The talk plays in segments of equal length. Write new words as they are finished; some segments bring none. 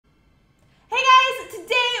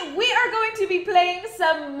we are going to be playing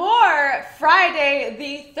some more Friday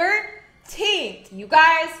the 13th. You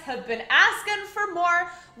guys have been asking for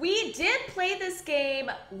more. We did play this game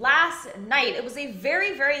last night. It was a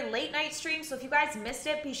very, very late night stream, so if you guys missed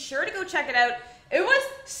it, be sure to go check it out. It was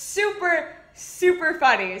super, super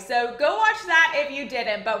funny, so go watch that if you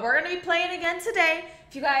didn't. But we're going to be playing again today.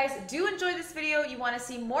 If you guys do enjoy this video, you want to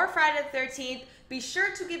see more Friday the 13th, be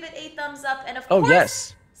sure to give it a thumbs up, and of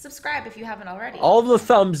course, subscribe if you haven't already. All the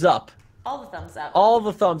thumbs up. All the thumbs up. All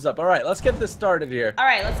the thumbs up. All right, let's get this started here. All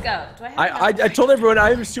right, let's go. Do I told everyone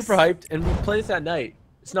I was super hyped, and we played this at night.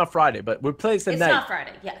 It's not Friday, but we played this at night. It's not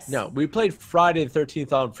Friday, yes. No, we played Friday the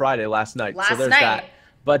 13th on Friday last night. So there's that.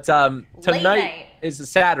 But tonight is a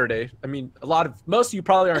Saturday. I mean, most of you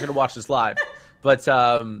probably aren't going to watch this live, but it's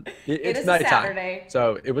nighttime. Saturday.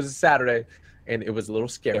 So it was a Saturday, and it was a little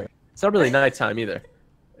scary. It's not really nighttime either.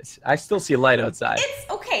 I still see a light outside. It's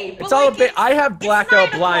okay. But it's all a bit. I have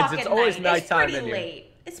blackout blinds. It's always nighttime in here. It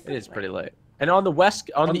is pretty late. And on the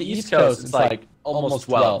East Coast, it's like almost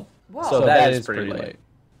 12. Whoa. So that is pretty late.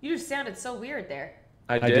 You just sounded so weird there.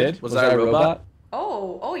 I did? Was I a robot?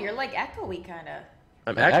 Oh, you're like echoey kind of.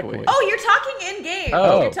 I'm echoey. Oh, you're talking in game.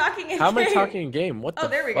 Oh, you're talking in game. How am I talking in game? What the? Oh,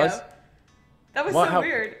 there we go. That was so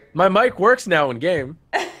weird. My mic works now in game.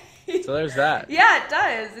 So there's that. Yeah, it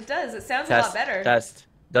does. It does. It sounds a lot better. Test.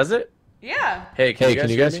 Does it? Yeah. Hey, can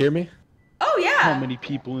you guys hear me? Oh, yeah. How many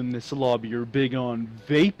people in this lobby are big on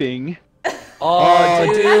vaping? Oh,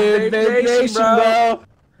 dude, Vape Nation, bro.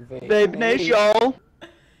 Vape Nation, y'all.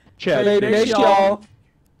 Chad, Vape Nation, y'all.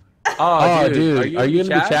 Oh, dude, are you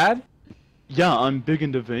into Chad? Yeah, I'm big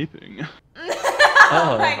into vaping.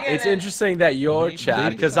 Oh, it's interesting that you're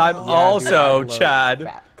Chad, because I'm also Chad.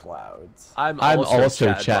 Fat clouds. I'm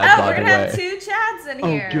also Chad, oh, we're gonna have two Chads in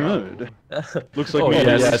here. Oh, good. Looks like we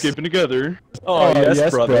are skipping together. Oh,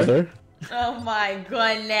 yes, brother. Oh my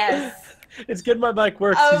goodness. It's good my mic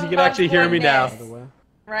works because you can actually hear me now.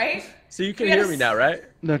 Right? So you can hear me now, right?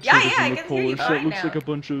 That yeah, I can hear you so it looks now. like a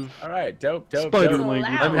bunch of Alright, dope. spider language.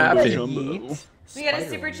 I'm happy. We got a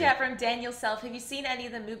super chat from Daniel Self. Have you seen any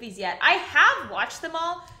of the movies yet? I have watched them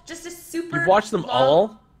all. Just a super You've watched them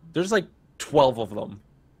all? There's like 12 of them.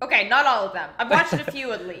 Okay, not all of them. I've watched a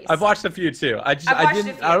few at least. I've watched a few too. I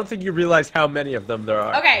don't think you realize how many of them there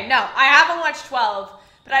are. Okay, no, I haven't watched 12,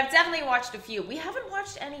 but I've definitely watched a few. We haven't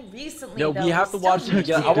watched any recently. No, though. we have to watch them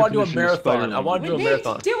together. I want to do a marathon. I want to do a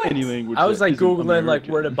marathon. Any language I was like Googling American. like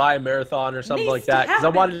where to buy a marathon or something like that because I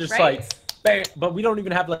wanted to just like bang, but we don't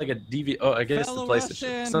even have like a DVD. Oh, I guess the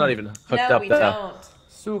PlayStation. It's not even hooked up. No, we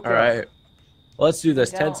don't. All right, let's do this.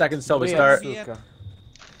 10 seconds till we start.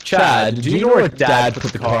 Chad, do you know where Dad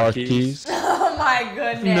put the car keys? Oh my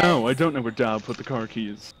goodness. No, I don't know where Dad put the car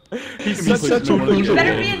keys. He's such a You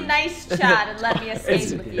better be a nice Chad and let me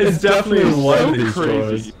escape with you. It's definitely one of these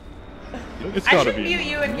crazy. It's I gotta should be. mute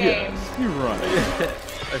you in game. Yes, you're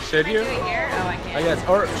right. Should you? Can I do it here? Oh, I can't. I guess.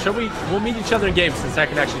 Or should we? We'll meet each other in game since I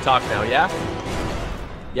can actually talk now. Yeah.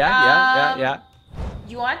 Yeah.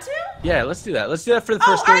 You want to? Yeah, let's do that. Let's do that for the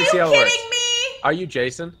first game and see how it works. Are you kidding me? Are you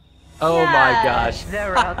Jason? Oh my gosh.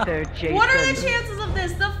 They're out there, Jason. What are the chances of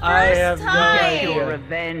this? The first I have time. no Get your idea.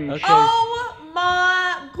 revenge. Okay. Oh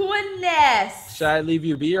my goodness. Should I leave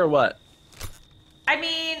you be or what? I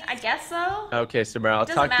mean, I guess so. Okay, Samara, I'll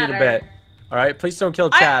Doesn't talk to you in a matter. bit. All right, please don't kill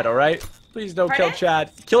Chad. All right, please don't kill Pardon?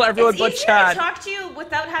 Chad. Kill everyone but It's easier Chad. to talk to you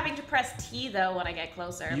without having to press T though when I get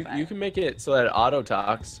closer. You can make it so that it auto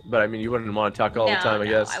talks, but I mean you wouldn't want to talk all the time, I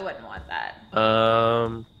guess. I wouldn't want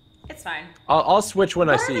that. It's fine. I'll switch when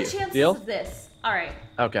I see What are you. the chances Deal? of this? All right.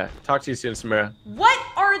 Okay. Talk to you soon, Samara. What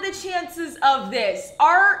are the chances of this?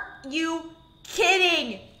 Are you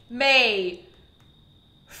kidding me?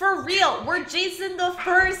 For real, we're Jason the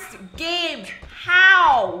first game.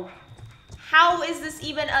 How? How is this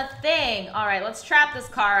even a thing? All right, let's trap this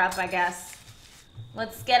car up, I guess.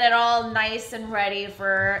 Let's get it all nice and ready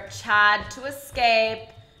for Chad to escape.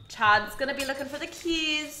 Chad's gonna be looking for the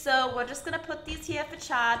keys, so we're just gonna put these here for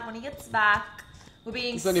Chad when he gets back. We're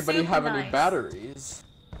being Does anybody super have nice. any batteries?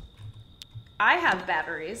 I have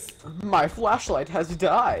batteries. My flashlight has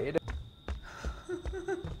died.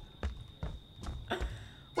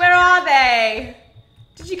 Where are they?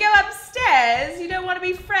 Did you go upstairs? You don't want to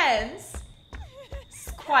be friends?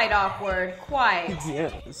 It's quite awkward, quite.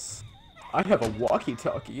 Yes. I have a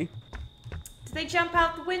walkie-talkie. Did they jump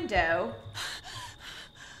out the window?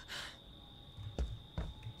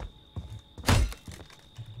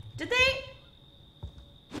 Did they?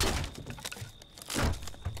 I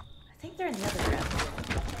think they're in the other room.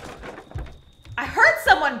 I heard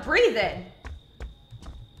someone breathing.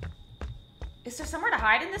 Is there somewhere to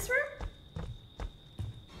hide in this room?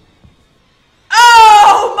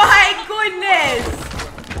 Oh my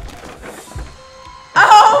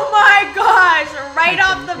right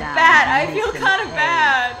off the bat. I feel kind of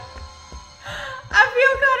bad. I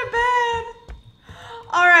feel kind of bad.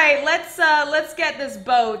 All right, let's get this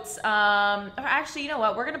boat. Or actually, you know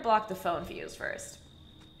what? We're gonna block the phone fuse first.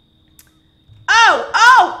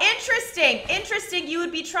 Oh, interesting. Interesting. You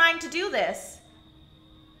would be trying to do this.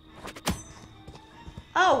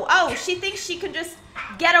 Oh, she thinks she can just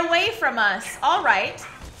get away from us. All right.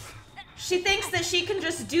 She thinks that she can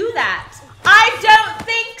just do that. I don't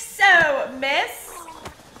think so, miss.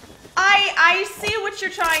 I see what you're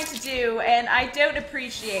trying to do, and I don't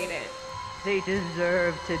appreciate it. They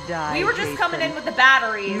deserve to die. We were just coming in with the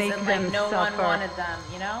batteries, and like no one wanted them,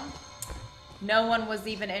 you know? No one was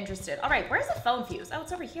even interested. All right, where's the phone fuse? Oh,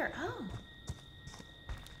 it's over here. Oh.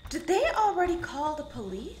 Did they already call the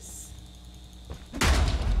police?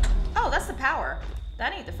 Oh, that's the power.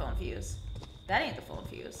 That ain't the phone fuse. That ain't the phone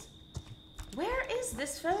fuse. Where is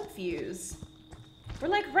this phone fuse? We're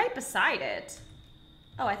like right beside it.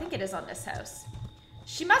 Oh, I think it is on this house.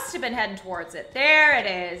 She must have been heading towards it. There it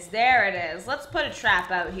is. There it is. Let's put a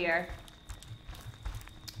trap out here.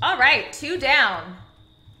 All right, 2 down.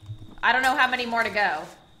 I don't know how many more to go.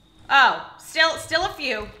 Oh, still a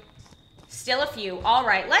few. Still a few. All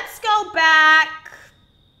right, let's go back.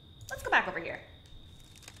 Let's go back over here.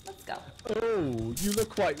 Let's go. Oh, you look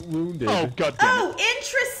quite wounded. Oh, God damn it. Oh,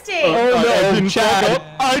 interesting. Oh, no, Chad.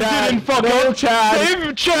 I didn't fuck up. Chad.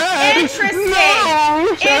 Save Chad. Interesting.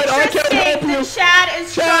 No. Chad, I can't Interesting help you. that Chad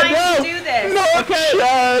is trying no. to do this. No,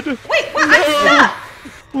 Chad. Wait, what? No.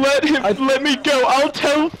 I'm stuck. Let me go. I'll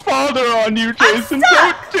tell father on you, Jason.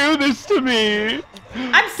 stuck. Don't do this to me.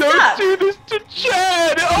 I'm Don't stuck. do this to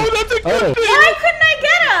Chad. Oh, that's a good thing. Why couldn't I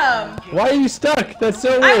get him? Why are you stuck? That's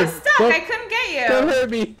so weird. I was stuck. Don't, I couldn't get don't you. hurt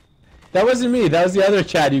me. That wasn't me. That was the other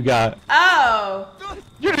Chad you got. Oh.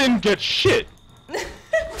 You didn't get shit.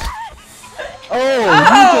 Oh,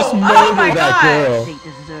 you just murdered my that gosh. girl. They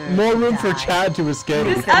deserve More to room for die. Chad to escape.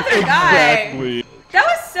 This other guy. Exactly. That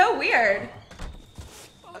was so weird.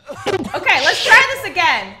 Okay, let's try this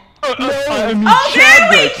again. I mean, Oh, there Chad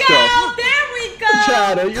we breaks go. stuff. There we go.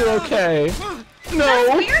 Chad, are you okay? That's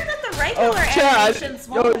No. weird that the regular Oh, Chad, animations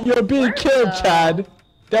won't you're being work, killed, though. Chad.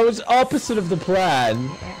 That was opposite of the plan.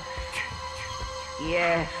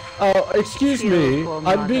 Yeah. Oh, excuse me. Beautiful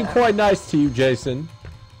I'm being mother. quite nice to you, Jason.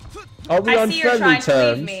 Are we I on see you're friendly trying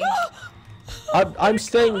to leave terms? me. I'm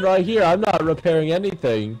staying right here. I'm not repairing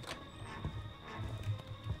anything.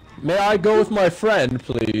 May I go with my friend,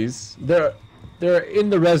 please? They're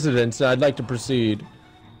in the residence, and I'd like to proceed.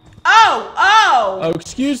 Oh. Oh,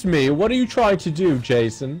 excuse me. What are you trying to do,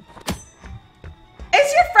 Jason?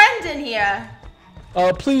 Is your friend in here?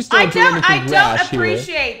 Please don't do anything I don't rash here.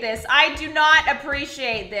 appreciate this. I do not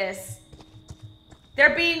appreciate this.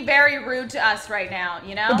 They're being very rude to us right now,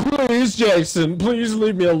 you know? Please, Jason. Please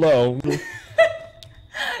leave me alone.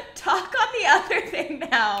 Talk on the other thing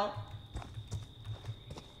now.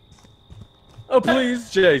 Oh, please,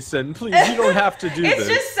 Jason. Please, you don't have to do It's this.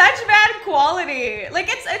 just such bad quality. Like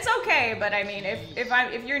it's okay, but I mean,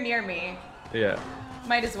 if you're near me, Yeah.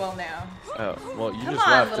 might as well know. Oh, well, you Come just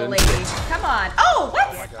on, left, little didn't you? lady. Come on. Oh,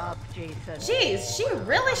 what? Get up, Jason. Jeez, she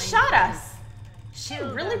really shot us. She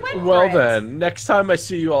really went for Well it. then, next time I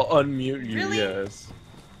see you, I'll unmute you. Really? Yes.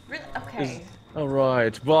 Really? Okay. All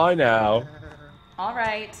right. Bye now. All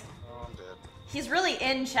right. He's really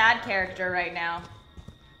in Chad character right now.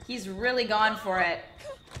 He's really gone for it.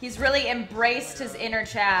 He's really embraced his inner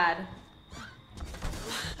Chad.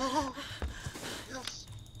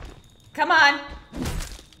 Come on.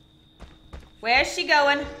 Where's she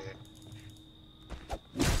going?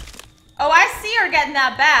 Oh, I see her getting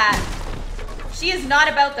that bat. She is not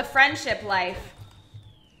about the friendship life.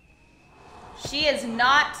 She is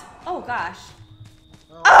not... Oh, gosh.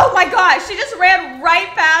 Oh, my gosh. She just ran right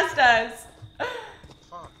past us.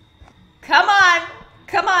 Come on.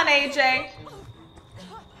 Come on, AJ.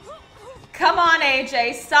 Come on,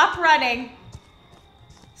 AJ. Stop running.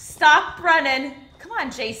 Stop running. Come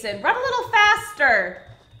on, Jason. Run a little faster.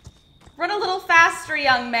 Run a little faster,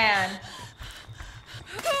 young man.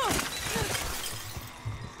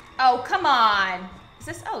 Oh, come on. Is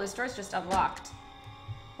this... Oh, this door's just unlocked.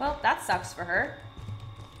 Well, that sucks for her.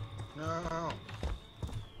 No.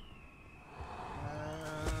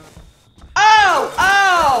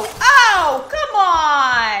 Oh, come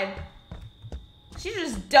on. She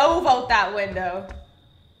just dove out that window.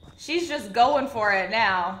 She's just going for it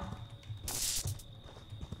now.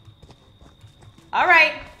 All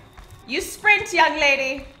right. You sprint, young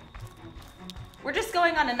lady. We're just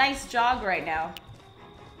going on a nice jog right now.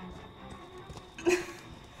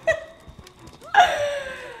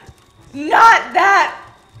 Not that.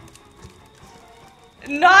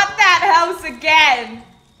 Not that house again.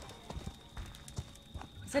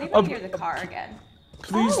 Does anybody hear the car again?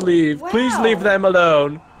 Please Oh, leave. Please wow. leave them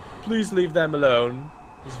alone. Please leave them alone.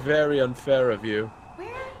 It's very unfair of you. Where?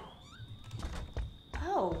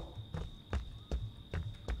 Oh.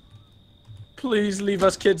 Please leave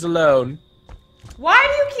us kids alone. Why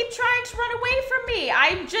do you keep trying to run away from me?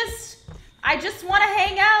 I just want to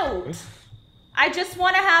hang out. I just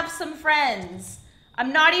want to have some friends.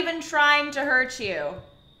 I'm not even trying to hurt you.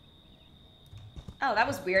 Oh, that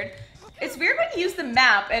was weird. It's weird when you use the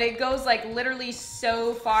map and it goes like literally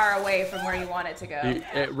so far away from where you want it to go.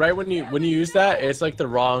 Right when you use that, it's like the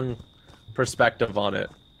wrong perspective on it.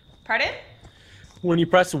 Pardon? When you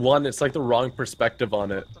press 1, it's like the wrong perspective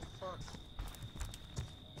on it.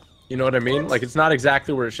 You know what I mean? Like it's not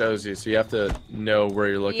exactly where it shows you, so you have to know where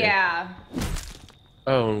you're looking. Yeah.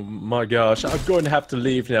 Oh my gosh, I'm going to have to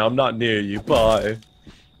leave now. I'm not near you. Bye.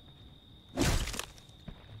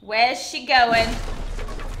 Where's she going?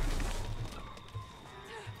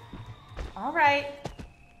 All right.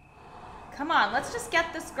 Come on, let's just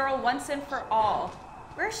get this girl once and for all.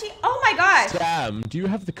 Where is she? Oh my gosh. Sam, do you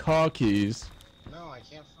have the car keys? No, I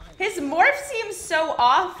can't find it. His morph seems so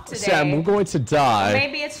off today. Sam, we're going to die.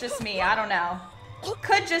 Maybe it's just me. I don't know.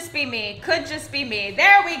 Could just be me. Could just be me.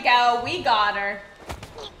 There we go. We got her.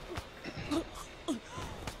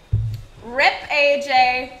 Rip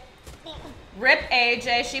AJ. Rip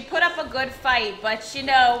AJ. She put up a good fight, but you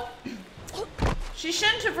know, she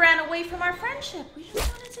shouldn't have ran away from our friendship. We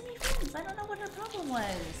just wanted to be friends. I don't know what her problem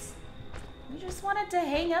was. We just wanted to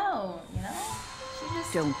hang out, you know? She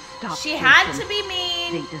just... Don't stop. She had chasing. to be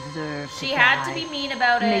mean. They deserve to She had die. to be mean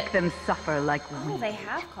about it. Make them suffer like Oh, we. they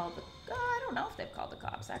have called the... Oh, I don't know if they've called the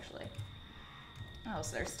cops, actually. Oh,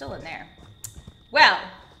 so they're still in there. Well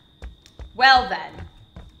then.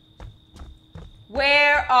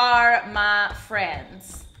 Where are my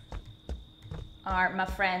friends? Are my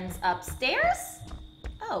friends upstairs?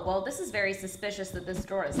 Oh, well, this is very suspicious that this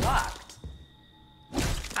door is locked.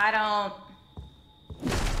 I don't...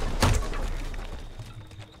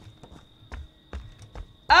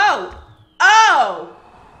 Oh! Oh!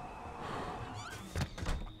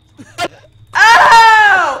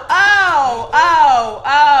 Oh! Oh! Oh!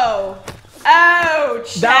 Oh! Oh!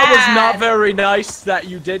 Chad! That was not very nice that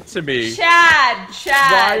you did to me. Chad!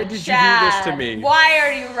 Why did you do this to me? Why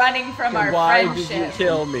are you running from our Why friendship? did you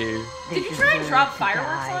kill me? Did you try and drop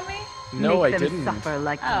fireworks on me? No, Make I them didn't. Suffer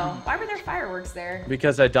like Oh, why were there fireworks there?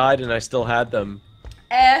 Because I died and I still had them.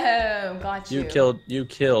 Oh, got you. You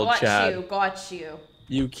killed got Chad. Got you.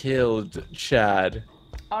 You killed Chad.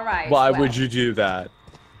 All right. Why well, would you do that?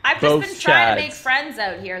 I've both just been trying to Chads? make friends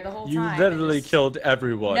out here the whole You time. literally It's- killed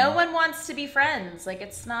everyone. No one wants to be friends. Like,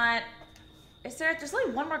 it's not... There's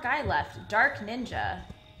only one more guy left. Dark Ninja.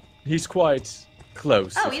 He's quite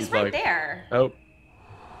close. Oh, if he's you'd right like. there. Oh.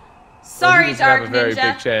 Sorry, well, he doesn't Dark have a very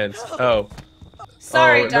Ninja. big chance. Oh.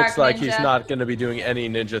 Sorry, oh, it Dark looks like Ninja. he's not going to be doing any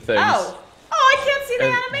ninja things. Oh. Oh, I can't see the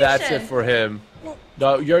and animation. that's it for him.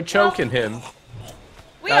 No, you're choking him.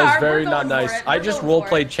 We That are. was very We're not going for nice. it. I We're just going for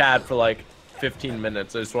roleplayed it. Chad for like 15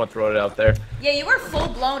 minutes. I just want to throw it out there. Yeah, you were full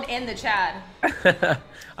blown in the Chad.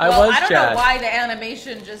 I Well, was I don't Chad. know why the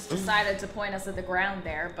animation just decided to point us at the ground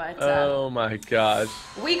there, but Oh my gosh.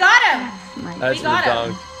 we got him. That's We got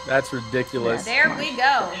him. That's ridiculous. There we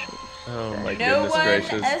go. Oh my No goodness one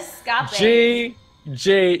gracious. escaped.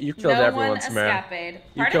 G, you killed No everyone, one Samara. escaped.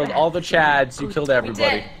 You Pardon? killed all the Chads. You killed We everybody.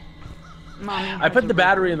 did. Mommy I put the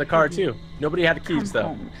battery in the car too. Nobody had keys though.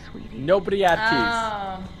 home, sweetie. Nobody had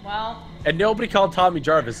keys. Oh, well. And nobody called Tommy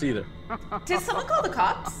Jarvis either. Did someone call the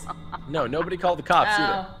cops? No, nobody called the cops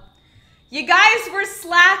either. Oh. You guys were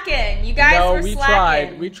slacking. You guys No, were we slacking.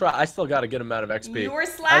 tried. We tried. I still got a good amount of XP. You were I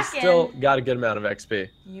slacking. still got a good amount of XP.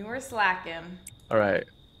 You were slacking. All right,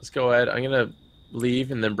 let's go ahead. I'm gonna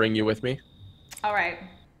leave and then bring you with me, All right.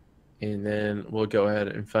 and then we'll go ahead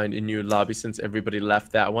and find a new lobby since everybody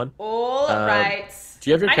left that one. All right. Do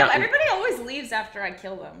you have your I know count? everybody always leaves after I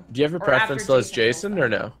kill them. Do you have a Or preference after though as Jason kills or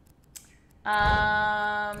them. no?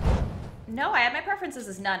 No, I have my preferences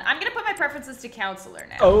as none. I'm gonna put my preferences to counselor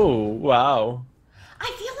now. Oh wow. I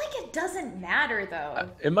feel like it doesn't matter though.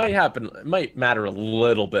 It might happen. It might matter a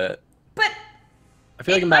little bit. But I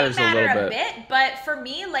feel like it matters might matter a little bit. But for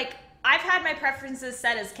me, like I've had my preferences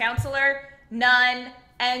set as counselor, none,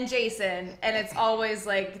 and Jason, and it's always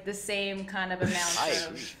like the same kind of amount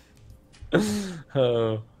of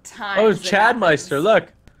Oh, time. oh, it's Chad Meister.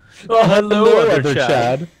 Look. Oh, hello, other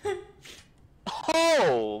Chad.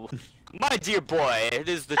 Oh, my dear boy, it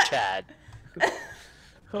is the Chad.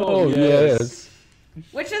 Oh yes.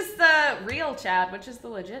 Which is the real Chad? Which is the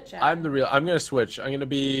legit Chad? I'm the real. I'm gonna switch. I'm gonna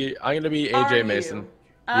be Are AJ you? Mason.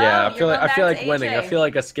 Yeah, I you're feel going like back to winning. I AJ. feel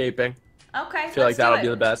like escaping. Okay, I feel like that'll be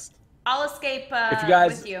the best. I'll escape If you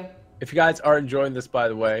guys, with you. If you guys are enjoying this, by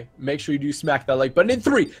the way, make sure you do smack that like button in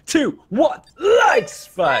 3, 2, 1. Like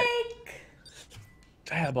spike.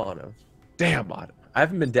 Dab on him. Damn on him. I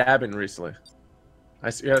haven't been dabbing recently. I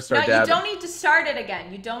gotta start dabbing. No, you don't need to start it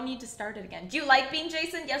again. You don't need to start it again. Do you like being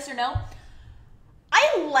Jason? Yes or no?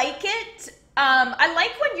 I like it. I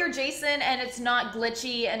like when you're Jason and it's not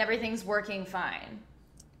glitchy and everything's working fine.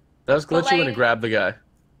 That was glitchy when you grabbed the guy.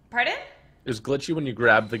 Pardon? It was glitchy when you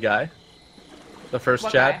grabbed the guy. The first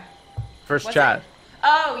What chat. guy? First Was chat. it?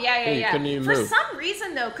 Oh, yeah. You couldn't even For move. some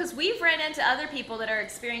reason, though, because we've ran into other people that are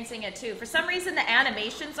experiencing it, too. For some reason, the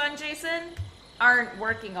animations on Jason aren't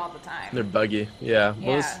working all the time. They're buggy. Yeah.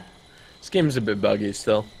 Well, this game's a bit buggy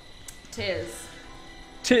still. Tis.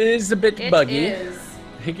 Tis a bit buggy. It is.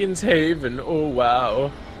 Higgins Haven. Oh,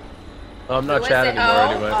 wow. Oh, I'm not Who is chatting it? anymore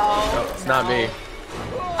Oh, anyway. oh, No, it's not me.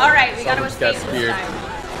 All right, we got to Someone's got escape this speared. time.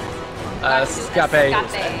 Escape.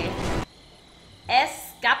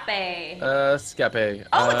 Escape. Escape.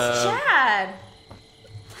 Oh, it's Chad.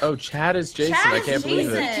 Oh, Chad is Jason. Chad I is can't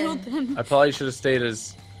believe Jason. it. I probably should have stayed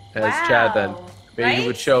as Chad then. Wow. Maybe he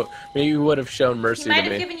would show. Maybe he would have shown mercy He might to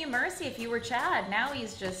have me. given you mercy if you were Chad. Now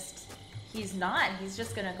he's not. He's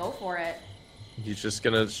just gonna go for it. He's just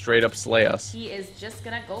gonna straight up slay us. He is just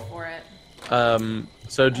gonna go for it.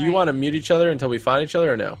 So do you want to mute each other until we find each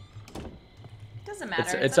other or no? Doesn't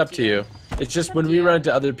matter. It's up to you. It's just when we run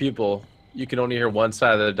into other people, you can only hear one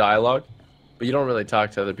side of the dialogue, but you don't really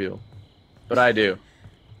talk to other people. But I do.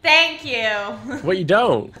 Thank you. What, you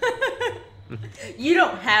don't? You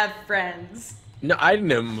don't have friends. No, I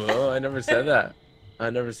never. I never said that. I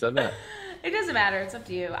never said that. It doesn't matter. It's up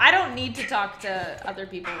to you. I don't need to talk to other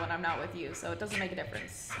people when I'm not with you, so it doesn't make a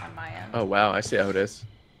difference on my end. Oh wow, I see how it is.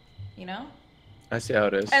 You know? I see how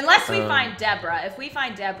it is. Unless we find Deborah. If we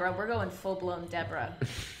find Deborah, we're going full-blown Deborah.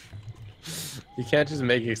 You can't just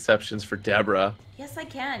make exceptions for Deborah. Yes, I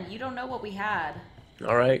can. You don't know what we had.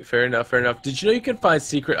 All right, fair enough, fair enough. Did you know you can find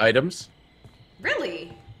secret items?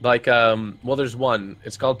 Really? Like, well, there's one.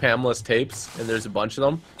 It's called Pamela's Tapes, and there's a bunch of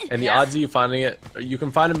them. And the odds of you finding it, you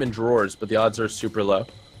can find them in drawers, but the odds are super low.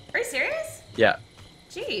 Are you serious? Yeah.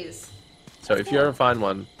 Jeez. So if you ever find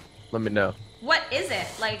one, let me know. What is it?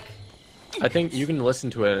 Like... I think you can listen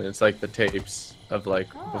to it, and it's like the tapes of like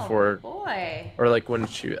before, boy. or like when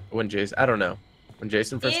Jason, I don't know, when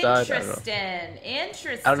Jason first died. I don't know.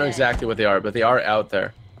 Interesting. I don't know exactly what they are, but they are out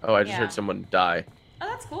there. Oh, I just heard someone die. Oh,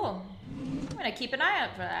 that's cool. I'm gonna keep an eye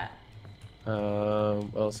out for that.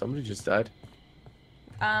 Well, somebody just died.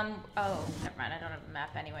 Oh, never mind. I don't have a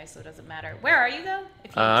map anyway, so it doesn't matter. Where are you though?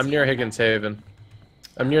 If you I'm see near the Higgins map. Haven.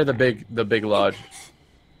 I'm near the big lodge.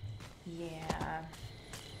 Yeah.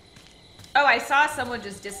 Oh, I saw someone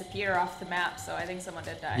just disappear off the map, so I think someone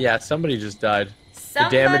did die. Yeah, somebody just died.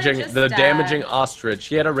 Somebody just died. Damaging ostrich.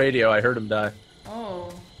 He had a radio. I heard him die.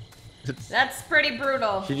 Oh. That's pretty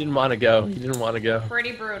brutal. He didn't want to go. He didn't want to go.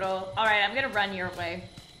 Pretty brutal. All right, I'm gonna run your way.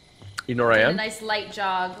 You know where I A am? nice light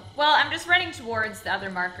jog. Well, I'm just running towards the other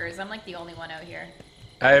markers. I'm like the only one out here.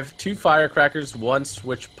 I have 2 firecrackers, 1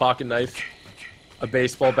 switch pocket knife, a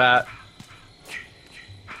baseball bat.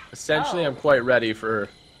 Essentially, I'm quite ready for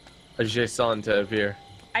a Jason to appear.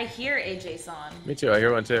 I hear a Jason. Me too. I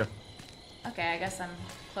hear one too. Okay, I guess I'm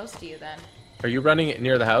close to you then. Are you running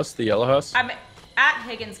near the house, the yellow house? I'm at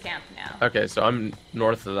Higgins Camp now. Okay, so I'm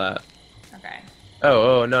north of that. Okay.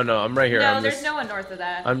 Oh, no, I'm right here. No, I'm there's no one north of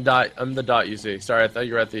that. I'm the dot you see. Sorry, I thought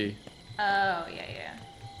you were at the... Oh, yeah.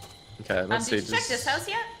 Okay, let's see. Did you check this house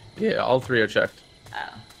yet? Yeah, all 3 are checked.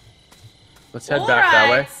 Oh. Let's head back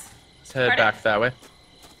that way. Let's head Pardon? back that way.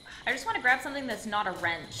 I just want to grab something that's not a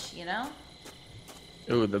wrench, you know?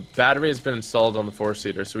 Ooh, the battery has been installed on the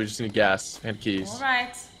 4-seater, so we just need gas and keys.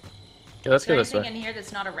 Alright. Okay, let's Is there go this anything way. in here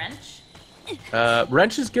that's not a wrench?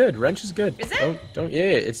 Wrench is good. Wrench is good. Is it? Don't yeah,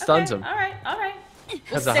 it stuns him. Alright.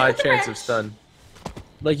 Has a high chance of stun.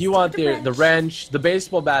 Like you want the wrench, the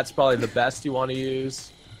baseball bat's probably the best you want to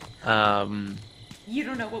use. You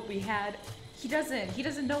don't know what we had. He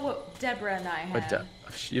doesn't know what Deborah and I had.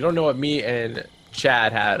 But you don't know what me and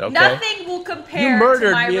Chad had, okay? Nothing will compare You murdered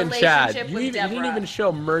to my me and Chad. relationship You with Deborah. didn't even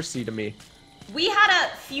show mercy to me. We had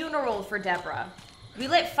a funeral for Deborah. We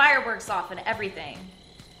lit fireworks off and everything.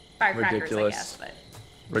 Firecrackers, Ridiculous. I guess, but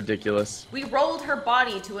Ridiculous. we rolled her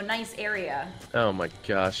body to a nice area. Oh my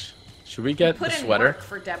gosh. Should we get the Put in sweater? work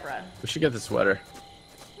for Deborah. We should get the sweater.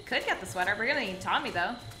 We could get the sweater. We're gonna need Tommy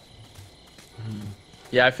though.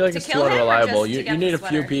 Yeah, I feel like To it's kill too him or unreliable. just to You get need the a few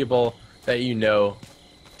sweater? people that you know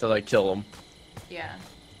to like kill them. Yeah.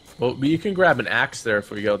 Well, you can grab an axe there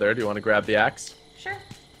if we go there. Do you want to grab the axe? Sure.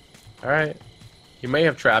 All right. He may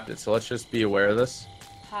have trapped it, so let's just be aware of this.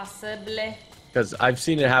 Possibly. Because I've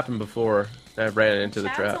seen it happen before. I ran into the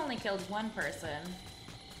Chad's trap. only killed one person.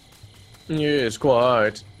 Yes,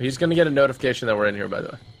 quite. He's gonna get a notification that we're in here, by the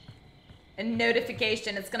way. A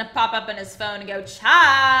notification. It's gonna pop up on his phone and go,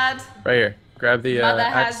 Chad! Right here. Grab the Mother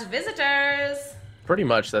axe. has visitors. Pretty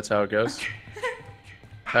much that's how it goes.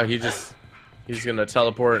 He's gonna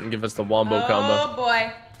teleport and give us the wombo combo. Oh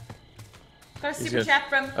boy. Got a super gonna- chat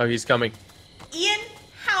from Oh, he's coming. Ian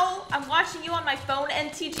Howell. I'm watching you on my phone and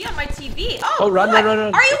TG on my TV. Oh, Oh, run, what? run, run,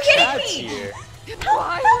 run. Are you kidding Chad's me? here.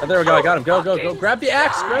 Oh, there we go. I got him. Go, go, go. Grab the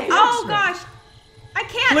axe. Grab the axe. Oh man. gosh. I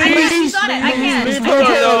can't. I can't. He's on it. I can't. Leave I her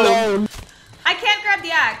can't. alone. I can't grab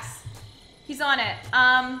the axe. He's on it.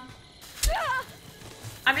 I'm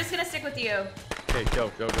just gonna stick with you. Okay,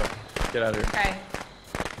 go, go, go. Get out of here.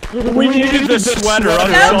 Okay. We needed the sweater. So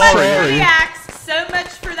I'm much for sorry. the axe. So much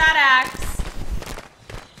for that axe.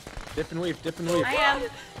 Dip and weave. Dip and weave. I am.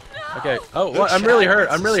 Okay. Oh, what? I'm really hurt.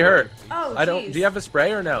 I'm really hurt. Oh, I don't. jeez. Do you have a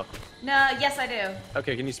spray or no? No. Yes, I do.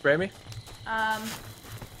 Okay, can you spray me? Um.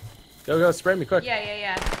 Go, go. Spray me quick. Yeah, yeah,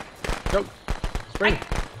 yeah. Go. Spray me.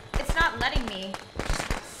 It's not letting me.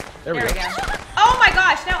 There we go. Oh my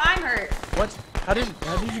gosh! Now I'm hurt. What? How did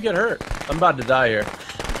you get hurt? I'm about to die here.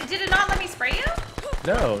 Did it not let me spray you?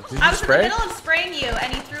 No. Did I you was spray? in the middle of spraying you,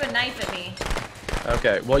 and he threw a knife at me.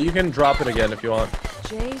 Okay. Well, you can drop it again if you want.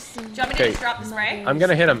 Jason. Do you want me to Okay. just drop the spray? I'm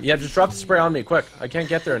gonna hit him. Yeah, just drop the spray on me, quick. I can't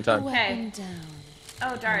get there in time. Okay. Down.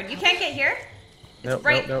 Oh darn! You can't get here. No,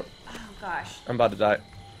 right- no, no. Oh gosh. I'm about to die.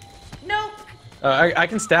 Nope. I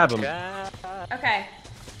can stab him. Chad. Okay.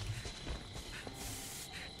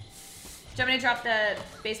 Do you want me to drop the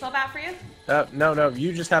baseball bat for you? No, no.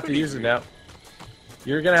 You just have to use it now.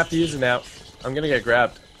 You're gonna have to use it now. I'm gonna get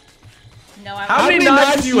grabbed. No, I How won't. many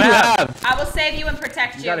knives do you have? I will save you and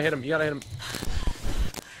protect you. You gotta hit him. You gotta hit him.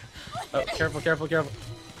 Oh, careful, careful, careful.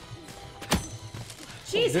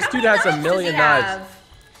 Jeez, This how dude many has a knives million does he knives. have?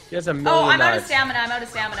 He has a Oh, million I'm out of knives. stamina. I'm out of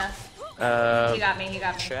stamina. He got me. He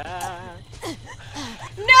got me. Chad.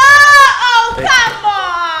 No! Oh, Hey, come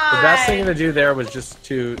on! The best thing to do there was just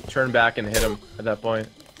to turn back and hit him at that point.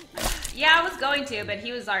 Yeah, I was going to, but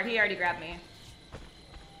he already grabbed me.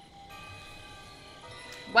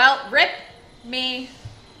 Well, rip me.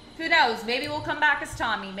 Who knows? Maybe we'll come back as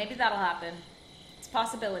Tommy. Maybe that'll happen. It's a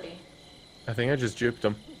possibility. I think I just juked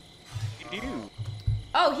him. You.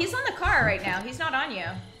 Oh, he's on the car right now. He's not on you.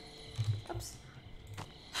 Oops.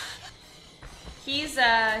 He's,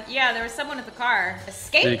 yeah, there was someone at the car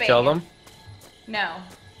escaping. Did you kill them? No.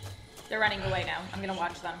 They're running away now. I'm gonna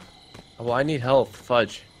watch them. Oh, well, I need health.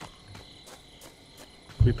 Fudge.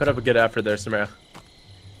 We put up a good effort there, Samara.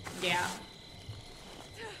 Yeah.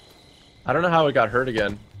 I don't know how it got hurt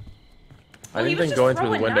again. I Well, he didn't was think just going through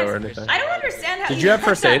the throwing window or knives. anything. I don't understand how Did you have got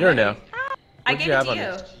first that aid or many. no? I What'd gave you it have to on you.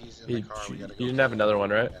 you? He's in the You, car. We gotta you go didn't have another one,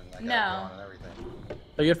 right? and I got No. one and everything.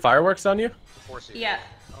 Oh, you had fireworks on you? Four-seater. Yeah.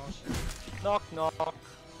 Oh, shit. Knock, knock.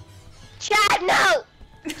 Chad, no!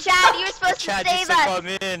 Chad, you're supposed to Chad save used to us, come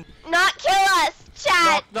in. not kill us!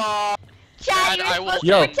 Chad! Knock, knock. Chad, Chad, you're I will supposed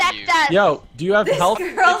Yo. to protect us! Yo, do you have This health?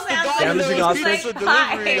 girl sounds The guy like who Damaging knows she's officer? pizza like,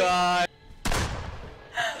 delivery hi.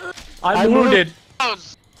 guy. I'm wounded.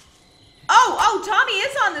 Oh, Tommy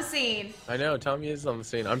is on the scene. I know, Tommy is on the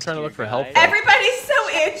scene. I'm trying to look for help. Guy. though. Everybody's so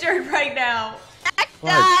injured right now. Protect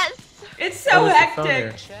Fudge. us! It's so Where's the phone here?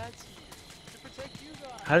 hectic. Chad's to protect you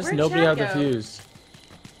guys. How does Where'd nobody Chad have the go? fuse?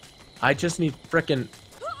 I just need frickin'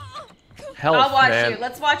 health, I'll watch man. you.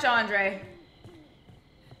 Let's watch Andre.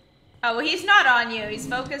 Oh, well, he's not on you. He's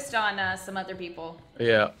focused on some other people.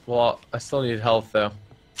 Yeah, well, I still need health, though.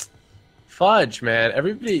 Fudge, man.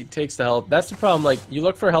 Everybody takes the health. That's the problem. Like, you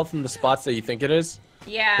look for health in the spots that you think it is.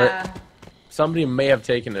 Yeah. Somebody may have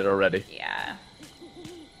taken it already. Yeah.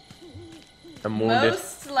 I'm wounded.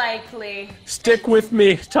 Most likely. Stick with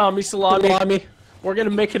me, Tommy Salami. We're gonna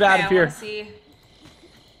make it out Okay, of I here. wanna see.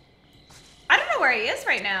 I don't know where he is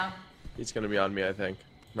right now. He's gonna be on me, I think.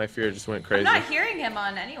 My fear just went I'm crazy. not hearing him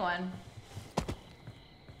on anyone.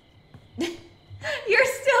 You're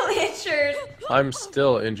still injured. I'm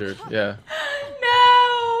still injured, yeah.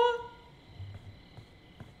 No.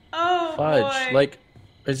 Oh Fudge. boy. Like,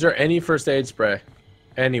 is there any first aid spray?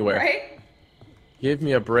 Anywhere. Right? Give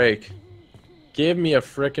me a break. Give me a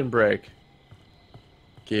frickin' break.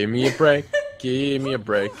 Give me a break. Give me a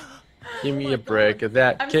break. Give me a break of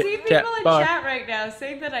that I'm Kit seeing Kat people in bar. chat right now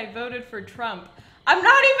saying that I voted for Trump. I'm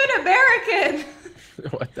not even American.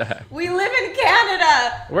 What the heck? We live in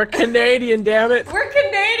Canada. We're Canadian, damn it. We're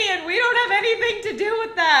Canadian. We don't have anything to do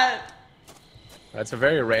with that. That's a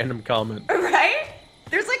very random comment. Right?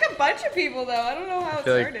 There's like a bunch of people though. I don't know how I it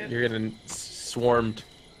feel like started. you're getting swarmed.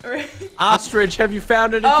 Ostrich, have you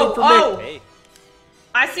found anything Oh, for oh. me? Hey,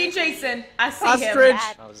 I see Jason. I see Ostrich. him.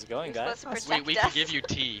 how's it going, You're guys? supposed to We protect can us. give you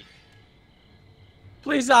tea.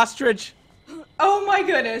 Please, Ostrich. Oh my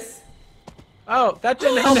goodness. Oh, that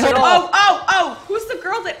didn't help at Oh, all. oh, oh. Who's the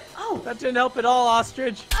girl that? Oh, That didn't help at all,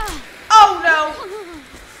 Ostrich. oh no.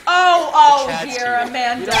 Oh, Chad's dear, here. We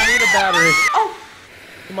Amanda. don't need a battery. Oh,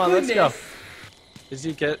 Come on, let's go.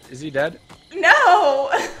 goodness. Is he dead? No.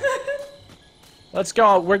 Let's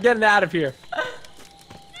go. We're getting out of here.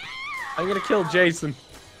 I'm gonna kill Jason.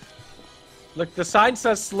 Look, the sign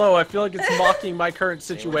says slow. I feel like it's mocking my current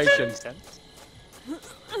situation.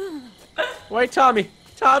 Wait, Tommy.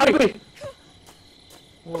 Tommy.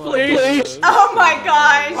 Please. Oh my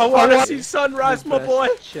gosh. I want to see sunrise, my boy.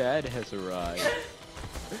 Chad has arrived.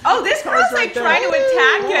 Oh, this girl's Car's right like there. trying to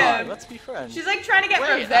attack him. Let's be friends. She's like trying to get Wait,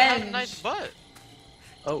 I revenge. have a nice butt.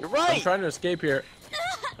 Oh, You're right. I'm trying to escape here.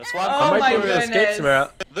 That's why Oh I might my be able to escape, goodness.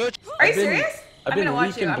 Samara. Are you been- serious? I've I'm been gonna watch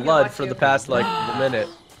leaking you. I'm gonna blood watch for you. the past like a minute.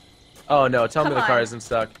 Oh no, tell me Come the car on. isn't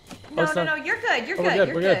stuck. No, it's no, not. no. You're good. You're Oh, we're good. good,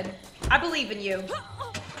 You're we're good. good. I believe in you.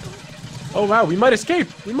 Oh wow, we might escape.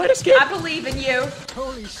 We might escape. I believe in you.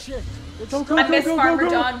 Holy shit. Go, go, I go, miss go, Farmer go,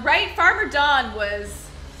 go. Don. Right? Farmer Don was.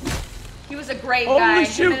 He was a great Holy guy.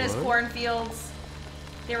 shoot. Him and his cornfields.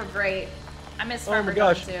 They were great. I miss Oh Farmer my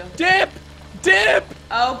gosh. Don too. Dip! Dip!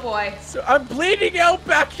 Oh boy. So I'm bleeding out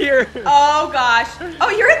back here. Oh gosh. Oh,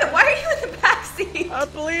 you're in the. Why are you in the back seat? I'm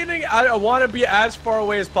bleeding. I want to be as far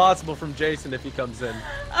away as possible from Jason if he comes in.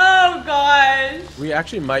 Oh gosh. We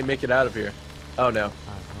actually might make it out of here. Oh no.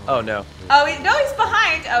 Oh no. Oh no, he's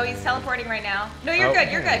behind. Oh, he's teleporting right now. No, you're Oh.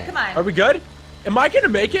 good. You're good. Come on. Are we good? Am I gonna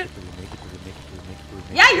make it?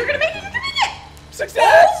 Yeah, you're gonna make it. You're gonna make it.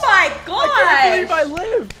 Success! Oh my I can't believe gosh. I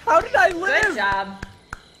lived. How did I live? Good job.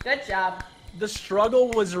 Good job. The struggle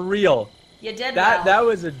was real. You did That well.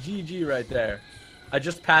 was a GG right there. I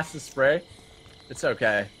just passed the spray. It's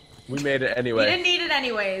okay. We made it You anyway. didn't need it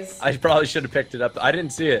anyways. I probably should have picked it up. I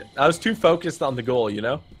didn't see it. I was too focused on the goal, you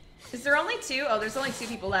know? Is there only two? Oh, there's only two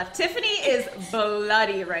people left. Tiffany is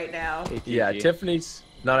bloody right now. Yeah, Tiffany's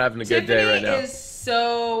not having a good Tiffany day right now. is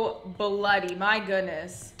so bloody. My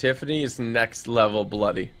goodness. Tiffany is next level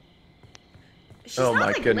bloody. She's Oh not my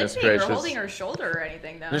like goodness limping gracious. or holding her shoulder or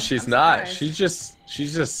anything though. No, she's I'm not. surprised. She's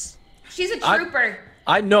just. She's a I- trooper.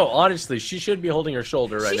 I know, honestly, she should be holding her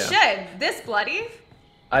shoulder right she now. should. This bloody?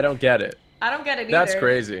 I don't get it. I don't get it either. That's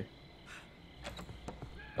crazy.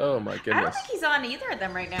 Oh my I don't goodness. think he's on either of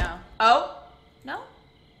them right now. Oh? No?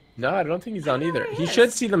 No, I don't think he's I on don't know either. where He he should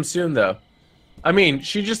is. see them soon though. I mean,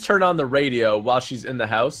 she just turned on the radio while she's in the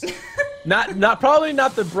house. Probably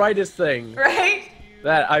not the brightest thing Right?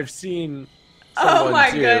 that I've seen Oh someone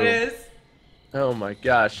my do. goodness. Oh my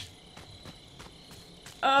gosh.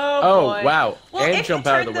 Oh, Oh, boy. wow. Well, And if jump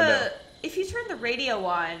you out of turn the window. If you turn the radio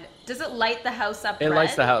on, does it light the house up It red?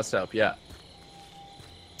 lights the house up, yeah.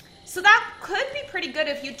 So that could be pretty good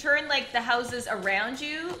if you turn like the houses around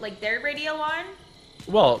you, like their radio on.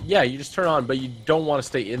 Well, yeah, you just turn on, but you don't want to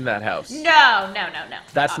stay in that house. No.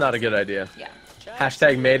 That's not a good idea. Yeah.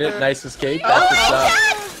 Hashtag made it. Nice escape. That's what's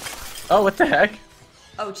up. Oh, what the heck?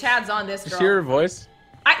 Oh, Chad's on this Did girl. you hear her voice?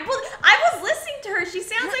 I was listening to her. She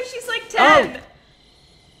sounds like she's like Oh. 10.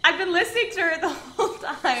 I've been listening to her the whole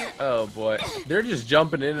time. Oh boy, they're just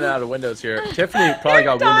jumping in and out of windows here. Tiffany probably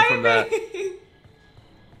got wounded from that. Diving.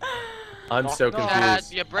 I'm so Chad,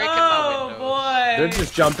 confused. you're breaking Oh my windows. boy. They're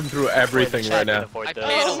just jumping through everything right now. I paid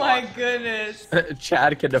Oh a my lot. goodness.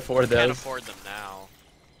 Chad can afford Can't those. afford them now.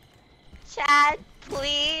 Chad,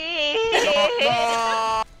 please.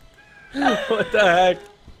 What the heck?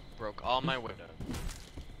 Broke all my windows.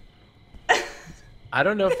 I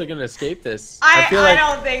don't know if they're gonna escape this. I feel like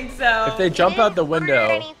don't think so. if they jump out the Didn't order window,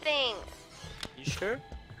 anything. You sure?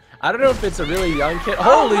 I don't know if it's a really young kid. Oh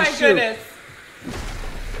Holy my shoot! goodness.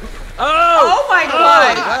 Oh! Oh my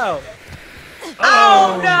god. Wow!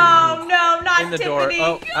 Oh no, not In the Tiffany.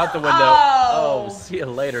 door. Oh, out the window. Oh. Oh, see you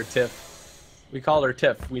later, Tiff. We call her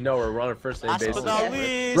Tiff. We know her. We're on a first name Last basis. but not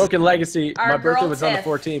least. Broken Legacy. Our My birthday girl was on the Tiff.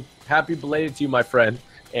 14th. Happy belated to you, my friend.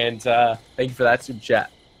 And thank you for that super chat.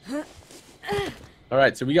 All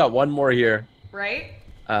right, so we got one more here. Right?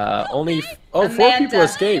 Only four Amanda. people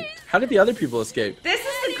escaped. How did the other people escape? This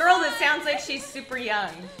is the girl that sounds like she's super young.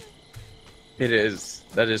 It is.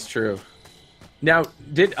 That is true. Now,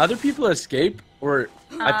 did other people escape, or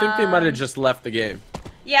I think they might have just left the game.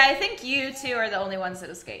 Yeah, I think you two are the only ones that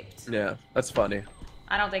escaped. Yeah, that's funny.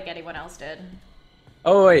 I don't think anyone else did.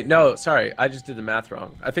 Oh wait, no, sorry, I just did the math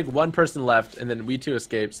wrong. I think one person left, and then we two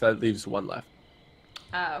escaped, so that leaves one left.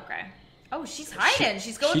 Oh, okay. Oh, she's hiding.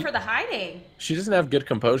 She's going for the hiding. She doesn't have good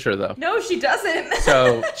composure though. No, she doesn't.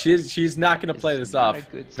 So she's not gonna play this off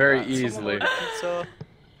very Someone easily. ordered pizza.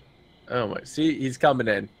 Oh my! See, he's coming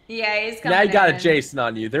in. Yeah, he's coming Now you got a in. Jason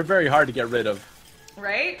on you. They're very hard to get rid of.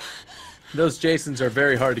 Right? Those Jasons are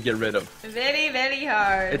very hard to get rid of. Very, very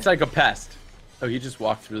hard. It's like a pest. Oh, he just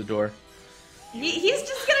walked through the door. He's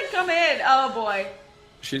just gonna come in. Oh boy.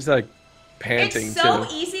 She's like panting It's so too.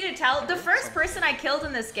 easy to tell. The first person I killed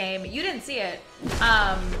in this game, you didn't see it.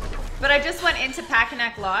 But I just went into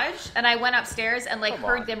Packanack Lodge and I went upstairs and like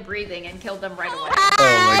heard them breathing and killed them right away.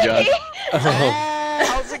 Oh my god. Oh.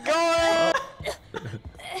 How's it going?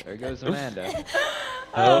 There goes Amanda.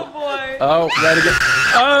 Oh boy. Oh, right again.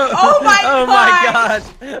 Oh, Oh my oh god. my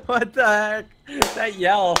gosh. What the heck? That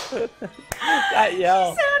yell. That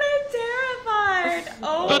yell. Sounded terrified.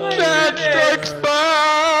 Oh The my Chad goodness. strikes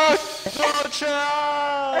back! Oh,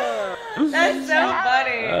 Chad! That's so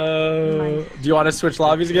funny. Do you want to switch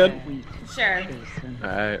lobbies again? Sure.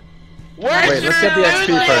 Alright. Where's Wait, let's your get the XP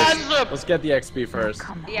hands first. up? Let's get the XP first.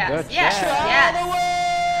 Yes. Good Yes. job. Yes.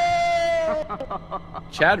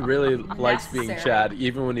 Chad really likes being Unnecessary. Chad,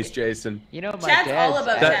 even when he's Jason. You know, my Chad's dad's all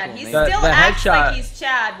about That- Chad. He that- still the acts headshot- like he's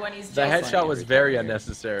Chad when he's The Jason. headshot was very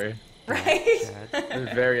unnecessary. Right? It was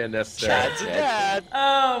very unnecessary. Chad's a dad.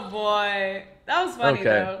 Oh boy. That was funny Okay.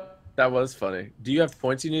 though. That was funny. Do you have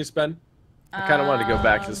points you need to spend? I kind of want to go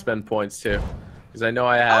back to spend points too, because I know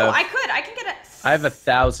I have. Oh, I could. I can get a. I have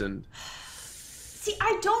 1,000. See,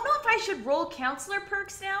 I don't know if I should roll counselor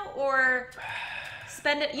perks now or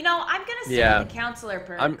spend it. You know, I'm gonna stick Yeah. with the counselor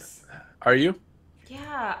perks. Are you?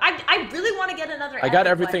 Yeah, I really want to get another. I got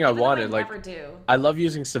epic everything one, I even though wanted, like- never do. I love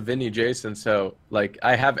using Savini Jason, so like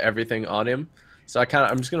I have everything on him. So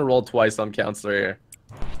I'm just gonna roll twice on counselor here.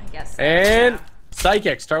 I guess. So, And yeah.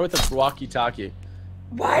 psychic, start with a walkie-talkie.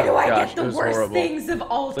 Why do I gosh, get it the was worst horrible. things of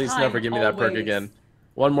all Please time? never give me that perk always? again.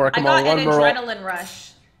 One more, come I on, got one an more. adrenaline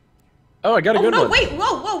rush. Oh, I got a Oh good no! one. Wait!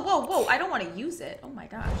 Whoa! I don't want to use it. Oh my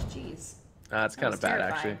gosh! Jeez. That's kind was of bad,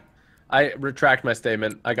 terrifying. actually. I retract my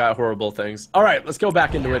statement. I got horrible things. All right, let's go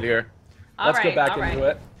back into it here. Let's go back into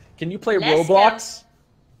it. Can you play Let's Roblox?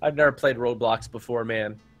 I've never played Roblox before,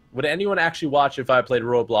 man. Would anyone actually watch if I played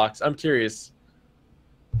Roblox? I'm curious.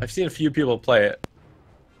 I've seen a few people play it.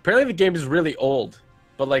 Apparently the game is really old,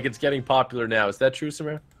 but like it's getting popular now. Is that true,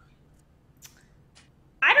 Samara?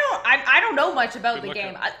 I don't know much about Good the luck,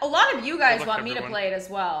 game. A lot of you guys luck, want me to everyone. play it as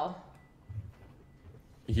well.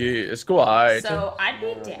 Yeah, it's cool. All right. So I'd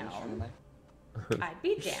be down. I'd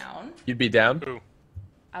be down. You'd be down? Who?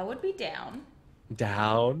 I would be down.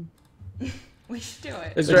 Down? We should do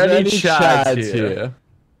it. Is there any Chads here?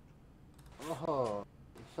 Oh,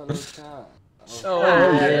 fellow Chad. Oh,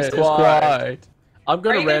 yeah, it's it's quiet. I'm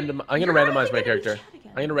gonna Are you gonna- I'm you're gonna not randomize even my gonna be character. Chad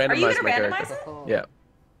again. I'm gonna Are you randomize gonna my randomize character. it? Yeah,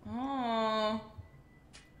 Oh.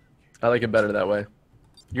 I like it better that way.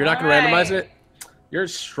 You're not gonna Alright. randomize it? You're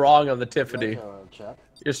strong on the Tiffany. Chad.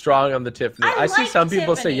 You're strong on the Tiffany. I see like some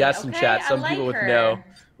people say Tiffany, yes in okay? chat, I some like people with her. no,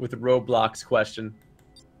 with a Roblox question.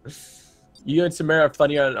 You and Samara are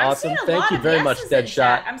funny and I'm awesome. seeing a Thank lot you of very much, yeses in Deadshot.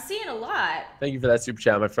 chat. I'm seeing a lot. Thank you for that super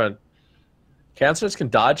chat, my friend. Counselors can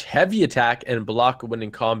dodge heavy attack and block when in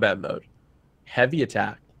combat mode. Heavy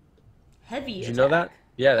attack. Heavy. Did you know that?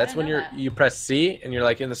 Yeah, that's didn't when know that. you press C and you're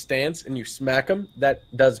like in the stance and you smack them. That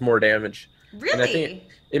does more damage. Really? And I think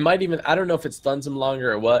it might even, I don't know if it stuns him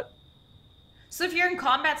longer or what. So if you're in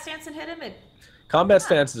combat stance and hit him, it. Combat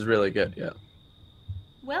stance is really good, yeah.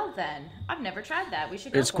 Well then, I've never tried that. We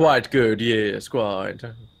should go It's for quite it. good, yeah, it's quite.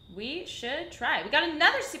 We should try. We got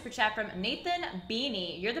another super chat from Nathan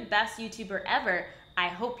Beanie. You're the best YouTuber ever. I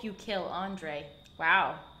hope you kill Andre.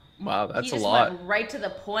 Wow. Wow, that's he a just lot. went right to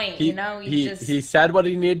the point. He, you know, he said what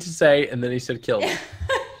he needed to say and then he said kill me.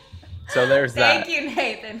 So there's Thank that. you,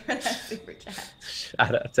 Nathan, for that super chat.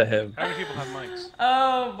 Shout out to him. How many people have mics?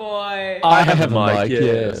 Oh boy. I have a mic,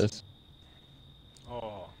 yes.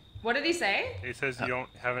 Oh. What did he say? It says you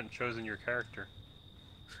haven't chosen your character.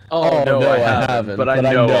 Oh, no, I haven't. But I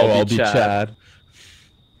know I'll be Chad.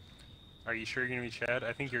 Are you sure you're gonna be Chad?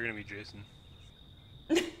 I think you're gonna be Jason.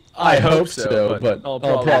 I hope so, but I'll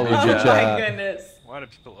probably be Oh my Chad. goodness. Why do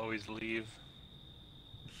people always leave?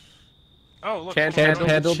 Oh, look. Can't someone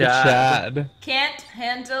handle else- the Chad. Can't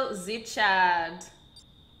handle the Chad.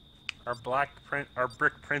 Our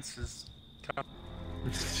brick prince is coming.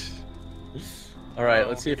 All right, Oh,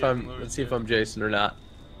 let's see if he I'm didn't lose let's see if yet. I'm Jason or not.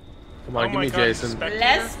 Come on, Oh give my me God, Jason. Spectre?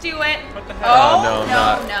 Let's do it. What the Oh, hell? no, I'm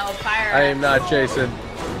not. no, fire I am axe. not Jason.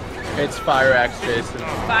 It's Fire Axe Jason.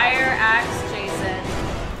 Fire axe Jason.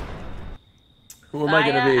 Who am I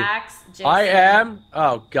gonna Fire be? axe Jason. I am.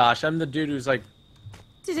 Oh gosh, I'm the dude who's like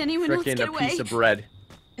Did anyone else freaking get a away? piece of bread.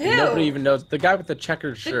 Who? Nobody even knows. The guy with the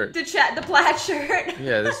checkered shirt. The plaid shirt.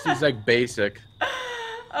 Yeah, this dude's like basic.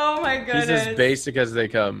 Oh my goodness. He's as basic as they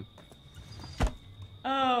come.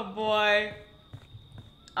 Oh boy.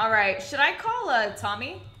 Alright, should I call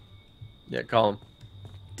Tommy? Yeah, call him.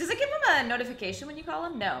 Does it give him a notification when you call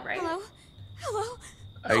him? No, right? Hello? Hello?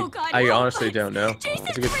 I honestly don't know.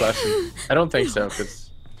 That's a good question. I don't think so,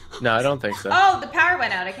 no, I don't think so. Oh, the power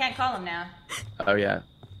went out. I can't call him now. Oh, yeah.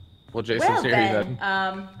 Well, Jason's near you then.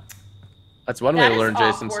 That's one way that to is learn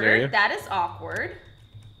Jason's awkward. near you. That is awkward.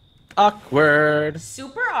 Awkward.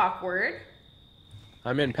 Super awkward.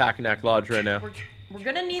 I'm in Packanack Lodge right now. We're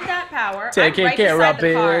gonna need that power. Taking right care of beside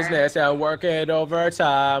the car. business and working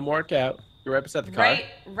overtime. Work out. You're right beside the car?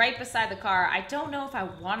 Right beside the car. I don't know if I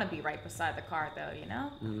want to be right beside the car, though, you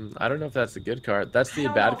know? I don't know if that's the good car. That's the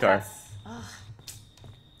bad car.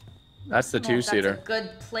 That's the two-seater. That's a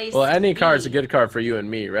good place Well, any to car is a be. good car for you and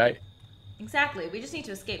me, right? Exactly. We just need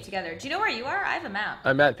to escape together. Do you know where you are? I have a map.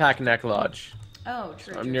 I'm at Packanack Lodge. Oh,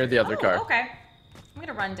 true. I'm near the other car. Okay. I'm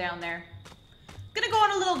gonna run down there. Gonna go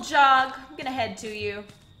on a little jog. I'm gonna head to you.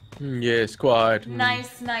 Yes, quite.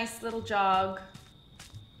 Nice little jog.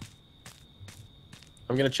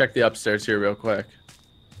 I'm gonna check the upstairs here real quick.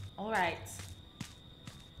 Alright.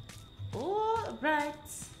 Alright.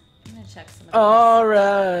 I'm gonna check some of these.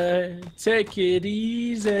 Alright, take it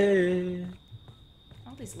easy.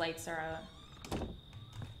 All these lights are out.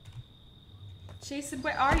 Jason,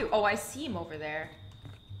 where are you? Oh, I see him over there.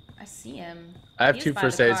 I see him. I have He is 2 by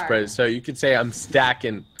first the aid car. sprays, so you could say I'm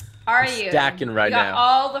stacking. Are I'm you? stacking right you got now.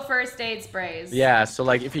 all the first aid sprays. Yeah, so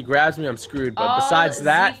like if he grabs me, I'm screwed. But All besides the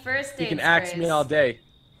that, first he aid can axe me sprays. all day.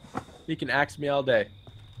 He can axe me all day.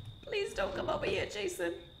 Please don't come over here,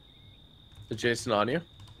 Jason. Is Jason on you?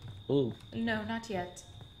 Ooh. No, not yet.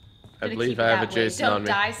 I Gonna believe keep it I have a that way. Jason on me.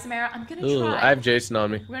 Don't die, Samara. I'm gonna Ooh, try. I have Jason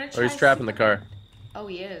on me. We're gonna Or he's try trapped in the super car. Oh,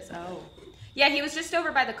 he is. Oh. Yeah, he was just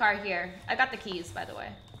over by the car here. I got the keys, by the way.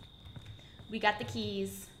 We got the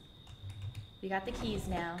keys. We got the keys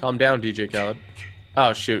now. Calm down, DJ Khaled.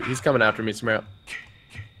 Oh shoot, he's coming after me, Samara.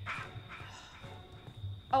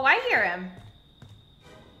 Oh, I hear him.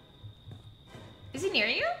 Is he near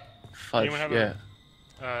you? Fudge, Anyone have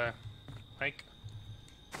yeah. Mike?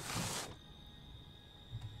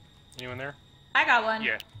 Anyone there? I got one.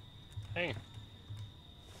 Yeah. Hey.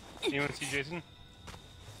 Anyone see Jason?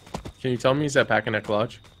 Can you tell me he's at Packanack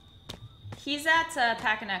Lodge? He's at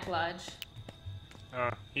Packanack Lodge.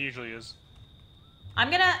 He usually is. I'm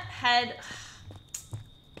gonna head...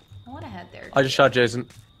 I wanna head there. I just shot Jason.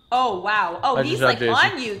 Oh, wow. Oh, I he's just shot like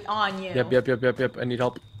Jason. on you. Yep. I need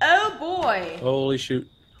help. Oh, boy. Holy shoot.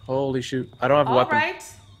 Holy shoot. I don't have a All weapon. right.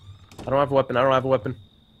 I don't have a weapon.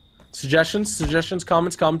 Suggestions,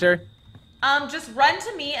 comments, commentary? Just run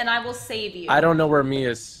to me and I will save you. I don't know where me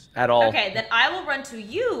is at all. Okay, then I will run to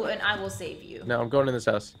you and I will save you. No, I'm going in this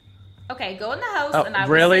house. Okay, go in the house Oh, and I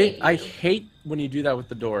will really? save you. I hate when you do that with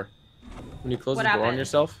the door. When you close What the door on happened?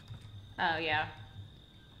 yourself. Oh, yeah.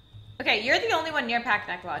 Okay, you're the only one near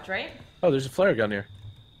Packanack Lodge, right? Oh, there's a flare gun here.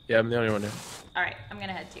 Yeah, I'm the only one here. Alright, I'm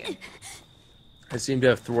gonna head to you. I seem to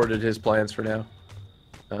have thwarted his plans for now.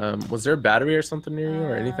 Was there a battery or something near you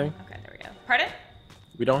or anything? Okay, there we go. Pardon?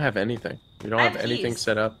 We don't have anything. We don't I have have anything keys.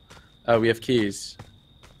 set up. Oh, we have keys.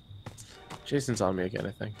 Jason's on me again,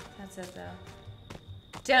 I think. That's it, though.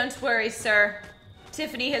 Don't worry, sir.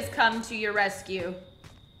 Tiffany has come to your rescue.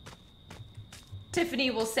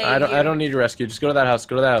 Tiffany will save you. I don't need your rescue. Just go to that house.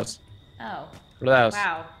 Go to that house. Oh. Go to that house.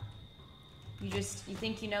 Wow. You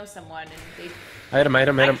think you know someone and they... I hit him. I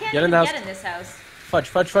can't Get even in the house. get in this house.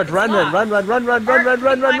 Fudge. Run. locked.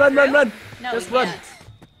 Run. No, Just we run. can't.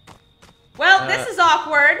 Well, this is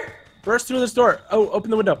awkward. Burst through this door. Oh,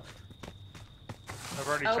 open the window. I've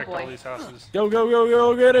already Oh, checked boy. all these houses. Go.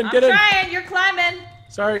 Get in. I'm Get in. trying. You're climbing.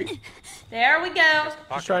 Sorry. There we go.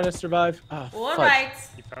 Just trying to survive. Oh, All fudge. right.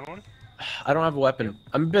 You found one? I don't have a weapon.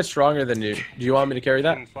 I'm a bit stronger than you. Do you want me to carry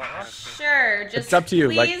that? Didn't fly past me. Sure. Just It's up to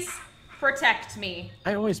you, like- Please protect me.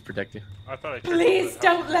 I always protect you. I thought I checked Please all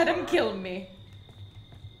don't the let houses. him kill me.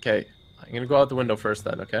 Okay. I'm gonna go out the window first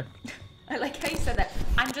then, okay? I like how you said that.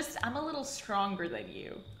 I'm a little stronger than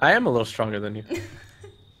you. I am a little stronger than you.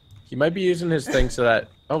 He might be using his thing so that...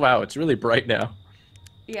 Oh, wow. It's really bright now.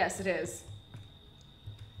 Yes, it is.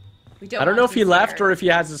 We I don't know if he left or if he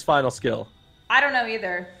has his final skill. I don't know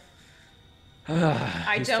either. He's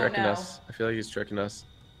don't tricking know. us. I feel like he's tricking us.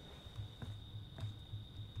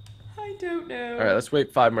 I don't know. All right, let's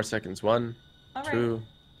wait 5 more seconds. 1, All right. 2,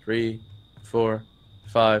 3, 4,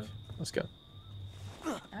 5. Let's go.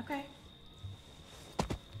 Okay.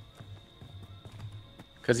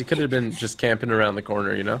 Because he could have been just camping around the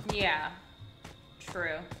corner, you know? Yeah.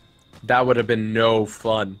 True. That would have been no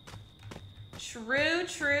fun. True,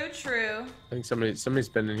 true, true. I think somebody's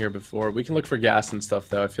been in here before. We can look for gas and stuff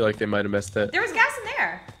though. I feel like they might have missed it. There was gas in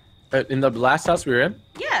there. In the last house we were in?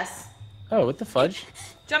 Yes. Oh, what the fudge?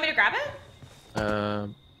 Do you want me to grab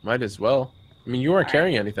it? Might as well. I mean, you weren't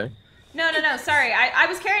carrying anything. No, sorry. I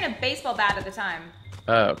was carrying a baseball bat at the time.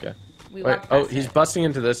 Oh, okay. We Wait, walked oh, past he's it. busting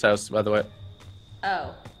into this house, by the way.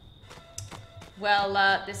 Oh.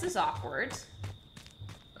 Well, this is awkward.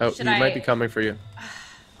 Oh, Should he might I- be coming for you.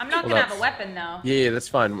 I'm not Hold gonna up. have a weapon though. Yeah, that's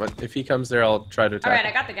fine. If he comes there, I'll try to attack Alright, I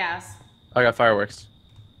him. got the gas. I got fireworks.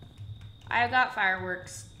 I got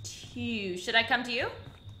fireworks too. Should I come to you?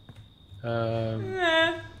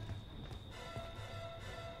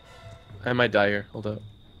 I might die here. Hold up.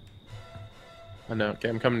 Oh no. Okay,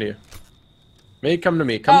 I'm coming to you. Maybe come to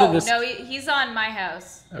me. Come to this. No, he's on my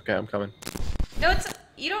house. Okay, I'm coming. No, it's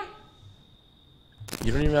you don't.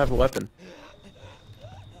 You don't even have a weapon.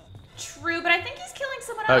 True, but I think he's killing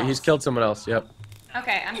someone else. Oh, he's killed someone else. Yep.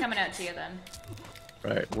 Okay, I'm coming out to you then.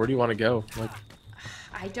 Right. Where do you want to go? Like,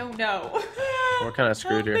 I don't know. we're kind of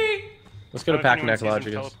screwed Help here. me. Let's go to If Pack anyone sees him,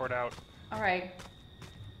 Necology. teleport out. All right.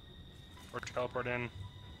 Or teleport in.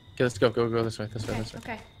 Okay, let's go. Go this way. This way. Okay. This way.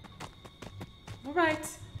 Okay. All right.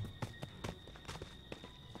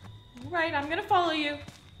 All right. I'm gonna follow you.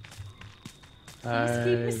 Please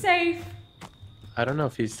keep me safe. I don't know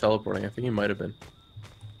if he's teleporting. I think he might have been.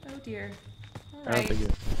 Oh dear. All I don't right. think he.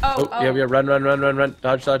 Oh, Yeah. Run.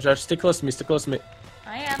 Dodge. Stick close to me. Stick close to me.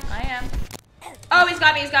 I am. Oh, he's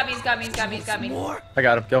got me. I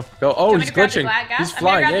got him. Go. Oh, want me he's to grab the glitching. gas? He's I'm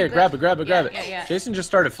flying. gonna Yeah, grab grab the it. Yeah. Jason just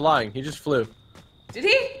started flying. He just flew. Did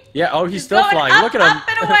he? Yeah. Oh, he's He's still going flying. up, Look at him. up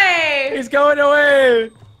and away. He's going away.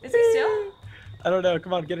 Is he still? I don't know.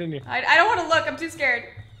 Come on, get in here. I don't want to look. I'm too scared.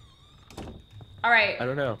 All right. I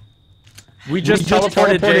don't know. We just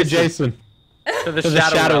teleported Jason to the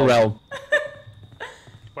Shadow Realm.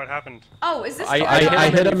 What happened? Oh, is this? I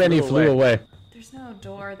hit him and he flew away. There's no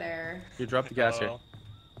door there. You dropped the gas here. Hello?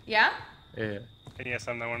 Yeah. Yeah. And yes,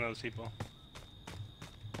 I'm not one of those people.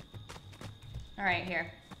 All right,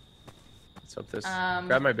 here. Let's hope this.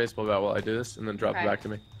 Grab my baseball bat while I do this, and then drop it Okay. back to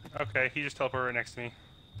me. Okay, he just teleported right next to me.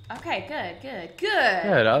 Okay, good.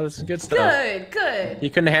 Good. Oh, this is good stuff. Good. He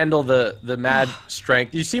couldn't handle the mad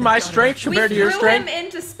strength. You see my strength compared to your We threw strength? him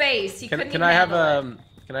into space. He couldn't Can even I have handle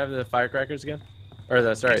it. Can I have the firecrackers again? Or the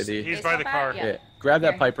He's by Baseball the bat? car. Yeah. yeah. Grab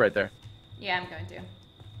that Here. pipe right there. Yeah, I'm going to.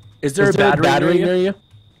 Is there Is a there battery, near you? you?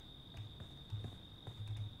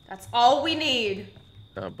 That's all we need.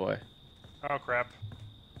 Oh boy. Oh crap.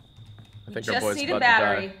 I think We our just boy's need a about to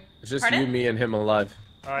battery. die. It's just Pardon? you, me, and him alive.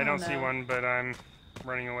 I Oh, don't see no. one, but I'm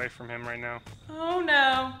running away from him right now. Oh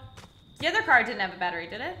no. The other car didn't have a battery,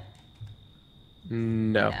 did it?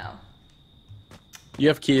 No. No. You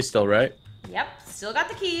have keys still, right? Yep. Still got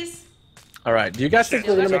the keys. All right. Do you guys think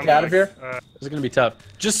Still we're gonna got make it out of here? Uh, This is gonna be tough.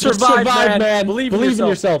 Just Just survive, man. Believe in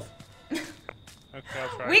yourself. okay, I'll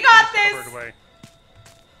try. We got He just this! teleported away.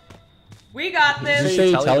 We got Did you this. say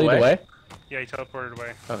you Tell you tallied away? away? Yeah, he teleported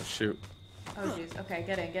away. Oh shoot. Oh jeez. Okay,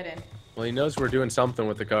 get in. Well, he knows we're doing something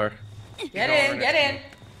with the car. Get in.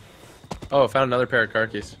 Oh, I found another pair of car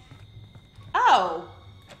keys. Oh.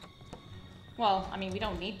 Well, I mean, we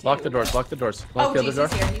don't need to. Lock the doors. Lock the doors. Lock Oh the other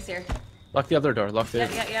jeez, door. he's here. Lock the other door. Lock the.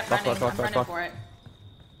 Yeah. Lock, Running. lock, I'm lock, running lock. for it.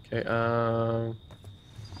 Okay.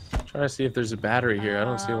 Trying to see if there's a battery here. I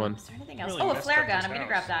don't see one. Is there anything else? Really Oh, a messed flare up gun. this I'm gonna house.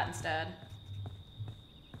 grab that instead.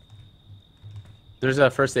 There's a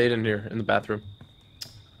first aid in here in the bathroom.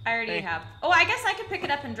 I already have. Oh, I guess I could pick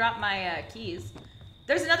it up and drop my keys.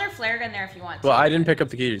 There's another flare gun there if you want to. Well, I didn't pick up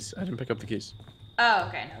the keys. Oh,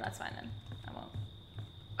 okay. No, that's fine then. I won't.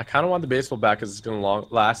 I kind of want the baseball bat because it's gonna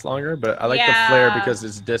last longer, but I like the Yeah. flare because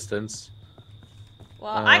it's distance.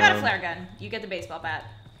 Well, I got a Um, flare gun. You get the baseball bat.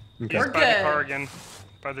 Okay. We're He's by the good. car again.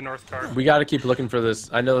 By the north car. We got to keep looking for this.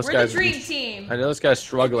 I know this We're guy's. the dream team. I know this guy's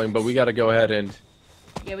struggling, but we got to go ahead and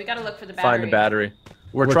Yeah, we gotta look for the battery. find a battery.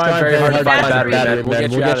 We're trying very hard to find find the a battery, man.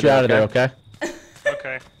 We'll get you out of there, okay?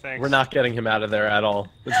 Okay, thanks. We're not getting him out of there at all.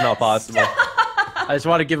 It's not possible. I just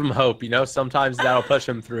want to give him hope, you know? Sometimes that'll push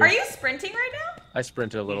him through. Are you sprinting right now? I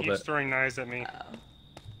sprinted a little He keeps bit. throwing knives at me.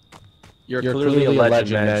 You're clearly a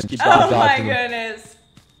legend, man. Just keep Oh dodging my them. goodness.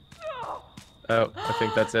 Oh, I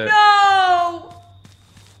think that's it. No!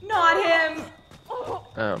 Not him.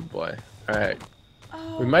 Oh, boy. All right.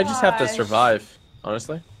 Oh, We might just have to gosh. survive,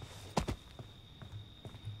 honestly.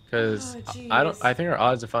 Because Oh, I jeez. think our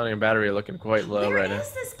odds of finding a battery are looking quite low Where right now.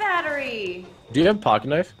 is this battery? Do you have a pocket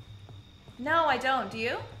knife? No, I don't. Do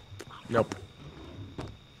you? Nope.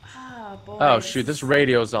 Oh, boy. Oh, shoot. This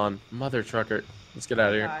radio's on. Mother trucker. Let's get out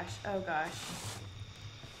of here. Gosh. Oh,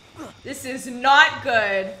 gosh. This is not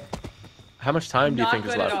good. How much time do you Not think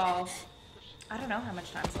is good left? at all. I don't know how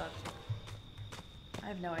much time's left. I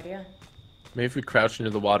have no idea. Maybe if we crouch into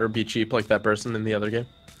the water, be cheap like that person in the other game.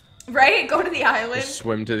 Right? Go to the island. Just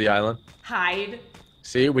swim to the island. Hide.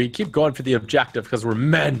 See, we keep going for the objective because we're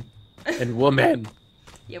men and women.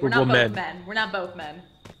 Yeah, we're not both men. We're not both men.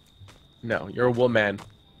 No, you're a woman.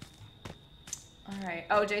 Alright.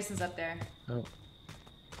 Oh, Jason's up there. Oh.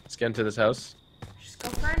 Let's get into this house. Just go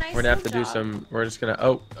for a nice We're gonna have to do job. some. We're just gonna.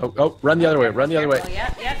 Oh! Run the other way. Run the other way.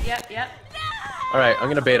 Yep. All right, I'm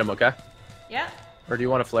gonna bait him. Okay. Yep. Or do you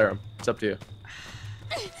want to flare him? It's up to you.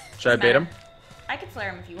 Should I bait him? I could flare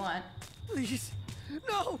him if you want. Please.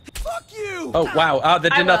 No. Fuck you. Oh wow!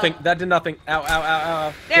 That I did will. nothing. That did nothing. Ow!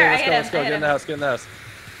 Okay, There, let's I go. hit Let's him, go. I hit Get in him. the house. Get in the house.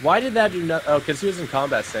 Why did that do no? Oh, because he was in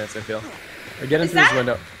combat stance. I feel. Or get Is into his that,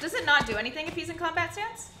 window. does it not do anything if he's in combat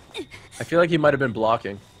stance? I feel like he might have been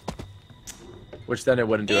blocking. Which then it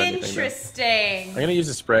wouldn't do anything. Interesting. I'm gonna use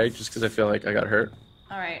a spray just because I feel like I got hurt.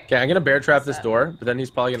 Alright. Okay, I'm gonna bear trap this door, but then he's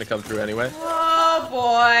probably gonna come through anyway. Oh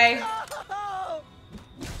boy.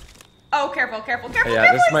 Oh, careful.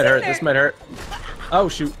 Yeah, this might hurt. This might hurt. Oh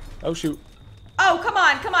shoot. Oh shoot. Oh, come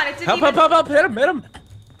on. It didn't even... Help. Hit him.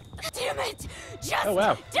 Damn it! Just Oh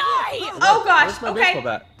wow. die! Oh gosh, Where's my okay. baseball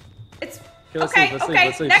bat? It's... Let's Okay, leave, okay.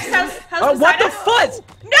 let's leave. Next house. Oh, what beside the us. fuzz?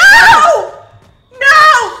 No!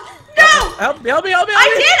 Help me. I did! I'm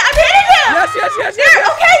hitting him! Yes. There,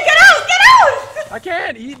 okay, get out! I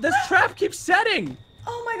can't. This trap keeps setting.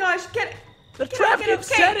 Oh my gosh, get The trap keeps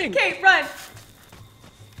setting. Okay, run.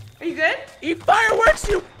 Are you good? Eat fireworks,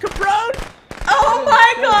 you cabron. Oh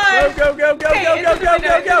my gosh! Go. Okay, into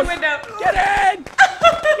the window. Get in.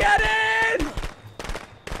 Get in.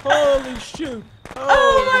 Holy shoot.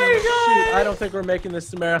 Oh my Shoot. God. I don't think we're making this,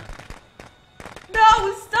 Samara.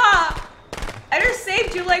 No, stop! I just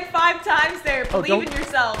saved you like 5 times there. Oh, Believe in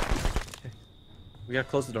yourself. We gotta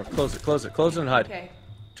close the door. Close it and hide. Okay.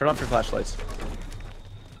 Turn off your flashlights.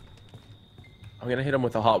 I'm gonna hit him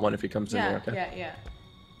with a hot one if he comes in Yeah, here, okay? yeah.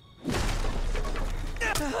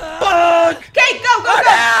 Fuck! Okay, go!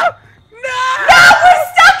 No! No, we're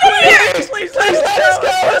stuck in here! Please, let's go!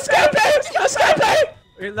 Escape!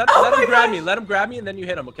 Let Oh my him grab gosh. me. Let him grab me, and then you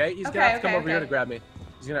hit him, okay? He's gonna have to come over here to grab me.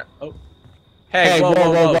 He's gonna... Oh. Hey, whoa,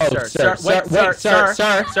 sir.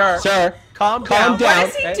 Calm down. What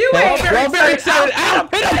is he doing? Well, very excited. Hit him! I'm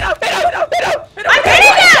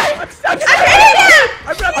hitting him! I'm hitting him!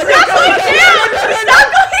 He's not going down! He's not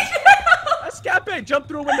going down! Escape! Jump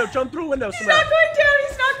through a window, He's not going down!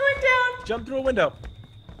 He's not going down! Jump through a window.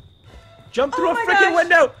 Jump through Oh a my freaking gosh.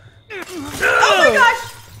 window! Oh my gosh!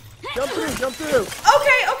 Jump through!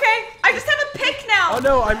 Okay. I just have a pick now. Oh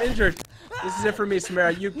no, I'm injured. This is it for me,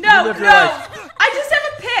 Samara. You No. live your life. I just have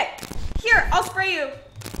a pick. Here, I'll spray you.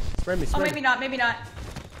 Spray me. Oh, maybe not.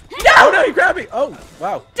 Oh no, you grabbed me! Oh,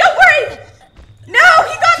 wow. Don't worry! No,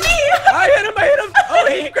 he got me! I hit him! Oh,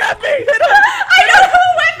 he grabbed me! Hit him! I don't have a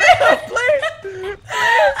weapon! Please!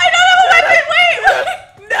 I don't have a weapon! Wait!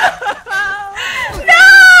 No! No!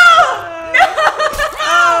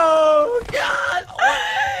 Oh, God!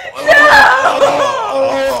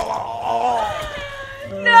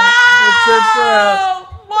 No!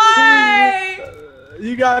 Why?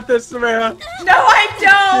 You got this, Samara. No, I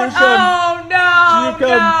don't! Here Oh, no! Here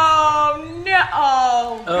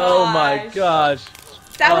No! Oh, my gosh.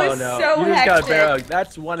 That Oh was no. so You just got a hectic. barrel.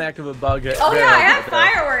 That's one heck of a bug hit. Oh, yeah, barrel I had hit there.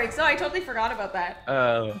 fireworks. Oh, I totally forgot about that.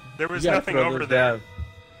 Oh. There was You gotta nothing throw over those there. down.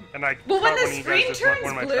 And I Well, when caught the you guys screen just turns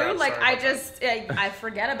one of my blue, traps, like, sorry I about that. just, I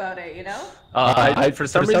forget about it, you know? For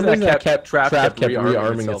some reason that trap kept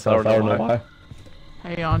rearming itself. I don't know why.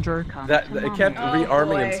 Hey, Andre. It kept Oh, rearming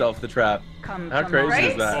boy. itself, the trap. How crazy Right?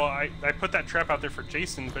 is that? Well, I put that trap out there for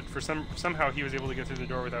Jason, but for somehow he was able to get through the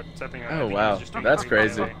door without stepping on it. I Oh, think he wow. was just doing That's pretty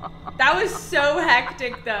crazy. well. That was so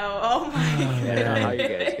hectic, though. Oh, my goodness. How you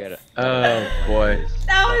guys get it? Oh, boy.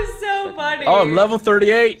 That was so funny. Oh, I'm level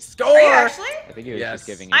 38. Score! Are you actually? I think he was Yes. just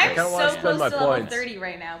giving you I'm I kinda so wanna spend close my to level points. 30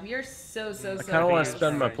 right now. We are so I kind of close. want to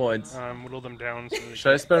spend my points. Whittle them down. So that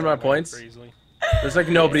Should I spend my points? very easily. There's like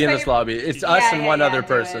nobody in this lobby. It's us and one other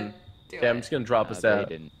person. Do Okay, I'm it. just gonna drop us They out.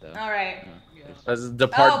 didn't, though. All right. Let's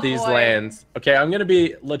depart Oh, these boy. lands. Okay, I'm gonna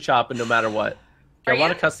be LeChoppin' no matter what. Are Okay, I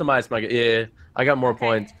want you? to customize my. Yeah, I got more Okay,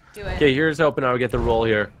 points. do it. Okay, here's hoping I'll get the roll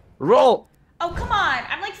here. Roll! Oh, come on.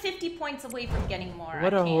 I'm like 50 points away from getting more.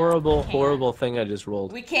 What I a can't. horrible, Can't. horrible thing I just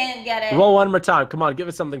rolled. We can't get it. Roll one more time. Come on, give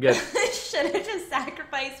us something good. Should have just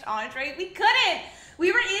sacrificed Andre. We couldn't.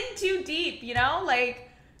 We were in too deep, you know? Like,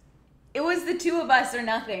 It was the two of us or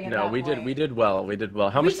nothing. At No, that we point. did well. We did well.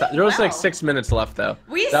 How We much time? did There was like well. 6 minutes left though.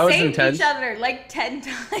 We That was saved intense. each other like 10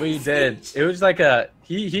 times. We did. It was like a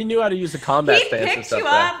he knew how to use the combat He'd stance and pick stuff. you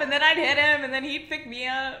there. up, and then I'd hit him, and then he'd pick me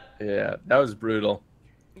up. Yeah, that was brutal.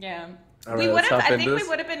 Yeah. All We right, would let's have. hop I into think we this.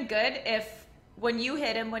 would have been good if when you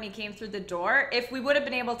hit him when he came through the door, if we would have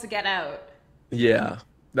been able to get out. Yeah,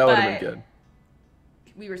 that would have been But- good.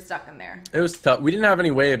 We were stuck in there. It was tough. We didn't have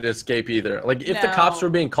any way to escape either. Like if the cops No.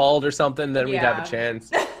 were being called or something, then we'd have Yeah. a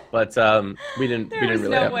chance. But we didn't. There we was didn't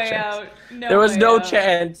really no have a way chance. out. No There was way no out.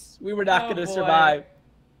 chance. We were not Oh, gonna boy. survive.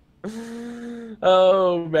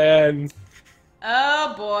 Oh man,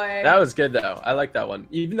 Oh boy. that was good though. I like that one.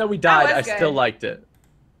 Even though we died, was I good. still liked it.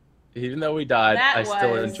 Even though we died, That I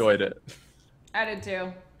still was- enjoyed it. I did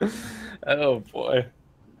too. Oh boy.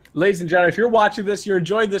 Ladies and gentlemen, if you're watching this, you're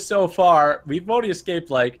enjoying this so far. We've only escaped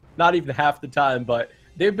like not even half the time, but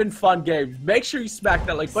they've been fun games. Make sure you smack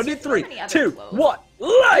that like button in So 3, many other 2, clothes. 1.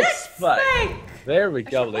 Let's fight. Spike! There we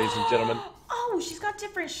go, ladies and gentlemen. Oh, she's got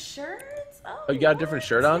different shirts. Oh, you got a different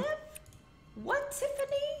shirt on? What,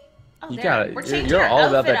 Tiffany? Oh, You there. got it. We're You're, changing you're our all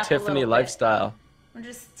about outfit that up a Tiffany little bit. lifestyle. We're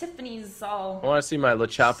just Tiffany's all. I want to see my La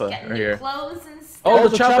Chapa Getting right new here. clothes and stuff. Oh, La La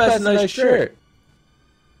Chapa Chapa has has a a nice nice shirt.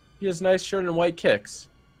 He has a nice shirt and white kicks.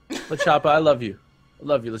 La Chapa, I love you. I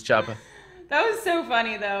love you, La Chapa. That was so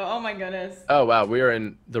funny, though. Oh my goodness. Oh wow, we are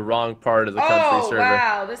in the wrong part of the country server.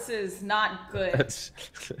 Wow, this is not good.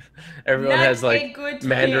 Everyone Not has a like good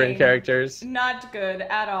Mandarin thing. characters. Not good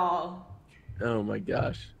at all. Oh my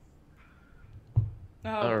gosh. Oh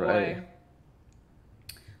Alrighty. boy.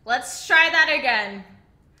 Let's try that again.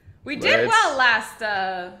 We did Let's-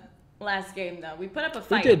 well last game though. We put up a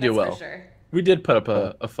fight. did do that's well. For sure. We did put up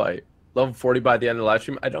a fight. Level 40 by the end of the live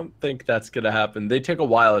stream. I don't think that's gonna happen. They take a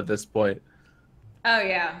while at this point. Oh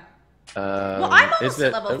yeah. Well, I'm almost isn't at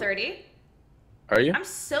it- level 30. Are you?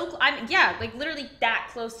 I'm yeah, like literally that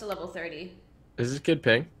close to level 30. Is this good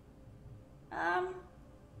ping?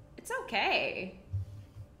 It's okay.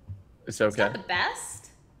 It's It's okay. not the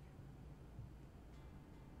best.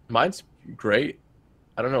 Mine's great.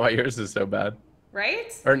 I don't know why yours is so bad.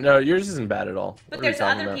 Right? Or no, yours isn't bad at all. But What are you there's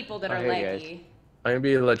talking other about? people that Oh, are hey, guys. leggy. I'm gonna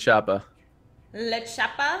be La Chapa. Le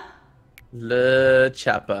Chapa? La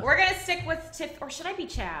Chapa. We're gonna stick with Tiff, or should I be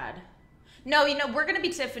Chad? No, you know, we're gonna be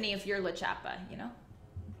Tiffany if you're La Chapa, you know?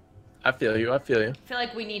 I feel you. I feel you. I feel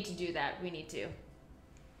like we need to do that. We need to.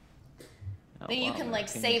 Oh, Then you wow, can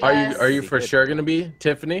like can save Are us. you for Good. sure gonna be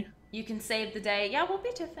Tiffany? You can save the day. Yeah, we'll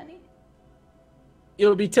be Tiffany.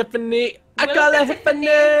 You'll be Tiffany. I We'll call be her Tiffany.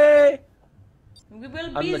 Tiffany. We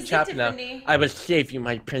will I'm be the the chap now. Tiffany. I will save you,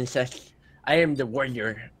 my princess. I am the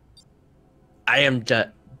warrior. I am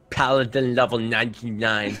the paladin level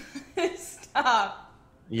 99. Stop.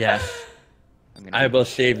 Yes, I'm gonna I be will the,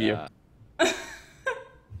 save you.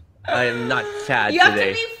 I am not sad You have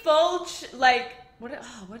today. to be full, like,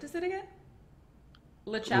 what is it again?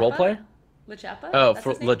 La Chapa? Roleplay? La Chapa? Oh, That's for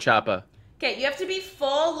his name? La Chapa. Okay, you have to be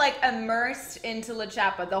full, like, immersed into La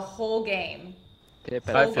Chapa the whole game. Tip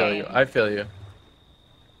I at feel you. I feel you.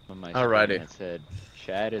 on my Alrighty. screen that said,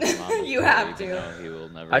 Chad is mama's You boy, have even to. though he will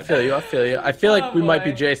never I feel you. I feel you. I feel like Oh, we might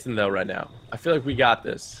be boy. Jason though right now. I feel like we got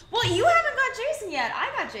this. Well, you haven't got Jason yet.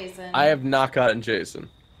 I got Jason. I have not gotten Jason.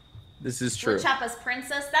 This is true. La Chapa's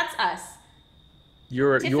princess. That's us. You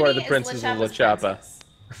are Tiffany the is princess of La Chapa's Chapa.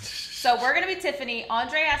 princess. So we're gonna be Tiffany.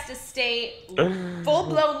 Andre has to stay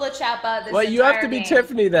full-blown La Chapa this Well, you have entire to be game.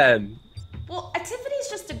 Tiffany then. Well, Tiffany's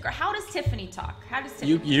just a girl. How does Tiffany talk? How does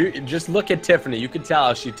Tiffany? You just look at Tiffany. You can tell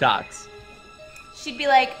how she talks. She'd be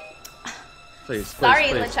like, Please, "Sorry,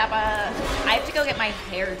 please, La please. Chapa. I have to go get my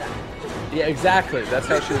hair done. Yeah, exactly. That's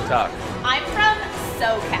how she would talk. I'm from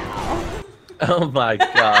SoCal." Oh my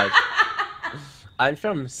god. I'm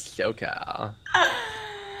from SoCal.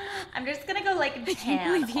 I'm just gonna go like I can't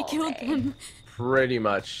believe he killed them. Pretty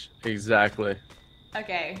much. Exactly.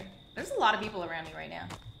 Okay, there's a lot of people around me right now.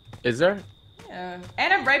 Is there? Yeah.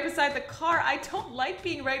 And I'm right beside the car. I don't like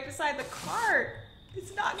being right beside the car.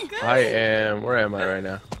 It's not good. I am. Where am I right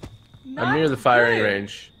now? Not I'm near the firing good.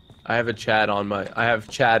 range. I have Chad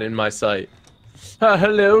in my sight.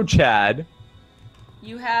 Hello, Chad.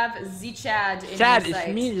 You have Z-Chad in Chad, your it's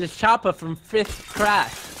sight. me, the Chopper from 5th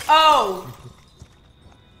Class. Oh!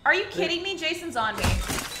 Are you kidding me? Jason's on me.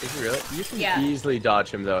 Is he really? You can Yeah. easily dodge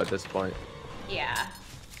him though at this point. Yeah.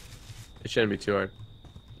 It shouldn't be too hard.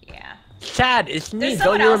 Yeah. Chad, it's me. There's Don't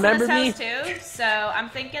someone you else remember in me? this house too, so I'm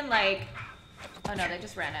thinking like, oh no, they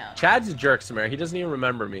just ran out. Chad's a jerk, Samara. He doesn't even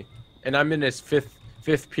remember me, and I'm in his fifth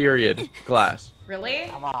period class. Really?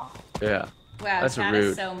 Yeah. Wow, That's Chad rude.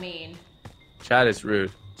 is so mean. Chad is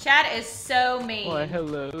rude. Chad is so mean. Why,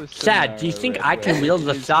 hello, Chad, do you Samara, think Red I can Red. wield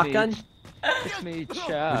the It's shotgun? Me, it's me,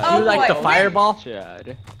 Chad. Oh, you like the boy. fireball?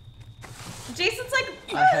 Chad. Jason's like.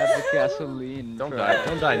 I have the gasoline. Don't for die. our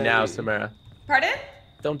Don't die now, day. Samara. Pardon?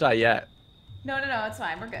 Don't die yet. No, it's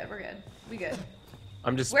fine. We're good. We good.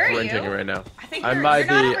 I'm just Where are sprinting you? right now. I think I'm you're by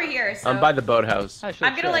not the- over here, so I'm by the boathouse. I shall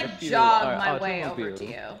I'm gonna try like to fuel jog our my way over automobile. to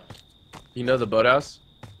you. You know the boathouse?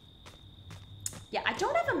 Yeah, I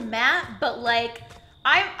don't have a map, but like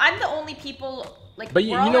I'm the only people like. But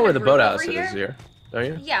you we're all know in where a the group boathouse over is here, don't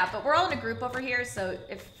you? Yeah, but we're all in a group over here, so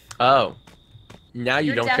if Oh. Now you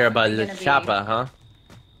You're don't care about definitely the gonna be- choppa, huh?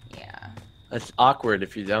 yeah, That's awkward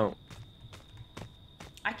if you don't.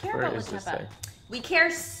 I care Where about is this La Chapa. thing? We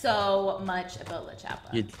care so much about La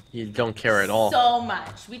Chapa. You don't care at all. So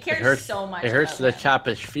much. We care It hurts. so much. It hurts the about him.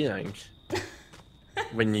 choppa's feelings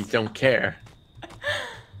when you don't care.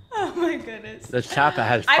 Oh my goodness. The choppa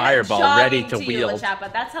has I'm fireball ready to jogging you, La wield. Chapa.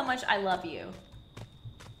 That's how much I love you.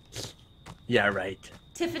 Yeah, right.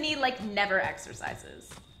 Tiffany like never exercises.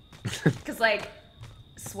 Cause like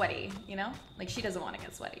sweaty, you know? Like she doesn't want to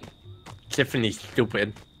get sweaty. Tiffany's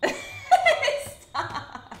stupid.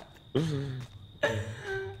 Stop.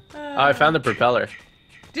 Oh, I found the propeller.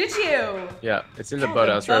 Did you? Yeah, it's in the Oh,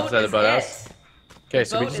 boathouse, right boat beside the is boathouse. it. Okay,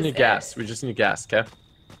 so we boat just is need gas. it. We just need gas, okay?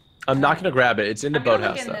 I'm not gonna grab it. It's in the I'm gonna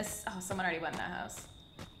look boathouse in though. this. Oh, someone already went in that house.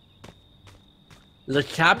 The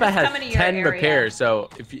choppa just has coming to your 10 area. repairs, so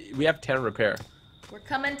if we have 10 repair, We're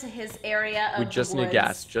coming to his area of we just the need woods,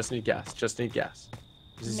 gas. Just need gas. Just need gas.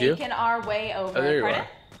 Is this you? making our way over. Oh, there you Pardon? are.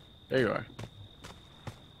 There you are.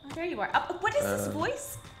 Oh, there you are. What is this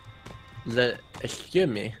voice? Excuse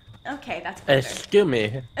me. Okay, that's better. Excuse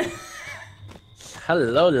me.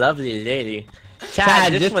 Hello, lovely lady.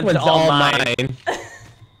 Chad, this one's all mine.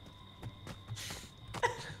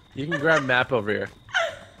 You can grab map over here.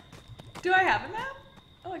 Do I have a map?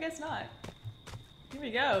 Oh, I guess not. Here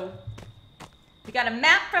we go. We got a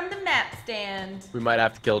map from the map stand. We might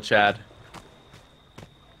have to kill Chad.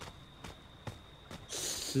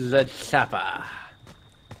 The choppa.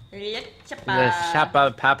 The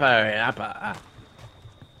choppa papa yappa.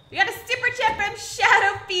 We got a super chat from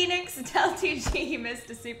Shadow Phoenix. Tell TG he missed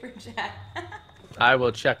a super chat. I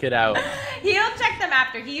will check it out. He'll check them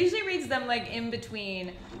after. He usually reads them like in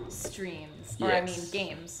between streams. Or I mean Yes.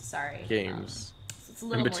 games, sorry. Games. So it's a In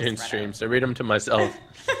little more between spread streams. I read them to myself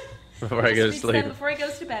before I go to Just reads them sleep. before he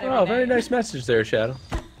goes to bed every Oh, very night. nice message there, Shadow.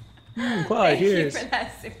 Quiet Thank you ears. for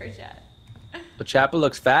that super chat. The choppa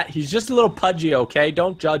looks fat. He's just a little pudgy, okay?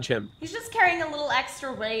 Don't judge him. He's just carrying a little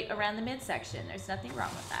extra weight around the midsection. There's nothing wrong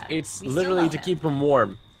with that. It's We still literally love to him. keep him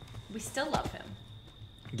warm. We still love him.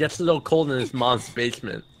 Gets a little cold in his mom's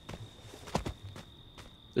basement.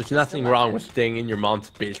 There's nothing love wrong him. with staying in your mom's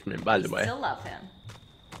basement, by the We way. still love him.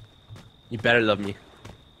 You better love me.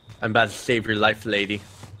 I'm about to save your life, lady.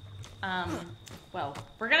 Well,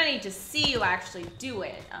 we're gonna need to see you actually do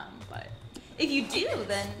it. But if you do,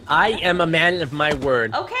 then I am a man of my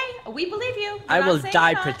word. okay, we believe you. You're I not will saying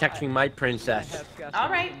die you're not. protecting my princess. All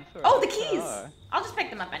right. Oh, the keys. I'll just pick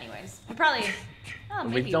them up anyways. We probably. Oh,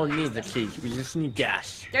 maybe We don't we'll need use the them. keys. We just need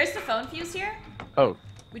gas. There's the phone fuse here. Oh,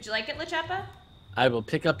 Would you like it, La Chapa? I will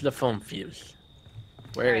pick up the phone fuse.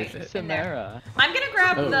 Where is Alright. it? In there. Samara. I'm gonna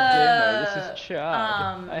grab Oh, the. Gamer, this is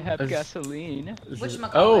Chad. I have Is- gasoline.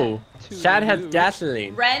 Whatchamacallit? Oh, To Chad has you.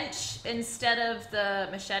 gasoline. Wrench instead of the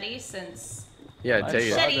machete, since Yeah, My take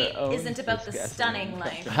it. machete father owns isn't about the this stunning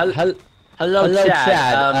gasoline. life. Hello,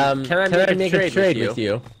 Chad. Can I make a trade with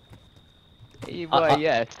you? Why,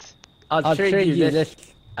 yes. I'll trade you this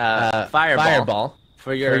fireball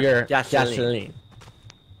for your gasoline.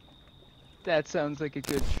 That sounds like a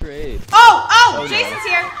good trade. Oh, Jason's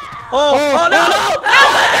here. Oh no!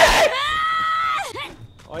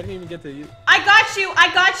 Oh, I didn't even get to use. I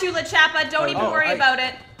got you, La Chapa. Don't even worry about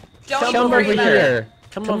it. Don't even Come worry over about here.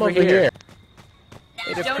 it. Come over here.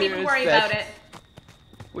 It Don't even appears worry that about it.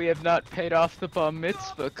 We have not paid off the bar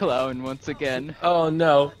mitzvah clown once again. Oh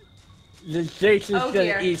no. Jason's Oh, gonna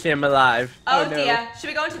dear. eat him alive. Oh, Oh, no. dear. Should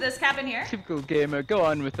we go into this cabin here? Typical gamer, go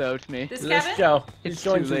on without me. This Let's cabin? go. He's It's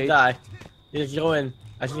going too to late. die. He's going.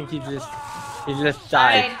 I think he just All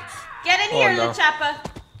died. right. Get in Oh, here, no. La Chapa.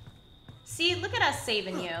 See, look at us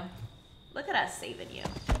saving you. Look at us saving you.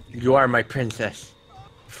 You are my princess,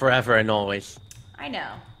 forever and always. I know.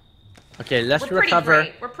 Okay, let's We're pretty recover,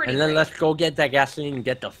 great. We're pretty and then great. let's go get that gasoline and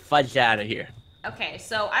get the fudge out of here. Okay,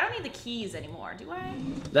 so I don't need the keys anymore, do I?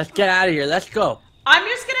 Let's get out of here. Let's go. I'm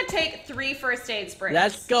just gonna take 3 first aid sprays.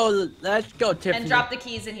 Let's go. Let's go, Tiffany. And drop the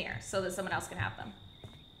keys in here so that someone else can have them.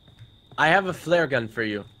 I have a flare gun for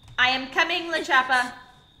you. I am coming, La Chapa.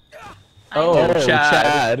 Oh, Oh, Chad.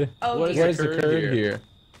 Chad. Oh, What is dear. Where's the occurred curd here? here?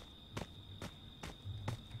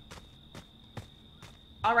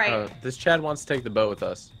 All right. This Chad wants to take the boat with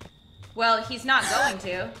us. Well, he's not going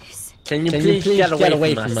to. Can you please get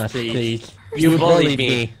away from us, please? You bullied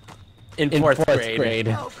me in fourth grade.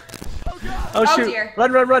 Oh shoot! Dear.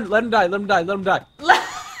 Run! Let him die! Let him die! Let him die! Let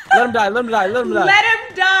Let him die! Let him die! Let him die!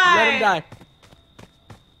 him die. Let him die!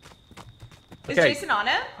 Is Okay. Jason on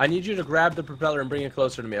it? I need you to grab the propeller and bring it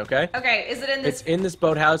closer to me, okay? Okay. Is it in this? It's in this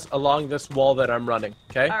boathouse along this wall that I'm running,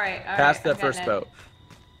 okay? All right. Past I'm that first getting it. boat.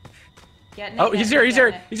 Getting it, Oh, he's here! He's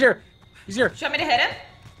here! He's here! He's here! Should you want me to hit him?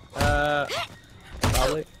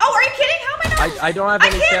 Probably. Oh, are you kidding? How am I not? I don't have I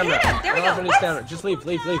any can't stamina. hit him. There we I don't have go. any What? stamina. Just leave.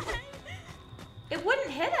 It wouldn't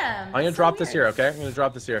hit him. I'm gonna drop this here, okay? I'm gonna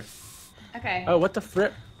drop this here. Okay. Oh, what the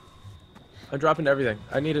frick? I'm dropping everything.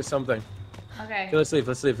 I needed something. Okay. Okay, let's leave.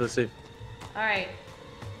 All right.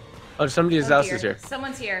 Oh, somebody's Oh, house dear. is here.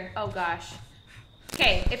 Someone's here. Oh gosh.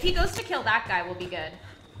 Okay, if he goes to kill that guy, we'll be good.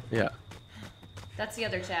 Yeah. That's the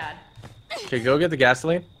other Chad. Okay, go get the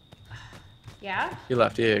gasoline. Yeah? He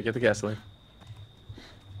left. Yeah, get the gasoline.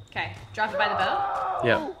 Okay. Drop it by the boat.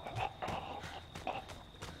 Yeah.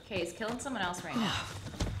 Okay, he's killing someone else right now.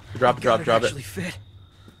 Drop it. Actually fit.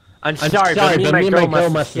 I'm sorry, but me and my girl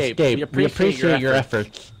must escape. We We appreciate your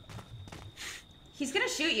efforts. He's gonna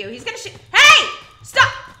shoot you. He's gonna shoot. Hey! Stop!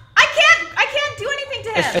 I can't do anything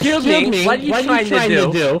to him. Excuse me. What are you trying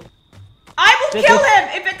to do? I will kill him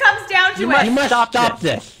if it comes down to it. You must stop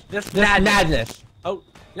this. This madness. Oh,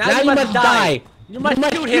 Now you must die. You must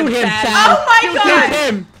shoot him, Chad. Oh my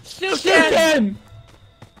god! Shoot him. Shoot him.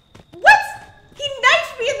 What? He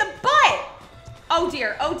knifed me in the butt! Oh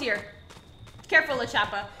dear, oh dear. Careful,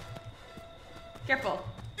 LaChapa. Careful.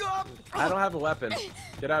 I don't have a weapon.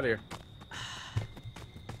 Get out of here.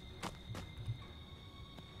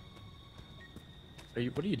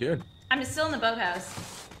 What are you doing? I'm still in the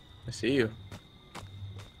boathouse. I see you.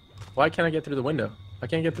 Why can't I get through the window? I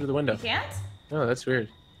can't get through the window. You can't? No, that's weird.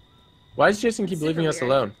 Why does Jason keep Super leaving us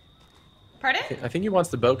weird. alone? Pardon? I think he wants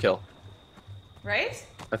the boat kill. Right?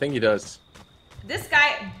 I think he does. This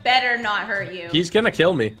guy better not hurt you. He's gonna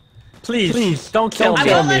kill me. Please, don't kill I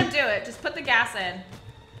me. won't let him do it. Just put the gas in.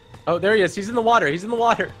 Oh, there he is. He's in the water. He's in the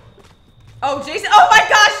water. Oh, Jason. Oh my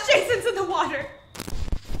gosh, Jason's in the water.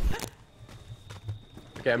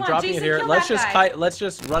 Okay, I'm Come on, dropping Jason, it here. kill Let's that just guy. let's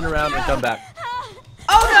just run around and come back.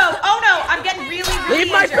 Oh no, I'm getting really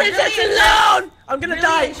Leave my injured. princess really alone! I'm gonna Really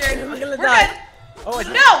die. injured. I'm gonna We're die. good. Oh,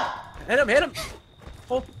 No! hit him!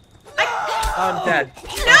 Oh, I'm dead.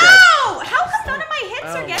 No! How come none of my hits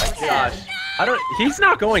are getting him? Gosh, I don't. He's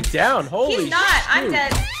not going down. Holy He's not. I'm shoot.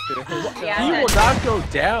 dead. Yeah, He I'm will dead. not go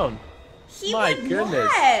down. He My would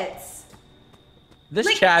goodness. not. This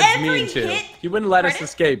Like, Chad's every mean too. hit- He wouldn't let us Pardon?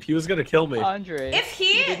 escape. He was gonna kill me. Andre. If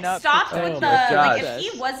he you did not stopped protect with Oh the, my like, gosh.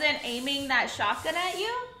 if he wasn't aiming that shotgun at you,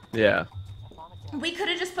 Yeah. we could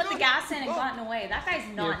have just put the gas in and gotten away. That guy's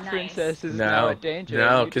Your not nice. princess is now No. a danger.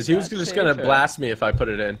 No, You because did he was not just save gonna her. blast me if I put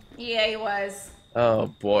it in. Yeah, he was. Oh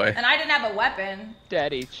boy. And I didn't have a weapon.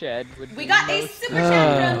 Daddy Chad would We be got a most super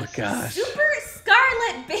chat Oh, from gosh. Super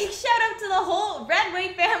Scarlet. Big shout out to the whole Red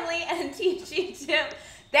Wave family and TG2.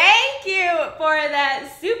 Thank you for that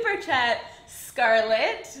super chat,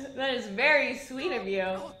 Scarlet. That is very sweet of you.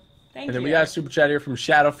 Thank And then you. we got a super chat here from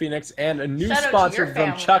Shadow Phoenix and a new Shout out to sponsor your from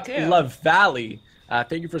family, Chuck too. Love Valley.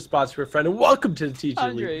 Thank you for sponsoring, friend, and welcome to the TG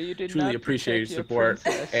Andre, League. you did Truly not appreciate your protect your support,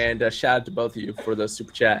 princess. and shout out to both of you for the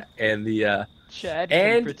super chat and the. Chad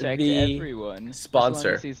and can protect the everyone. As sponsor.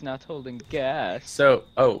 long as he's not holding gas. So,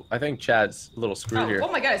 I think Chad's a little screwed here. Oh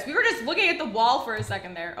my goodness, we were just looking at the wall for a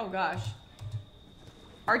second there. Oh gosh.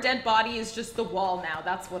 Our dead body is just the wall now.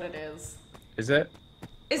 That's what it is. Is it?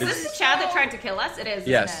 Is this the Chad that tried to kill us? It is,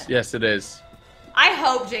 Yes, isn't it? yes, it is. I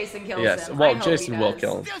hope Jason kills Yes. him. Well, I hope Jason he will does.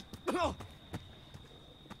 kill him.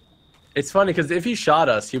 It's funny because if he shot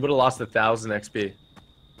us, he would have lost 1,000 XP.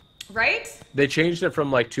 Right? They changed it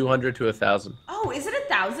from like 200 to 1,000. Oh, is it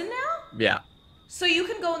 1,000 now? Yeah. So you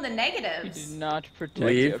can go in the You negatives. did not protect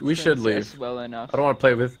Leave. your We should princess leave. well enough. I don't want to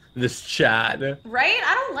play with this Chad. Right?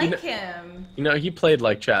 I don't like know- him. You know, he played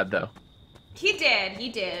like Chad though. He did. He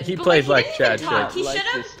did. He But, played like, like he didn't Chad even talk. should. He Like should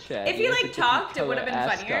have. this Chad, If he has a like different talked, it would have been color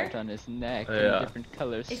funnier. ascot on his neck Yeah. and a different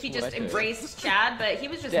color If he just sweater. embraced Chad, but he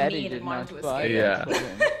was just Daddy mean did and wanted not to buy escape. Yeah. it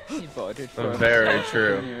for him. He bought it from Very the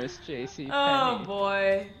true. nearest JC Oh Penney.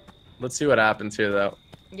 boy. Let's see what happens here though.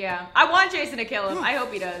 Yeah. I want Jason to kill him. I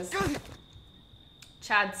hope he does.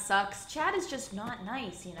 Chad sucks. Chad is just not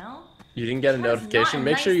nice, you know? You didn't get a Chad's not notification. a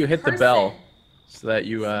Make sure nice you hit the bell person. so that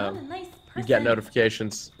you He's not a nice you get person.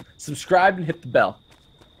 notifications. Subscribe and hit the bell.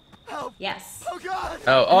 Yes. Oh God!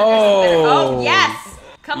 Oh, yes.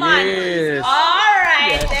 Come on. Yes. All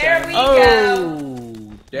right. Yes, there Sam. we go.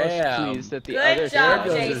 Oh, Damn. Pleased that the Good other job,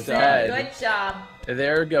 goes his Jason. head. Good job.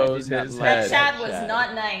 There goes I did not his like That head. Chad was Chad.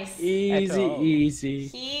 not nice. Easy, all. easy.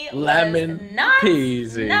 He Lemon was not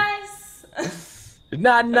peasy. nice.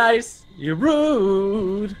 Not nice. You're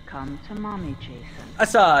rude. Come to mommy, Jason. I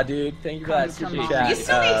saw, dude. Thank you for that Come super to chat. You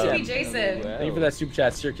still need to be Um, Jason. Thank you for that super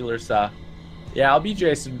chat, circular saw. Yeah, I'll be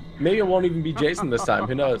Jason. Maybe it won't even be Jason this time.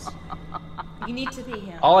 Who knows? You need to be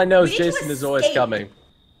him. All I know We is need to Jason is always escape. coming.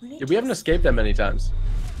 Yeah, we haven't escaped that many times.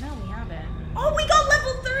 No, we haven't. Oh, we got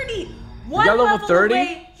level 30. One got level 30?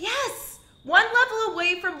 away. Yes. One level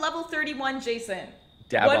away from level 31, Jason.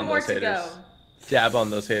 Dab One on more those to haters. go. Dab on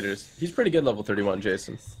those haters. He's pretty good level 31,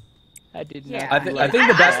 Jason. I did Yeah. not. I think like the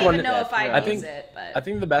I best don't one. even know if I'd I use think it, but I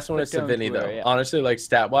think the best one But is don't Savini though. worry. Honestly, like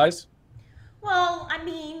stat wise. well, I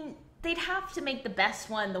mean, they'd have to make the best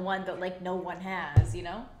one the one that like no one has, you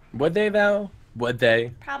know? Would they though? Would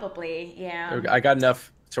they? Probably, yeah. I got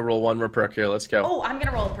enough to roll one more perk here. Let's go. Oh, I'm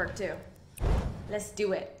gonna roll a perk too. Let's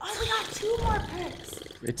do it. Oh, we got 2 more perks.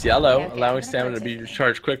 It's yellow, Okay, allowing I'm stamina to be rotate it.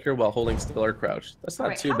 recharged quicker while holding still or crouched. That's not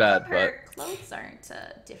Alright, too how bad, come but her clothes aren't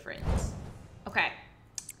different. Okay,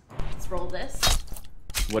 let's roll this.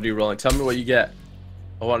 what are you rolling? Tell me what you get.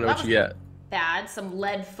 I want to know That what you was get. Bad. Some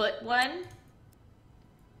lead foot one.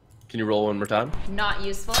 Can you roll one more time? Not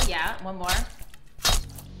useful. Yeah, one more.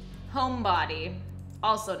 Homebody.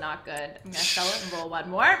 Also not good. I'm gonna sell it and roll one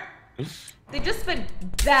more. They've just been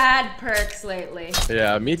bad perks lately.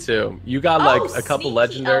 Yeah, me too. You got like Oh, a couple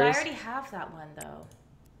sneaky. Oh, I legendaries. already have that one though.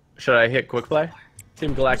 Should I hit quick play? Team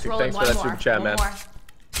Just Galactic, roll in thanks for one that more. super chat, One man. more.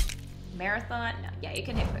 Marathon? No. Yeah, you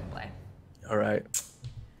can hit quick play. All right.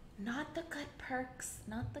 Not the good perks.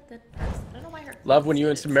 Not the good perks. I don't know why her. Love when you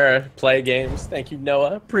and clothes Samara play games. Thank you,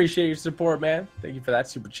 Noah. Appreciate your support, man. Thank you for that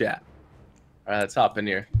super chat. All right, let's hop in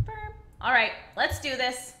here. All right, let's do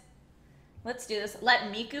this. Let's do this.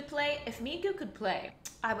 Let Miku play. If Miku could play,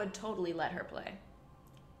 I would totally let her play.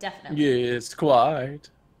 Definitely. Yes, quite.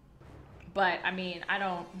 But I mean, I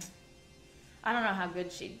don't know how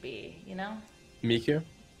good she'd be, you know? Miku?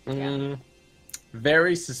 Yeah.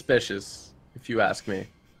 Very suspicious, if you ask me.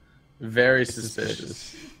 Very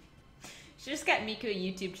suspicious. Should just get Miku a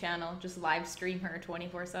YouTube channel, just live stream her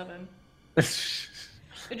 24/7. It'd just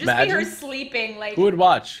be her Imagine. sleeping like Who would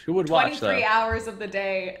watch? Who would watch 23 though? hours of the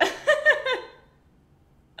day.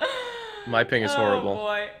 My ping is horrible. Oh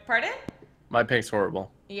boy. Pardon? My ping's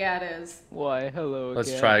horrible. Yeah, it is. Why? Hello Let's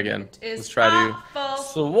again. try again. It is Let's try to awful.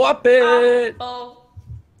 swap it. Awful.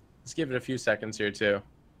 Let's give it a few seconds here too.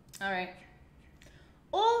 All right.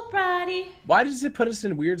 Alrighty. Why does it put us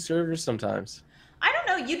in weird servers sometimes? I don't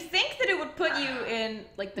know. You'd think that it would put you in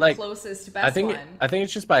like the Like, closest best I think one.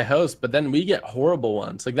 it's just by host, but then we get horrible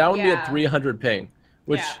ones. Like that one we Yeah. had 300 ping,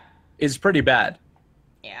 which Yeah. is pretty bad.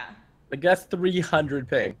 Yeah. Like that's 300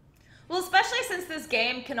 ping. Well, especially since this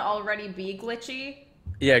game can already be glitchy.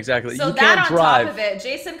 Yeah, exactly. So you that can't on drive. top of it,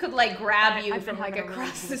 Jason could like grab you I've from been like having a really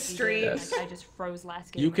across the busy day. street. Yes. I just froze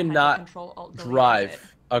last game. You and had to cannot control alt delete it.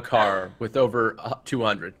 drive a car with over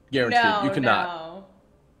 200. Guaranteed. No, you cannot. no.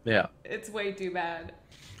 Yeah. It's way too bad.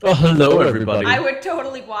 Oh, hello everybody. I would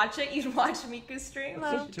totally watch it. You'd watch Miku stream.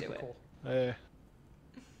 You should do it.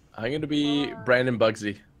 I'm gonna be Brandon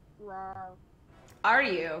Bugsy. Are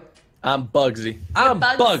you? I'm Bugsy. I'm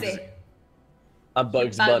Bugsy. I'm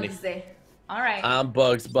Bugs Bunny. Bugsy. All right. I'm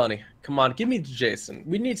Bugs Bunny. Come on, give me Jason.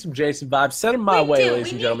 We need some Jason vibes. Send them my We way, do. ladies We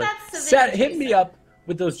and need gentlemen. that Savannah Hit me Jason. up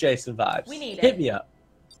with those Jason vibes. We need Hit it. me up.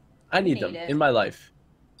 I need We them need it. in my life.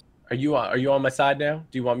 Are you on my side now?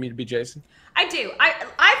 Do you want me to be Jason? I do.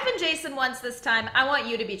 I've been Jason once this time. I want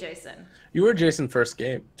you to be Jason. You were Jason first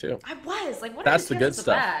game too. I was. Like, what That's are the the good chances of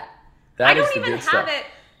stuff. that? That I is don't the even good have stuff. it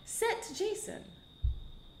set to Jason.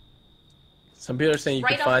 Some people are saying you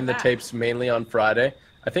Right can off find the the bat. tapes mainly on Friday.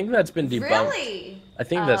 I think that's been debunked. Really? I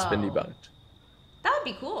think that's been Oh. debunked. That would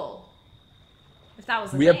be cool. If that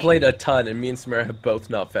was a We have thing. played a ton, and me and Samara have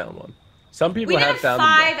both not found one. Some people We did a have found them.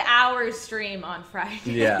 5-hour stream on Friday.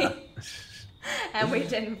 Yeah. And we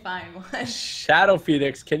didn't find one. Shadow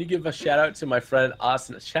Phoenix, can you give a shout out to my friend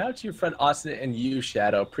Austin? Shout out to your friend Austin and you,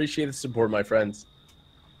 Shadow. Appreciate the support, my friends.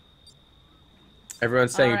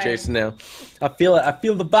 Everyone's saying Alright. Jason now. I feel it. I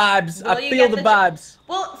feel the vibes. Will I you feel get the the- vibes.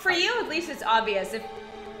 Well, for you, at least it's obvious.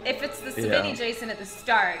 If it's the Savini Yeah. Jason at the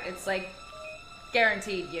start, it's like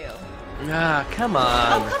guaranteed you. Ah, come Oh,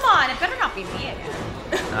 on. come on. It better not be me again.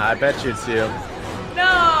 I bet you it's you.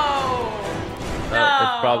 No. No.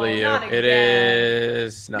 It's probably you. not It again.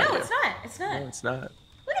 is not No, you. it's not. It's not. No, it's not.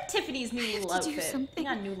 Look at Tiffany's new little to do outfit. something. She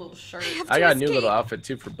got a new little shirt. I got a new little outfit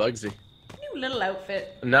too for Bugsy. New little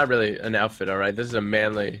outfit. Not really an outfit, all right. This is a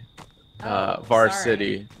manly Oh,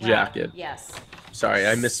 varsity sorry. Wow. jacket. Yes. Sorry,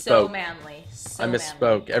 I So misspoke. manly. So I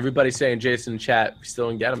misspoke. Everybody's saying Jason in chat. We still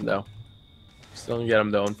didn't get him though.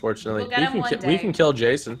 Unfortunately. We'll get him one We day. can kill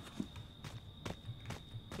Jason.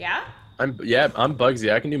 Yeah? I'm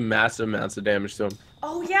Bugsy. I can do massive amounts of damage to him.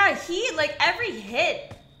 Oh yeah, he like every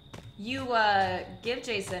hit you give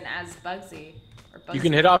Jason as Bugsy. Or Bugsy. You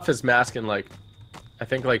can hit off his mask in like, I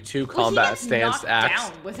think like 2 combat stance axe.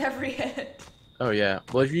 Down with every hit. Oh yeah.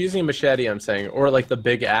 Well, if you're using a machete, I'm saying, or like the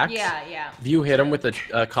big axe. Yeah, yeah. If you hit him with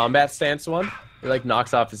a combat stance one, it like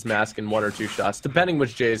knocks off his mask in 1 or 2 shots, depending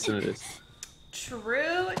which Jason it is.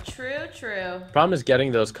 True. Problem is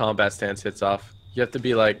getting those combat stance hits off. You have to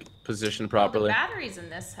be like positioned Well, properly. the battery's in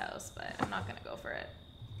this house, but I'm not gonna go for it.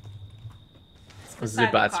 It's The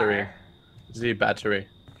beside battery. car. The battery.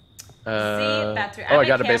 The battery. Oh, I'm I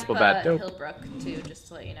got at a baseball bat. Camp, Dope. Hillbrook too, just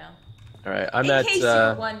to let you know. All right, I'm In case you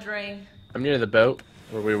were wondering. I'm near the boat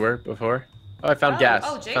where we were before. Oh, I found gas.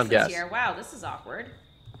 Oh, found Jason's gas. here. Wow, this is awkward.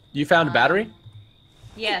 You found a battery?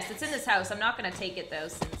 Yes, it's in this house. I'm not gonna take it though,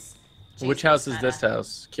 since. Which Jason's house is kinda this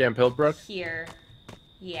house? Camp Hillbrook? Here.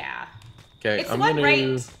 Yeah. Okay, It's the I'm one gonna.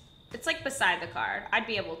 right. It's like beside the car. I'd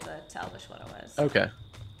be able to tell which one it was. Okay.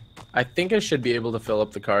 I think I should be able to fill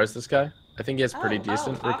up the cars. This guy. I think he has pretty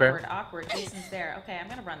decent repair. Awkward. Jason's there. Okay, I'm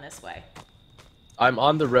gonna run this way. I'm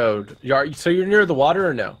on the road. So you're near the water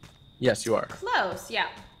or no? Yes, you are. Close. Yeah.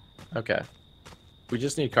 Okay. We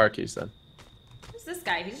just need car keys then. Who's this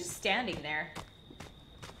guy? He's just standing there.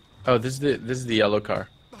 Oh, this is the yellow car.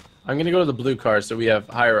 I'm gonna go to the blue car so we have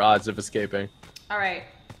higher odds of escaping. All right.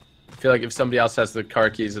 I feel like if somebody else has the car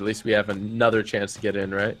keys, at least we have another chance to get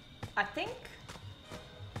in, right? I think.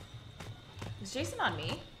 Is Jason on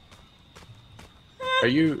me? Are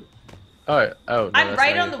you? Oh, no, I'm that's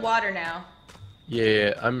right not on you. the water now.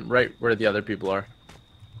 Yeah, I'm right where the other people are.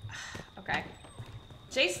 Okay.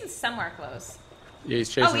 Jason's somewhere close. Yeah, he's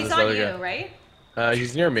chasing Oh, he's this on other you, guy. right?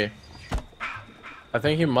 He's near me. I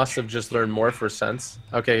think he must have just learned more for sense.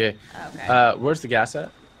 Okay, yeah. Okay. Where's the gas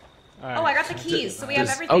at? Oh, I got the keys, so we have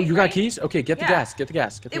everything. Oh, you got right? keys? Okay, get the Yeah. gas. Get the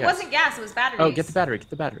gas. Get the It gas. wasn't gas, it was batteries. Oh, get the battery. Get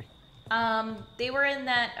the battery. They were in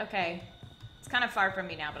that. Okay. It's kind of far from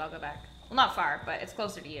me now, but I'll go back. Well, not far, but it's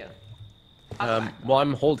closer to you. I'll go back. Well,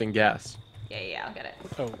 I'm holding gas. Yeah, I'll get it.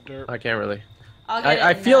 Oh, dirt. I can't really. I'll get it.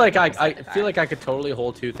 I and feel then like beside the car. feel like I could totally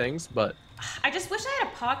hold 2 things, but I just wish I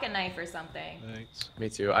had a pocket knife or something. Thanks. me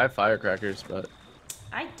too. I have firecrackers, but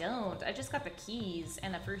I don't. I just got the keys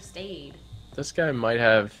and a first aid. this guy might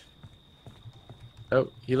have. Oh,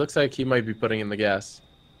 he looks like he might be putting in the gas.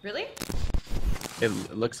 Really? It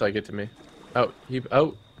looks like it to me. Oh,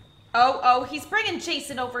 Oh, he's bringing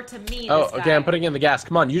Jason over to me. Oh, this okay. guy. I'm putting in the gas.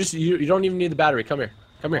 Come on, you don't even need the battery. Come here.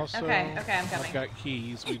 Come here. Also, Okay, I'm coming. I've got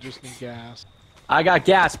keys. We just need gas. I got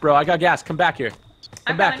gas, bro. I got gas. Come back here. Come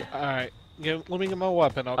I'm back. coming. All right. Let me get my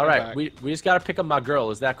weapon. I'll All come right. back. We just gotta pick up my girl.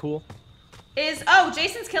 Is that cool?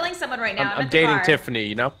 Jason's killing someone right now. I'm at the dating car. Tiffany.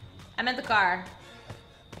 You know. I'm in the car.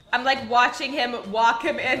 I'm like watching him walk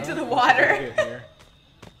him into the Get water. here.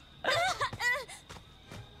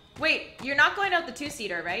 Wait, you're not going out the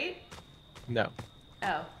 2-seater, right? No.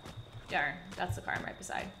 Oh, darn. That's the car I'm right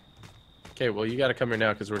beside. Okay. Well, you gotta come here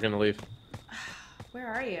now because we're gonna leave. Where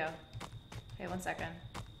are you? Okay, 1 second.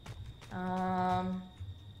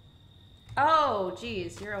 Oh,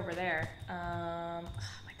 geez, you're over there. Oh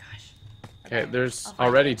my gosh. Okay. There's I'll find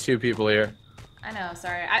already you. 2 people here. I know,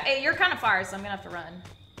 sorry. You're kind of far, so I'm gonna have to run.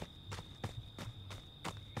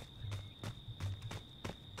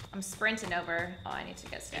 I'm sprinting over. Oh, I need to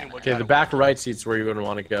get stamina. Okay. The back right seat's where you're gonna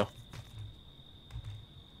want to go.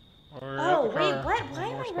 We're Oh, at the wait, car. what? One Why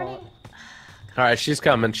am more I spot. running? All right. She's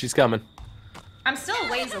coming. She's coming. I'm still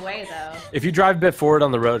a ways away, though. If you drive a bit forward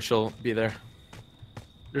on the road, she'll be there.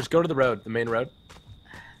 Just go to the road, the main road,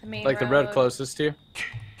 The main like the road closest to you.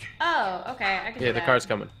 Oh, okay, I can do Yeah, the that. car's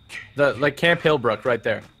coming. Like Camp Hillbrook, right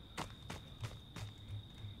there.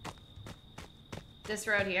 This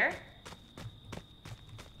road here?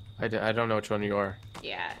 I don't know which one you are.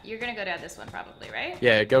 Yeah, you're gonna go down this one probably, right?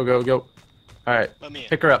 Yeah, go. All right, Let me in.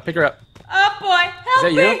 pick her up. Oh boy, help Is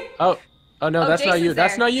that me! you? Oh, no, that's not Jason's you.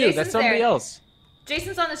 That's there. not you. Jason's That's somebody there. else.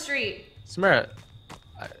 Jason's on the street. Samara,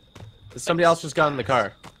 somebody else just got in the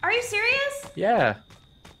car. Are you serious? Yeah.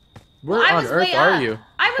 Where Well, I on was earth way are up. you?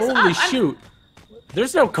 I was Holy up. I'm- shoot!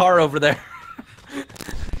 There's no car over there.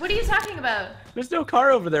 What are you talking about? There's no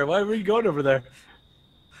car over there. Why were you going over there?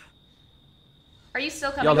 Are you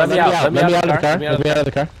still coming? Yo, let me over? out. Let me out of the car. Let me out Let me out of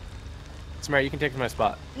the car. Samara, you can take my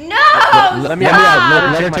spot. No! Let me stop!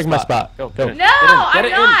 out. Let her take my spot. Go. Go. Get in. No, Get I'm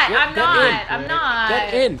in. not. Get I'm in. not. I'm not.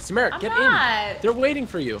 Get in, Samara. I'm Get not. in. They're waiting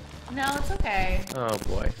for you. No, it's okay. Oh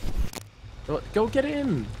boy. Go get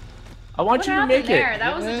in. I want What you to make happened there? it.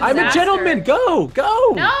 That was a I'm a disaster. gentleman. Go, go.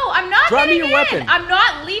 No, I'm not Drop me getting your in. weapon. I'm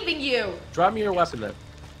not leaving you. Drop me your weapon then.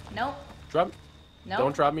 Nope. Drop. Nope.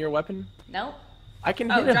 Don't drop me your weapon. Nope. I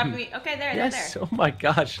can Oh, hit him. drop me. Okay, there, Yes. there. Oh my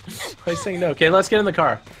gosh. Why are you saying no? Okay, let's get in the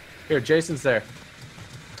car. Here, Jason's there.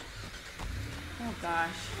 Oh gosh.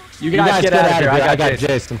 You guys get out of here. I got Jason.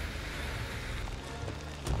 Jason.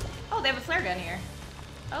 Oh, they have a flare gun here.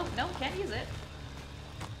 Oh no, can't use it.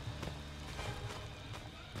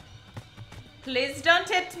 Please don't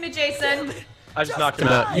hit me, Jason. I just knocked him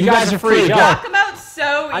out. You guys are free. Go. Knock him out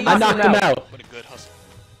so easily. I I knocked him out. What a good hustle.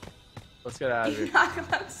 Let's get out of You here. knock him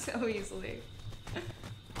out so easily.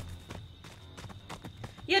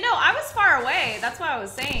 Yeah, no, I was far away. That's what I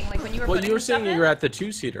was saying. Like when you were Well, putting you were the stuff saying in. you were at the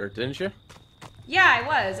two-seater, didn't you? Yeah, I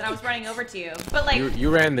was, and I was running over to you. But like,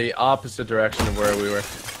 You ran the opposite direction of where we were.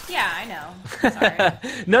 yeah, I know.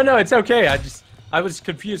 Sorry. No, it's okay. I was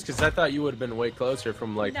confused because I thought you would have been way closer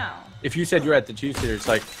from like. No. If you said you were at the two-seater, it's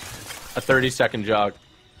like a 30-second jog.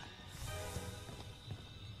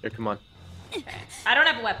 Here, come on. Okay. I don't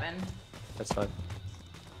have a weapon. That's fine.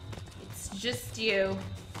 It's just you.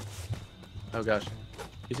 Oh gosh,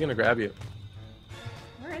 he's gonna grab you.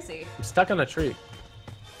 Where is he? I'm stuck on a tree.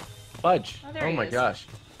 Fudge. Oh, there he my is. gosh.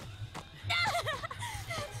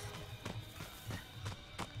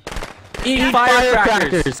 Eat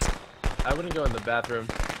firecrackers! I wouldn't go in the bathroom.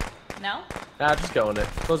 No? Nah, just go in it.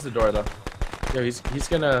 Close the door though. Yo, he's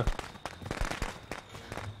gonna.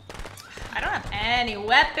 I don't have any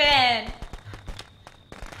weapon.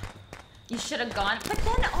 You should have gone. But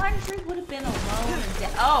then Andre would have been alone and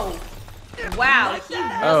dead. Oh. Wow. He really,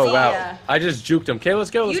 Oh wow. I just juked him. Okay, let's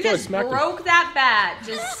go. Let's You go. just Smack him broke that bat.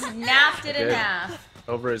 Just snapped it in did. half.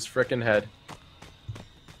 over his frickin' head.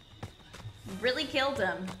 Really killed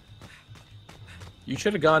him. You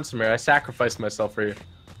should have gone somewhere. I sacrificed myself for you.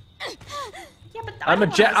 Yeah, but I'm I a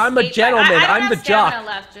don't ge- wanna I'm a escape. gentleman. I don't I'm have the stamina jock.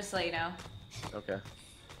 left, just so you know. Okay.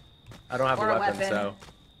 I don't have Or a a weapon, weapon. so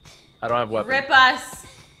I don't have a weapon. Rip us.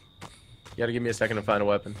 You gotta give me a second to find a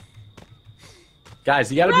weapon.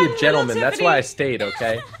 Guys, you gotta Run, be a gentleman. little That's why I Tiffany. stayed,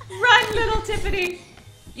 okay? Run, little Tiffany.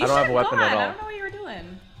 You I don't have a should've weapon gone. at all. I don't know what you were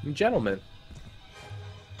doing. I'm a gentleman.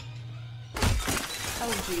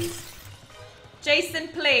 Oh, jeez. Jason,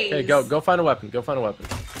 please. Okay, go find a weapon. Go find a weapon.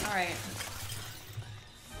 All right.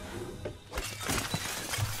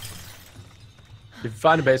 If you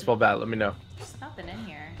find a baseball bat, let me know. There's nothing in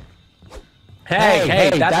here.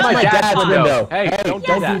 Hey, that's my dad's window. Hey, don't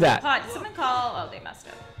do Yes, that. Pot. Did someone call? Oh, they must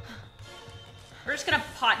have. We're just gonna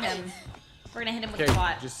pot him. We're gonna hit him with Okay, the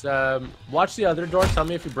pot. just watch the other door. Tell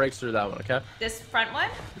me if he breaks through that one, okay? This front one?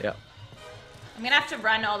 Yeah. I'm gonna have to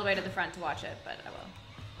run all the way to the front to watch it, but I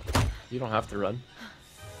will. You don't have to run.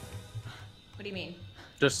 What do you mean?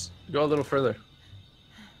 Just go a little further.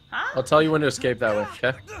 Huh? I'll tell you when to escape that way,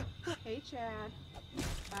 okay? Hey, Chad.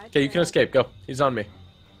 Bye, Okay, you can Chad. escape. Go. He's on me.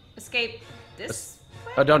 Escape this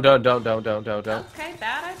way? Oh, don't. Okay,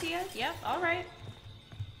 bad idea. Yep, alright.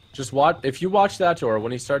 Just watch. If you watch that door,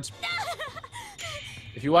 when he starts.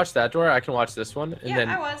 If you watch that door, I can watch this one, and Yeah, then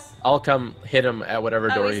I was. I'll come hit him at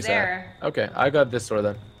whatever Oh, door he's he's there. at. Okay, I got this door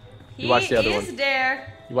then. He watch the other is one.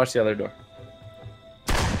 there. You watch the other door.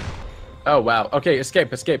 Oh wow. Okay,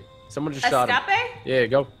 escape. Someone just shot him. Escape? Yeah,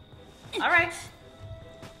 go. Alright.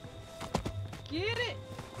 Get it!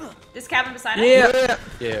 This cabin beside us? Yeah.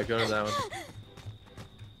 Yeah, go to that one.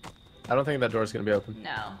 I don't think that door's gonna be open.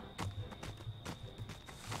 No.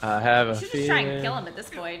 I have a You should just try and feeling. kill him at this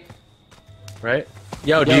point. Right?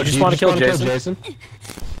 Yo, do you just want to kill Jason?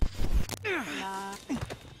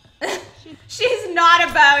 She's not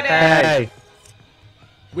about it. Hey.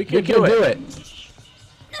 We can do it.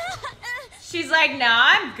 She's like, nah,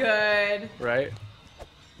 I'm good. Right?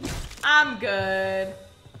 I'm good.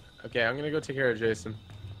 Okay, I'm gonna go take care of Jason.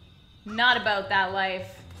 Not about that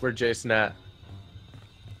life. Where's Jason at?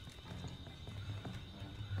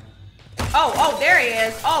 Oh, there he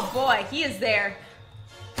is. Oh boy, he is there.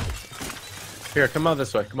 Here, come out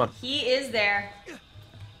this way. Come on. He is there.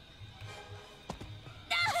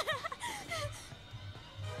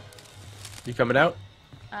 You coming out?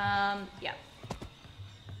 Yeah.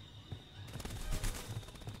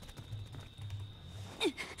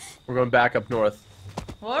 We're going back up north.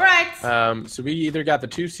 All right. So we either got the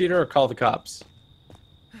two-seater or call the cops.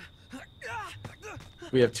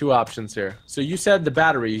 We have two options here. So you said the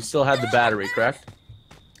battery. You still had the battery, correct?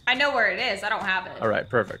 I know where it is. I don't have it. All right,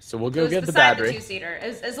 perfect. So we'll It go was get the beside battery. the two-seater,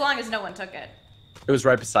 as long as no one took it. It was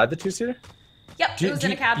right beside the two-seater? Yep, it was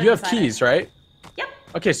in a cabin. You have beside keys, it. right? Yep.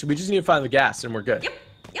 Okay, so we just need to find the gas and we're good.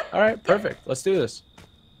 Yep. All right, perfect. Let's do this.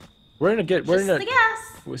 We're gonna get. We're Just gonna. the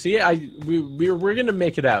gas. See, we're gonna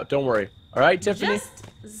make it out. Don't worry. All right, Tiffany. Just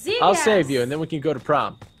Z. I'll save you, and then we can go to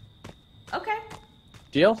prom. Okay.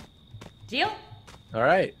 Deal? Deal. All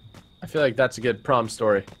right. I feel like that's a good prom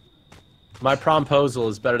story. My promposal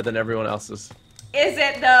is better than everyone else's. Is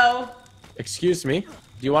it though? Excuse me? Do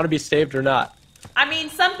you want to be saved or not? I mean,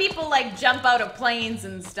 some people like jump out of planes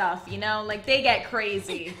and stuff, you know? Like they get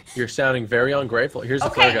crazy. You're sounding very ungrateful. Here's the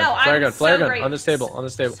Okay, flare gun. no, Flare I'm gun, flare so gun. On this table, on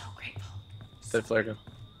this table. So grateful. The flare gun.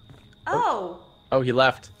 Oh. Oh, he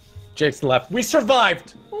left. Jason left. We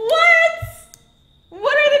survived! What?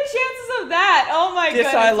 What are the chances of that? Oh my This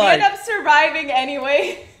goodness. I like. We end up surviving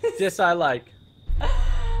anyway. This I like.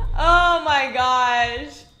 Oh my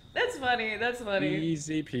gosh. That's funny. That's funny.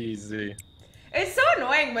 Easy peasy. It's so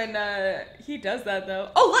annoying when he does that though.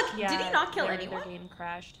 Oh look, Yeah, did he not kill their anyone? game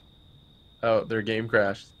crashed. Oh, their game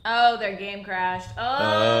crashed. Oh, their game crashed. Oh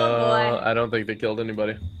boy. I don't think they killed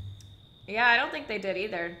anybody. Yeah, I don't think they did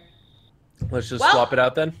either. Let's just Well- swap it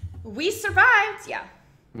out then. We survived. Yeah.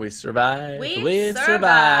 We survived. We survived.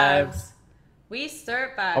 survived. We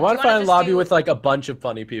survived. I want to Do you find a just lobby do- with like a bunch of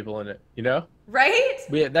funny people in it, you know? Right?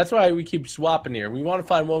 That's why we keep swapping here. We want to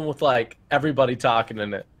find one with like everybody talking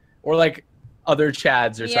in it. Or like other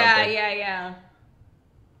Chads or something. Yeah.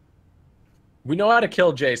 We know how to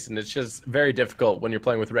kill Jason. It's just very difficult when you're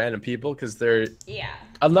playing with random people because they're... Yeah.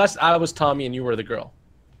 Unless I was Tommy and you were the girl.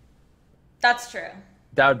 That's true.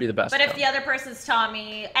 That would be the best. But if outcome. the other person's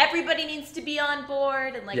Tommy, everybody needs to be on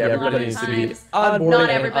board, and like Yeah, a lot everybody of needs to be times, on board not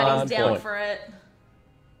and everybody's on down point. for it.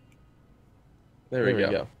 There we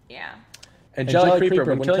go. Yeah. Angelic Creeper,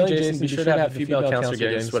 when killing Jason, be sure to have a female counselor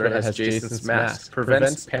getting a sweater that has Jason's mask.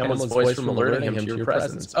 Prevents Pamela's voice from alerting him to your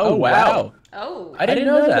presence. Oh, wow. Oh. I didn't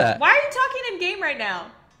know that. Why are you talking in game right now?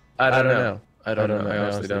 I don't know. I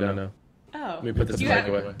honestly don't know. Oh. Let me put this Do you back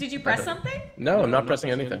have- away. Did you press something? No, I'm not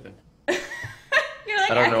pressing anything. You're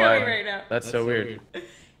like I don't know echoing why. right now. That's so weird. Is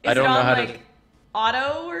I don't it know on how like to...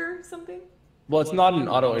 auto or something? Well, it's not an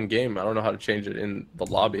auto in-game. I don't know how to change it in the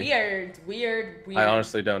lobby. Weird. I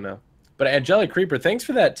honestly don't know. But Angelic Creeper, thanks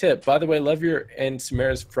for that tip. By the way, love your and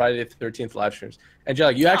Samara's Friday the 13th live streams.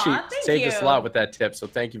 Angelic, you actually thank saved us a you. lot with that tip, so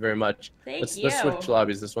thank you very much. Let's you. switch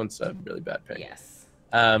lobbies. This one's really bad ping. Yes.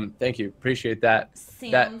 Thank you. Appreciate that.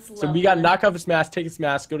 Sounds So we got lovely. knock off his mask, take his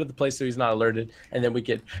mask, go to the place so he's not alerted, and then we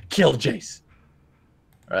can kill Jace.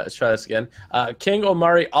 All right, let's try this again. King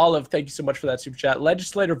Omari Olive, thank you so much for that super chat.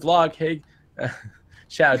 Legislator Vlog, hey,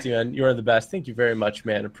 shout out to you, man. You are the best. Thank you very much,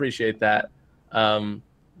 man. Appreciate that.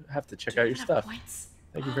 Have to check out your stuff.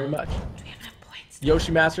 Thank you very much. Do we have enough points?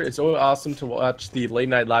 Yoshi Master, it's always awesome to watch the late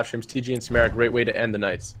night live streams. TG and Samara, great way to end the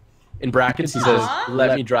nights. In brackets, he says, Aw.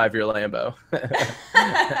 "Let me drive your Lambo."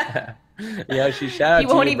 Yoshi, shout out He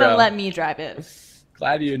to won't you, even bro. let me drive it.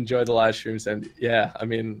 Glad you enjoy the live streams, and yeah, I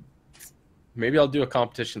mean, maybe I'll do a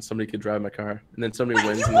competition. Somebody could drive my car, and then somebody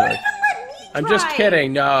wins. You And they're won't like, even let me I'm just drive.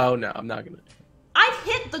 kidding. No, I'm not gonna. I've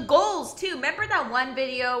hit the goals too. Remember that one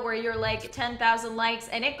video where you're like 10,000 likes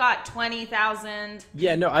and it got 20,000?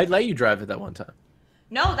 Yeah, no, I let you drive it that one time.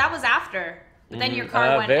 No, that was after. But then your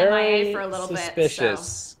car went MIA for a little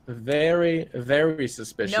suspicious. Very, very bit.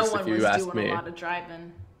 suspicious. So no one if you was ask doing me. a lot of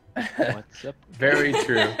driving. What's up? Very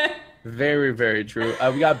true. Very, very true.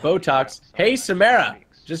 We got Botox. Hey, Samara.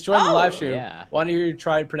 Just joined the live stream. Yeah. Why don't you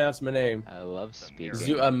try and pronounce my name? I love speaking.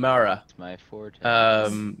 Zuamara. It's my forte.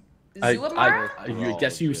 Zuamara? I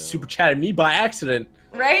guess you super chatted me by accident.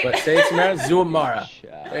 Right? But say it, Samara. Zuamara.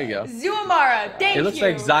 There you go. Zuamara, thank you. It looks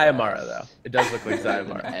like Zyamara, though. It does look like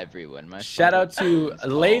Zyamara. Everyone. My Shout out to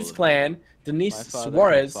father- Lade's Clan, Denise My father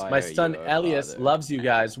Suarez, can my fire son your Elias father. loves you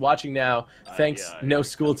guys. Watching now. Thanks. No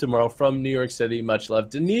school tomorrow from New York City. Much love.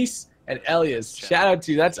 Denise and Elias. Shout out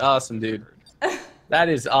to you. That's awesome, dude. That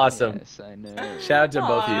is awesome. Yes, I know. Shout out to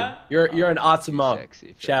both of Aw. you. You're an awesome mom.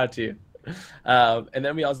 Sexy Shout out to you. And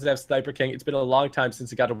then we also have Sniper King. It's been a long time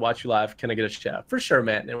since I got to watch you live. Can I get a shout out? For sure,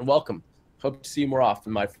 man. And welcome. Hope to see you more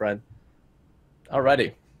often, my friend.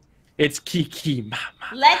 Alrighty. It's Kiki Mama.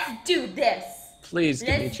 Let's do this. Please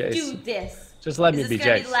give me Let's Chase. do this. Just let me Is be this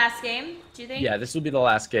gonna Chase. be the last game, do you think? Yeah, this will be the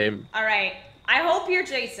last game. All right. I hope you're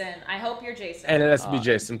Jason. I hope you're Jason. And it has to be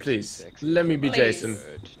Jason, please. sexy. Let me be Please. Jason.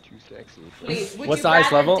 Too sexy. Please, would What's you the ice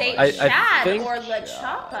rather level? date I Chad think- or La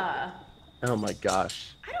Chapa? Oh my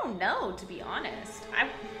gosh. I don't know, to be honest.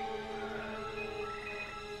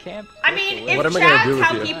 Camp. I mean, if What am I gonna do Chad's with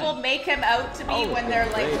how you? people make him out to be when they're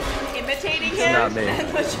like imitating It's him, not me.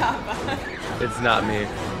 then La Chapa. It's not me.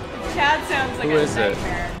 Chad sounds like Who a is it?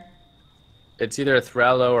 nightmare. It's either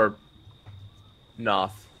Thrello or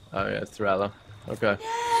Noth. Oh yeah, it's Thrello. Okay.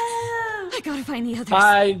 I gotta find the others.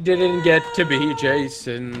 I didn't get to be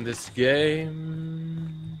Jason this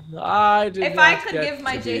game. I did If not I could get give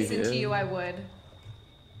my to be Jason to him. you, I would.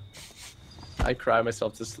 I cry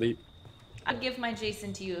myself to sleep. I'd give my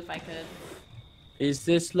Jason to you if I could. Is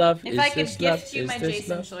this love? If Is I could this love? gift you Is my this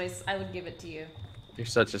Jason love? choice, I would give it to you. You're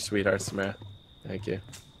such a sweetheart, Samara. Thank you.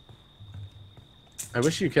 I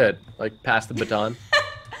wish you could, like, pass the baton.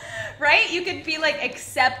 Right? You could be like,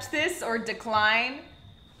 accept this or decline.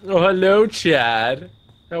 Oh, hello, Chad.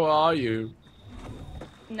 How are you?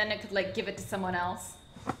 And then it could like give it to someone else.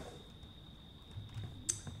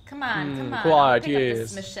 Come on, come on. quiet, I'll pick up yes.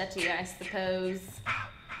 this machete, I suppose.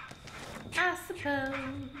 I suppose.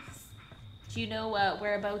 Do you know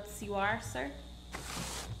whereabouts you are, sir?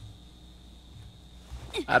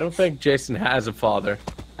 I don't think Jason has a father.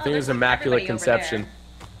 I think it was there's Immaculate everybody over Conception. there.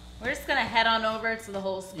 We're just gonna head on over to the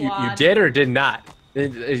whole You squad. did or did not?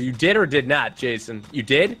 You did or did not, Jason? You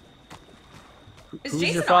did? Is Who's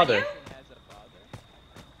Jason your father? on you?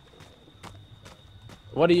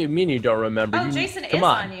 What do you mean you don't remember? Oh, You- Jason come is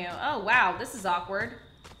on. on you. Oh, wow. This is awkward.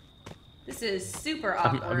 This is super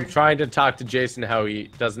awkward. I'm trying to talk to Jason how he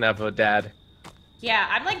doesn't have a dad. Yeah,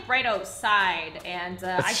 I'm like right outside, and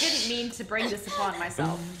I didn't mean to bring this upon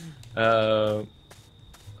myself. I'm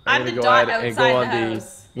I'm gonna the go dot ahead and outside go the on the.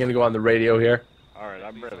 house. I'm gonna go on the radio here. Alright,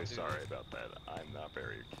 I'm really sorry about that. I'm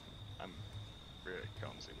really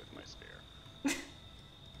clumsy with my spear.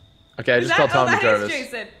 Okay, I Is just that- called Tommy that is Jarvis.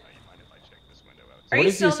 Jason. You mind if I check this window out? Are What you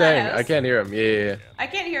is still he in that saying? house? I can't hear him. Yeah. I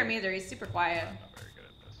can't hear him either. He's super quiet. I'm not very good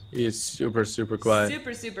at this. He is super quiet.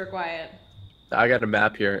 Super, super quiet. I got a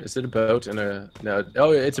map here. Is it a boat and a no?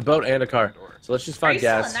 Oh, it's a boat and a car. So let's just Are find you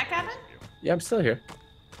still gas. in that cabin? Yeah, I'm still here.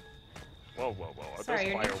 Whoa. Sorry, There's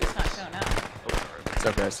your name's fireworks. just not showing up. Oh, sorry. It's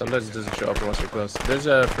okay. Sometimes it doesn't show up unless you're close. There's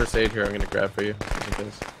a first aid here. I'm gonna grab for you. Just in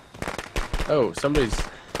case. Oh,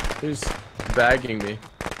 who's bagging me?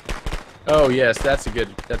 Oh yes, that's a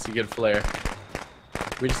good flare.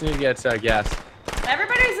 We just need to get gas.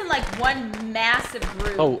 Everybody's in like one massive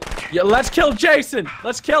group. Oh yeah, let's kill Jason.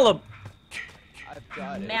 Let's kill him. I've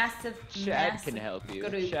got it. Massive, Chad massive can help you.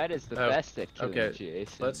 group. Chad is the Oh, best at killing okay.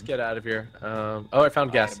 Jason. Let's get out of here. Oh, I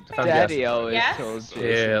found gas. I found Daddy gas. always Yes? told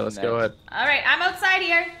Jason. Yeah, let's go ahead. All right, I'm outside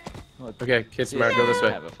here. Okay, Kid Samara, go this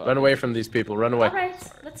way. Have a fun. Run away from these people. Run away. All right,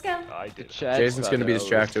 let's go. I did it. Chad's Jason's gonna be father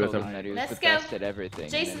distracted always with told him. that he was Let's the go. best at everything,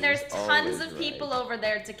 Jason, and there's he was tons always of people right. over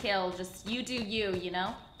there to kill. Just you do you, you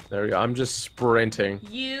know? There we go. I'm just sprinting.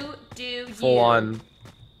 You do you.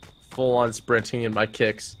 Full on sprinting in my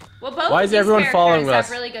kicks. Well, both Why of is these everyone characters following have us?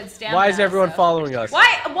 really good stamina. Why is everyone so- following us? Why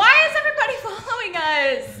is everybody following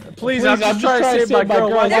us? Please, I'm just trying to save my girl.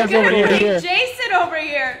 Why is They're everyone gonna over bring here? Jason over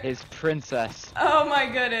here. His princess. Oh my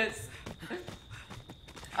goodness.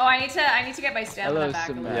 Oh, I need to get my stamina Hello, back.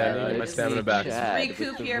 Samara. Yeah, I need to get my It's stamina me, back. Chad, Recoup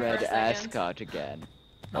with the here for a red second. ascot again.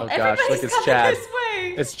 Oh gosh, Everybody's look, it's coming Chad. this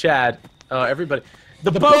way. It's Chad. Oh, everybody.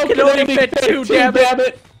 The boat can only fit two, damn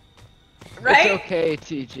it. Right? It's okay,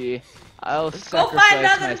 TG. I'll Go sacrifice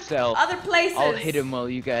find myself. other places. I'll hit him while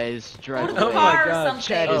you guys drive Go to the away. car or God. something.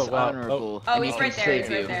 Chad Oh, is wow. honorable. Oh, and he's he right can there, save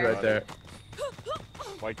he's right you. there. Right there.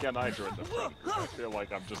 Why can't I join the front? 'Cause I feel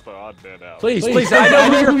like I'm just the odd man out. Please, I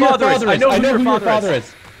know who your father is. I know who your father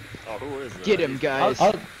is. Oh, who is it? Get him, guys.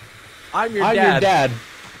 I'm your dad.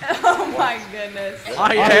 Oh my goodness.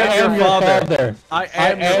 I am your father. I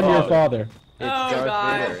am your father. It's Oh, Darth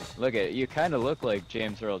God. Vader. Look at you. Kind of look like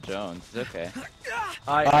James Earl Jones. It's okay.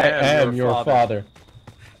 I am your father.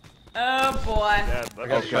 Oh boy. Dad, let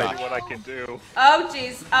me show you what I can do. Oh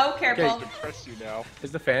jeez. Oh, careful. I can press you now.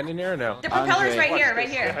 Is the fan in here or no? The propeller's Andre. right here, Watch right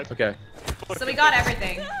this, here. Dad. Okay. So we got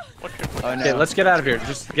everything. Look at Oh Okay, no. let's get out of here.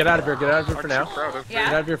 Just get out of here. Get out of here for now. proud of me. Get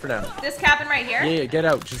out Yeah. of here for now. This cabin right here. Yeah, get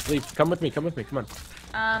out. Just leave. Come with me. Come with me. Come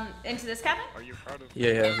on. Into this cabin? Are you proud of me?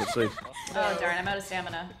 Yeah, let's leave. Oh darn, I'm out of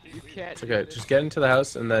stamina. You can't. It's okay. Just get into the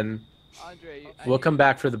house and then Andre, we'll come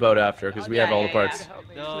back for the boat after because we have all the parts. Help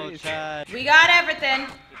me, No, please. Chad. We got everything.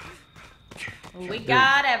 We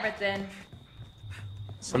got everything.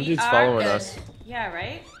 Some We dude's are following good. us. Yeah,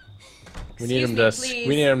 right? We need Excuse him me, to. please.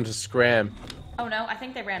 We need him to scram. Oh no, I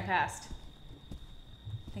think they ran past.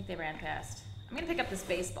 I'm gonna pick up this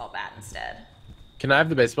baseball bat instead. Can I have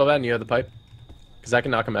the baseball bat and you have the pipe? Because I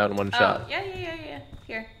can knock him out in one shot. Oh, yeah.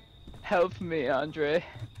 Here. Help me, Andre.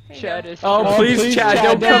 Here you Chad go. is. Oh, please, Chad,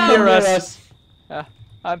 don't no. come near us.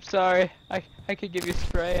 I'm sorry. I could give you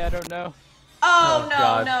spray. I don't know. Oh, Oh, no,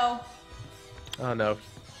 God. no. Oh no,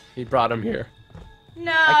 he brought him here.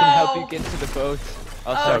 No. I can help you get to the boat.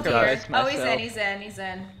 I'll Oh, sacrifice dear. Oh, myself. he's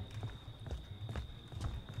in.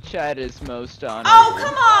 Chad is most honorable. Oh,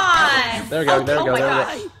 come on! There we go, Oh, there we oh go, my there we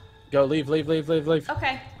gosh. go. Go, leave.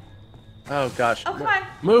 Okay. Oh gosh. Oh, come on.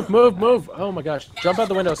 Move. Oh my gosh. Jump out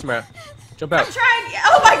the window, Samara. Jump out. I'm trying.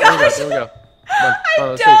 Oh my gosh! There we go. Come on, I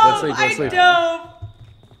let's dove. leave. I dove.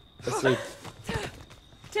 Let's leave.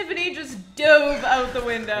 Tiffany just dove out the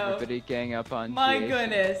window. Everybody gang up on My Jason.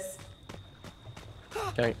 goodness.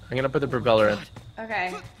 Okay, I'm gonna put the propeller in.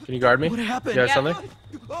 Okay. Can you guard me? What happened? You got Yep. something?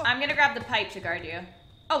 I'm gonna grab the pipe to guard you.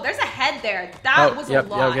 Oh, there's a head there. That was a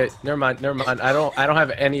lot. Yeah, okay. Never mind. I don't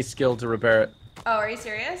have any skill to repair it. Oh, are you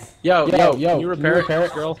serious? Yo, Yo, can you repair it,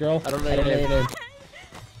 girl? I don't know your name.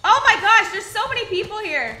 Oh my gosh, there's so many people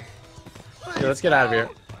here. Okay, let's get out of here.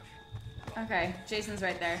 Okay, Jason's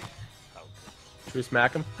right there. Should we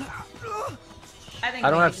smack him? I think I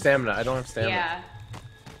don't we have can- stamina. I don't have stamina. Yeah.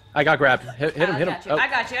 I got grabbed. Hit him, hit him. got you. Oh. I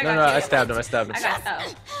got you. I got No, you. I stabbed him. I stabbed him. I got.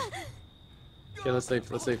 Oh. Okay, let's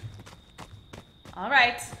leave. Let's leave. All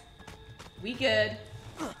right. We good.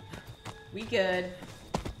 We good.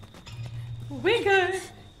 We good.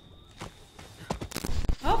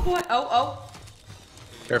 Oh boy. Oh.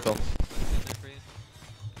 Careful.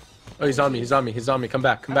 Oh, he's on me. He's on me. He's on me. Come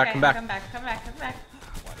back. Come back. Okay, Come back. Come back. Come back. Come back.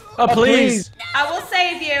 Oh, please. I will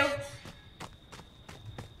save you.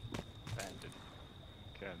 Banded.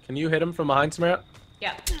 Okay. Can you hit him from behind, Samara?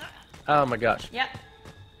 Yep. Oh my gosh. Yep.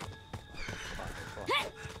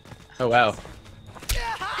 Oh wow.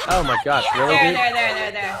 Oh my gosh. Really, dude?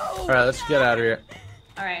 There. All right, let's get out of here.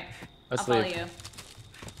 All right. Let's I'll follow leave. you.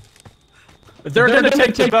 They're gonna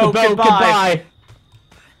take the boat. Goodbye. Goodbye.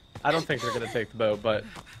 I don't think they're gonna take the boat, but.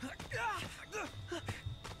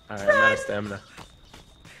 All right, I'm out of stamina.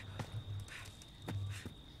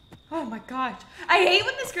 Oh my gosh. I hate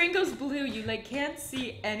when the screen goes blue. You like can't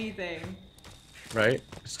see anything. Right?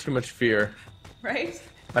 There's too much fear. Right?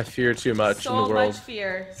 I fear too much in the So world. much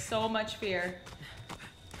fear. So much fear.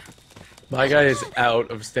 My guy is out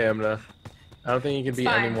of stamina. I don't think he can be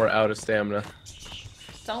any fine. more out of stamina.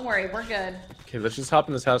 Don't worry. We're good. Okay, let's just hop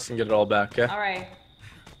in this house and get it all back, okay? All right.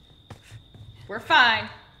 We're fine.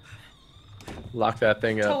 Lock that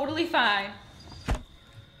thing up. Totally fine.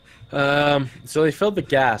 So they filled the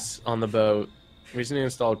gas on the boat. We just need to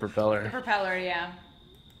install a propeller. Propeller, yeah.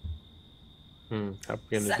 How are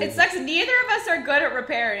we gonna do It this? sucks. Neither of us are good at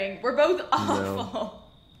repairing. We're both awful.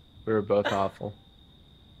 We were both awful.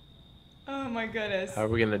 Oh my goodness. How are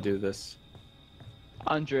we gonna do this?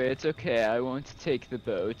 Andre, it's okay. I won't take the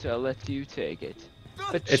boat. I'll let you take it.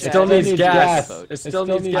 But It Chad still needs needs gas. the boat. It still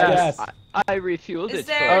needs gas. I refueled Is it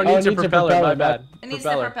there- Oh, for it you. needs a propeller. My bad. It needs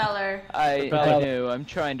the propeller. I propeller. know. I'm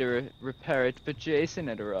trying to repair it, but Jason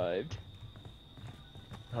had arrived.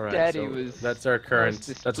 All right. Daddy so was that's our current.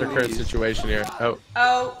 most That's our current displeased. situation here. Oh,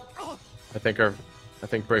 Oh. I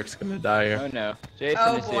think Brick's gonna die here. Oh no, Jason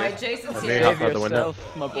Oh is boy. here. Jason's Maybe here. hop Save out the window.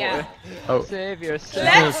 yourself, my boy. Yeah. Oh, Save she's yourself.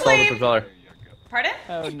 gonna Let's install the leave. propeller. Pardon?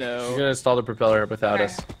 Oh She's no. gonna install the propeller without Okay.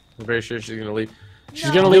 us. I'm very sure she's gonna leave. She's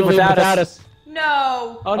No. gonna leave without us.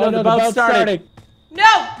 No. Oh no, the boat's starting. No.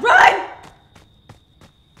 Run.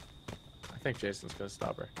 I think Jason's gonna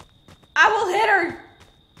stop her. I will hit her.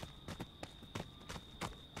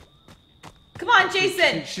 Come on,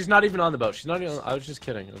 Jason. She's not even on the boat. She's not even. I was just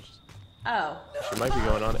kidding. Oh. She might be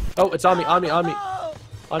going on it. Oh, it's on me. On me. On me.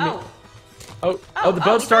 On me. Oh. Oh, Oh, the oh, boat's it's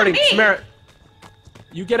on starting. me. Samara,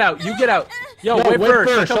 you get out. You get out. Yo, No, wait wait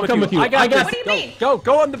first. first, I'll come with you. I got this. What do you go, mean?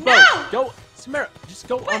 go on the boat. No. Go, Samara. Just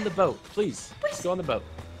go on the boat, please. Just go on the boat.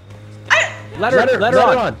 I Let her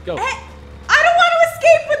on. Go. I don't want to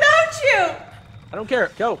escape without you. I don't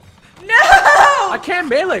care. Go. No. I can't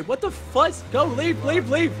melee. What the fuzz? Go. Leave. Leave.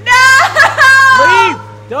 Leave. No.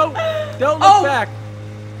 Leave. Don't look Oh. back.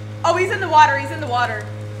 Oh, he's in the water. He's in the water.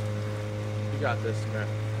 You got this, Samara.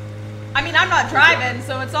 I mean, I'm not driving,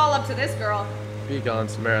 so it's all up to this girl. Be gone,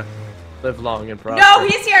 Samara. Live long and prosper. No,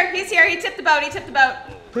 he's here. He's here. He tipped the boat. He tipped the boat.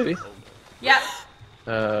 Really? Yep.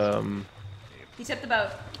 He tipped the boat.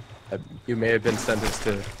 You may have been sentenced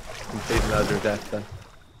to complete another death then.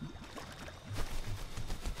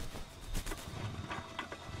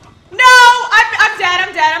 No, I'm dead.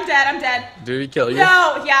 I'm dead. I'm dead. I'm dead. Did he kill you?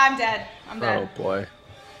 No, yeah, I'm dead. I'm dead. Oh boy.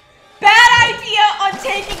 Bad idea on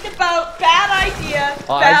taking the boat. Bad idea.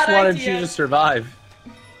 Oh, I Bad just wanted idea. you to survive.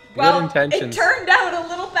 Well, Good intentions. it turned out a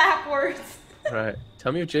little backwards. Right.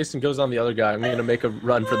 Tell me if Jason goes on the other guy. I'm gonna make a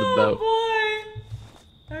run for the boat. Oh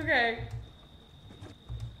boy. Okay.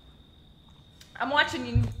 I'm watching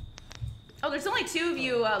you. Oh, there's only 2 of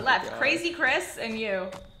you left. Crazy Chris and you.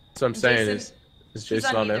 So I'm saying Jason- is He's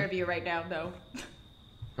Jason on on neither there? of you right now, though.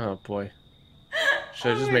 Oh boy. Should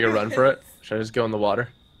I Oh just my make a run for it? goodness. Should I just go in the water?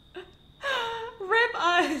 Rip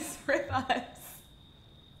us. Rip us.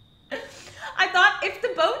 I thought if the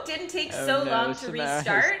boat didn't take Oh so no, long to Samara has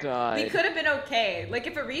restart, we died. could have been okay. Like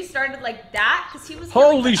if it restarted like that, because he was killing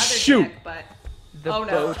Holy the other shoot. chick, but The Oh,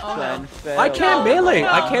 no. boat Oh, no. plan failed. I can't No, melee.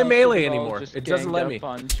 no. I can't melee They all anymore. just It doesn't ganged let up me.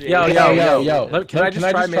 on Yo, Jason. yo. Can I just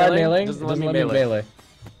try meleeing? It It doesn't let me doesn't let melee.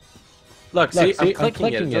 Look, see, I'm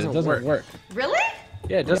clicking it. It doesn't work. Really?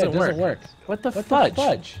 Yeah, it doesn't work. What the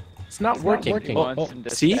fudge? It's not working. Oh,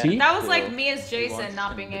 see? That was like me as Jason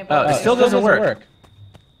not being able Oh, to. it still doesn't work.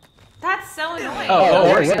 That's so annoying. Oh,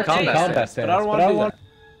 it works in Jason. combat stance, but I don't want to do that.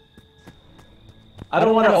 I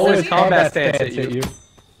don't want to always combat stance at you.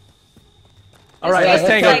 Alright, let's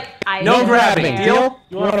tango. No grabbing, deal?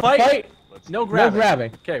 You want to fight? No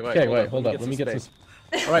grabbing. Okay, wait, hold up. Let me get this.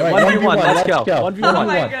 Alright, 1v1, let's go. 1v1. Oh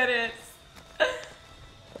my goodness.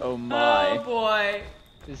 Oh my. Oh boy.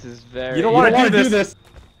 This is very... You don't want to do this.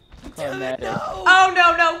 Oh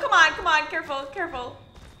no, come on, careful.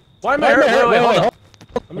 Why am I hurt? Wait, hold on.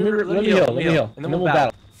 Let me heal. And then we'll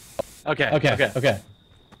battle. Okay. Oh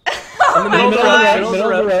In the middle of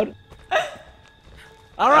the road.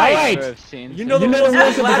 Alright! You know the rules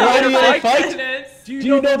of the gladiator fight? Do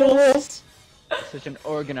you know the rules? Such an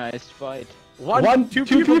organized fight. Two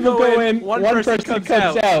people go in, one person comes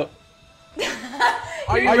out.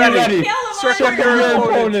 Are you ready? Circle your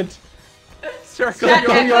opponent. Circle your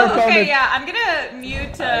opponent. Okay, yeah, I'm gonna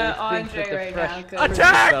mute Andre right now.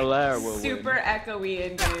 Attack! Super echoey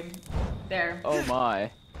in game. There. Oh my.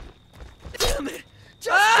 Damn it! Just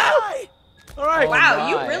die! Alright. Wow,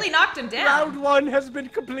 you really knocked him down. Round 1 has been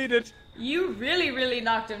completed. You really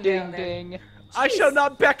knocked him down there. Ding. I shall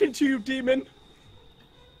not beckon to you, demon.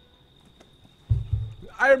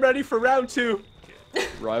 I am ready for round 2.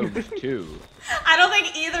 Round 2. I don't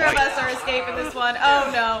think either of us are escaping this one. Oh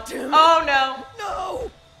no. Oh no.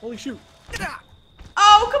 No! Holy shoot.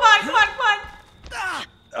 Oh, come on.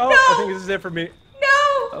 Oh, No. I think this is it for me. No.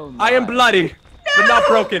 Oh my. I am bloody, but not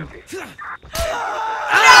broken.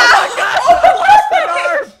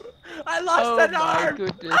 I lost an arm!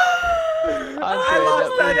 Goodness. I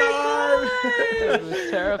lost an arm! That was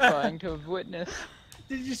terrifying to have witnessed.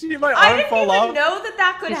 Did you see my I arm didn't fall even off? know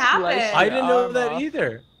that could happen. I didn't know arm that off.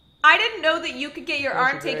 either. I didn't know that you could get your That was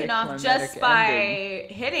arm a very taken off climatic just by ending.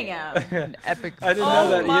 hitting him. An epic. I didn't know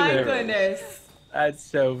that Oh my either. goodness. That's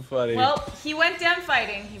so funny. Well, he went down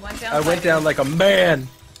fighting. I went down like a man.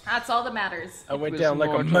 That's all that matters. I went was down like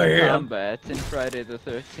a Mortal man. Kombat in Friday the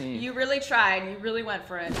 13th. You really tried. You really went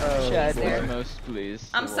for it. Chad there. was most pleased.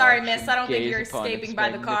 I'm to sorry, watch miss. and I don't think gaze you're upon escaping its by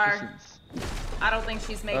the car. magnificence. I don't think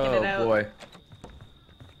she's making Oh it out. boy.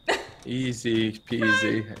 Easy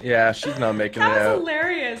peasy. Yeah, she's not making That it was out.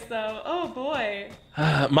 hilarious, though. Oh boy.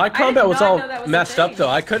 My combat was not all know that was a messed up thing. though.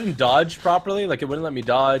 I couldn't dodge properly. Like it wouldn't let me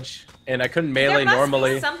dodge, and I couldn't melee There must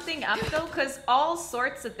normally. be something up though, because all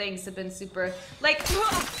sorts of things have been super. Like,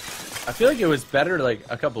 I feel like it was better like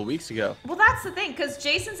a couple weeks ago. well, that's the thing, because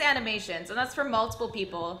Jason's animations, and that's for multiple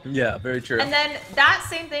people. Yeah, very true. And then that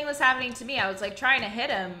same thing was happening to me. I was like trying to hit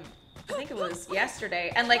him. I think it was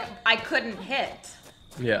yesterday, and like I couldn't hit.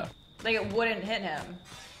 Yeah, Like it wouldn't hit him.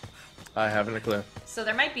 I haven't a clue. So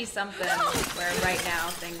there might be something where right now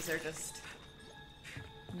things are just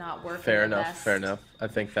not working. Fair the enough. best. Fair enough. I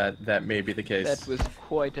think that may be the case. That was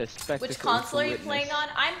quite a spectacle. Which console to are you witness. playing on?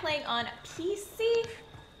 I'm playing on PC.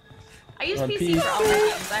 I use On PC for all my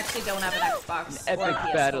PC. games. I actually don't have an Xbox An or a epic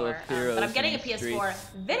PS4, battle of but heroes I'm getting a in the PS4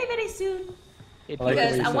 very soon It I like the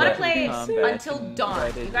because way I you want to said play Combat Until in Dawn.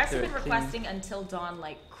 Friday You the guys have been 13th. requesting Until Dawn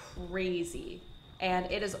like crazy,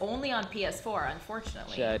 and it is only on PS4,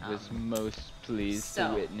 unfortunately. Chad was most pleased so,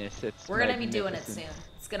 to witness its We're gonna be doing it magnificence. soon.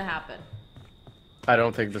 It's gonna happen. I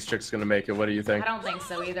don't think this chick's gonna make it. What do you think? I don't think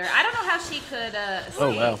so either. I don't know how she could escape.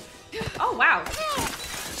 Oh wow. Oh wow.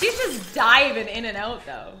 She's just diving in and out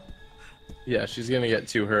though. Yeah, she's gonna get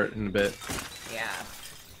too hurt in a bit. Yeah.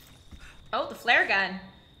 Oh, the flare gun.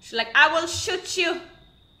 She's like, I will shoot you.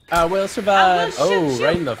 I will I will survive. shoot Oh, you.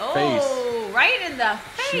 right in the face. Oh, right in the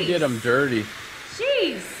face. She did him dirty.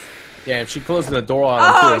 Jeez. Damn, she closed the door on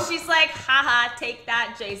Oh, him too. she's like, haha, take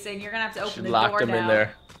that, Jason. You're gonna have to open She the locked door him now. in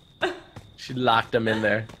there. She locked him in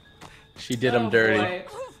there. She did him Oh, dirty. boy.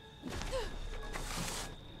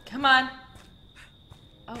 Come on.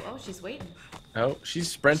 Oh, she's waiting. Oh, she's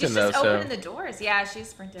sprinting She's though, just so opening the doors. Yeah, she's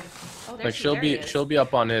sprinting. Oh, there like she is. she'll be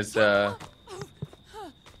up on his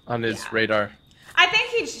radar. I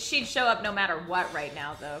think she'd show up no matter what right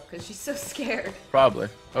now though, because she's so scared. Probably.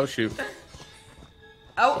 Oh shoot.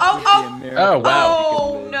 Oh. Oh wow.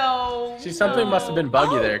 Oh no. See, something must have been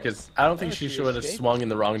buggy Oh. there, because I don't think she she should have escaped. swung in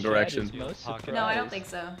the wrong Chad direction. is most No, I don't surprised. think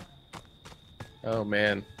so. Oh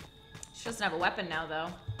man. She doesn't have a weapon now though.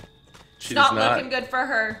 She It's not does not. looking good for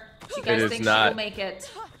her. You guys is think she not. will make it?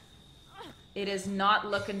 It is not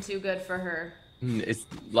looking too good for her. It's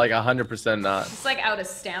like 100% not. She's like out of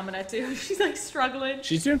stamina too. She's like struggling.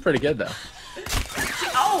 She's doing pretty good though.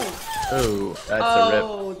 Oh! Oh, that's a rip.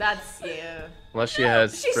 Oh, that's yeah. Unless she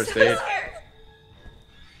has She's first so aid. scared.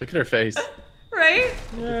 Look at her face. Right?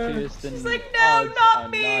 right? She's like, no, not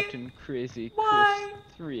me. Not in Crazy Why?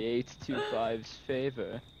 Chris 3825's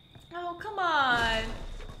favor. Oh, come on.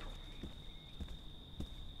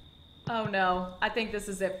 Oh no, I think this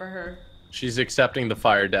is it for her. She's accepting the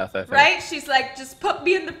fire death, I think. Right? She's like, just put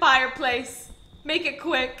me in the fireplace. Make it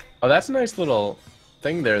quick. Oh, that's a nice little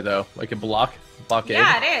thing there, though. Like a blockade.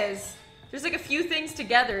 Yeah, it is. There's like a few things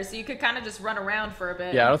together, so you could kind of just run around for a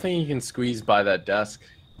bit. Yeah, I don't think you can squeeze by that desk.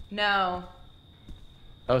 No.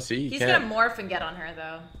 Oh, see, He's gonna morph and get on her,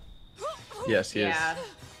 though. Yes, he is.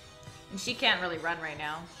 And she can't really run right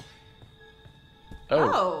now.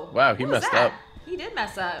 Oh, wow, he messed up. He did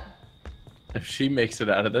mess up. If she makes it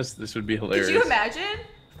out of this, this would be hilarious. Could you imagine?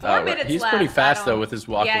 4 minutes He's left. pretty fast, though, with his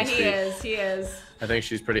walking speed. speed. Yeah, he is. I think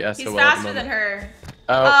she's pretty SOL He's at the faster moment. than her.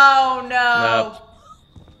 Oh, no.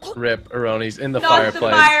 Rip, Aroni's in the Not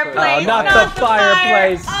fireplace. the fireplace. Oh, not the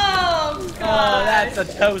fireplace. Oh, God. Oh, that's a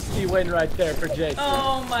toasty win right there for Jason.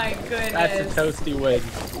 Oh, my goodness. That's a toasty win.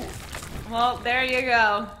 Well, there you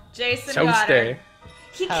go. Jason got her.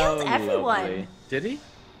 He killed everyone. Lovely. Did he?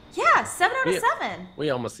 Yeah, 7 out of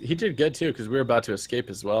 7. He did good, too, because we were about to escape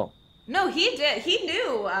as well. No, he did. He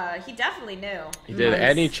knew. He definitely knew. He did,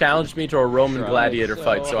 and he challenged me to a Roman gladiator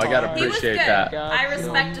fight, so I gotta appreciate that. I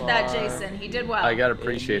respected that, Jason. He did well. I gotta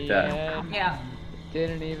appreciate that. Yeah.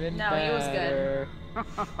 Didn't even No, he was good.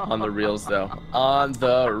 On the reels, though. On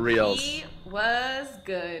the reels. He was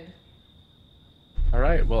good. All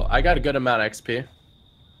right, well, I got a good amount of XP.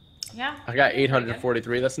 Yeah. I got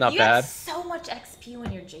 843. That's not bad. You get so much XP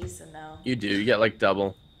when you're Jason, though. You do. You get like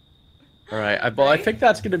double. All right. Well, I think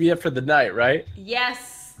that's going to be it for the night, right?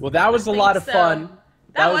 Yes. Well, that was a lot of fun.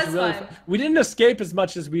 That was really fun. We didn't escape as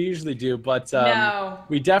much as we usually do, but No.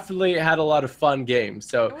 we definitely had a lot of fun games.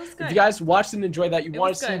 So if you guys watched and enjoyed that, you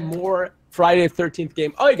want to see more Friday the 13th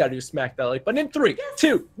game, all you got to do is smack that like button in 3,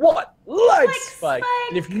 2, 1, like spike.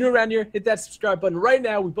 And if you're new around here, hit that subscribe button right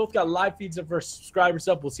now. We both got live feeds of our subscribers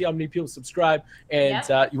up. We'll see how many people subscribe, and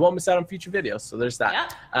you won't miss out on future videos. So there's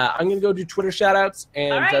that. I'm going to go do Twitter shout-outs,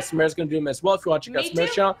 and Samara's going to do them as well. If you want to check out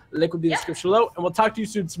Samara's channel, link will be in the description below. And we'll talk to you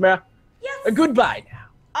soon, Samara. Yes. Goodbye now.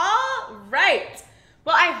 All right.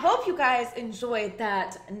 Well, I hope you guys enjoyed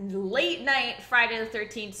that late night Friday the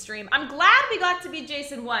 13th stream. I'm glad we got to be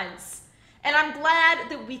Jason once. And I'm glad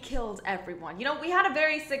that we killed everyone. You know, we had a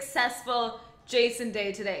very successful Jason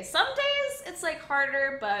day today. Some days it's like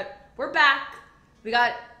harder, but we're back. We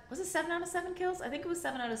got, was it 7 out of 7 kills? I think it was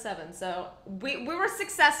 7 out of 7. So we were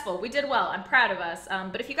successful. We did well. I'm proud of us.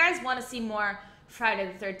 But if you guys want to see more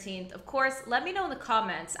Friday the 13th, of course, let me know in the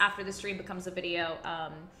comments after the stream becomes a video.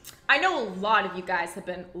 I know a lot of you guys have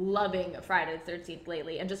been loving Friday the 13th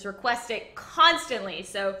lately and just request it constantly.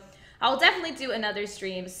 So I'll definitely do another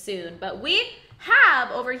stream soon. But we have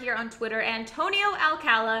over here on Twitter Antonio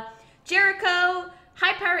Alcala, Jericho,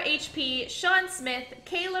 High Power HP, Sean Smith,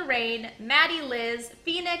 Kayla Rain, Maddie Liz,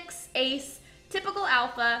 Phoenix, Ace, Typical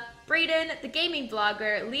Alpha, Brayden, the Gaming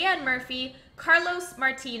Vlogger, Leanne Murphy, Carlos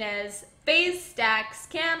Martinez, FaZe Stacks,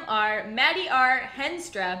 Cam R, Maddie R,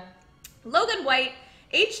 Henstra, Logan White,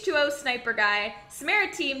 H2O Sniper Guy,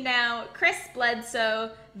 Samara Team Now, Chris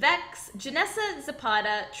Bledsoe, Vex, Janessa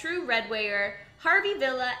Zapata, True Redwayer, Harvey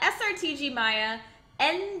Villa, SRTG Maya,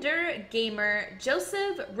 Ender Gamer,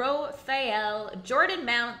 Joseph Rofael, Jordan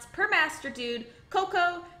Mount, Permaster Dude,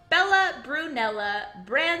 Coco, Bella Brunella,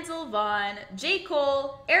 Brandel Vaughn, J.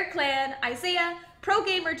 Cole, Air Clan, Isaiah, Pro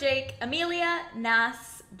Gamer Jake, Amelia,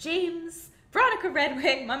 Nas, James, Veronica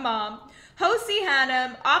Redwing, my mom, Hosie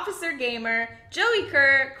Hannum, Officer Gamer, Joey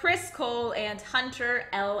Kerr, Chris Cole, and Hunter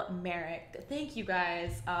L. Merrick. Thank you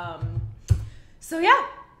guys. So yeah,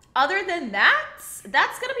 other than that,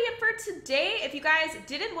 that's gonna be it for today. If you guys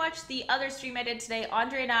didn't watch the other stream I did today,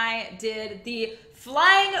 Andre and I did the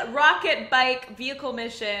flying rocket bike vehicle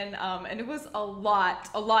mission, and it was a lot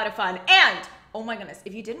of fun. And oh my goodness,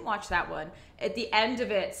 if you didn't watch that one, at the end of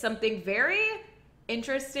it, something very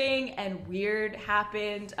interesting and weird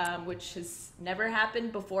happened, which has never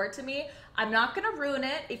happened before to me. I'm not gonna ruin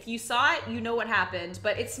it. If you saw it, you know what happened,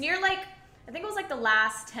 but it's near like, I think it was like the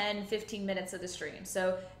last 10-15 minutes of the stream.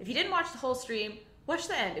 So if you didn't watch the whole stream, watch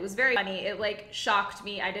the end. It was very funny. It like shocked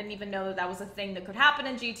me. I didn't even know that that was a thing that could happen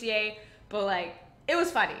in GTA, but like it was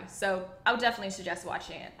funny. So I would definitely suggest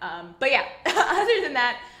watching it. But yeah, other than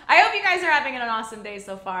that, I hope you guys are having an awesome day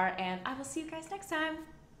so far, and I will see you guys next time.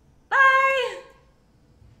 Bye!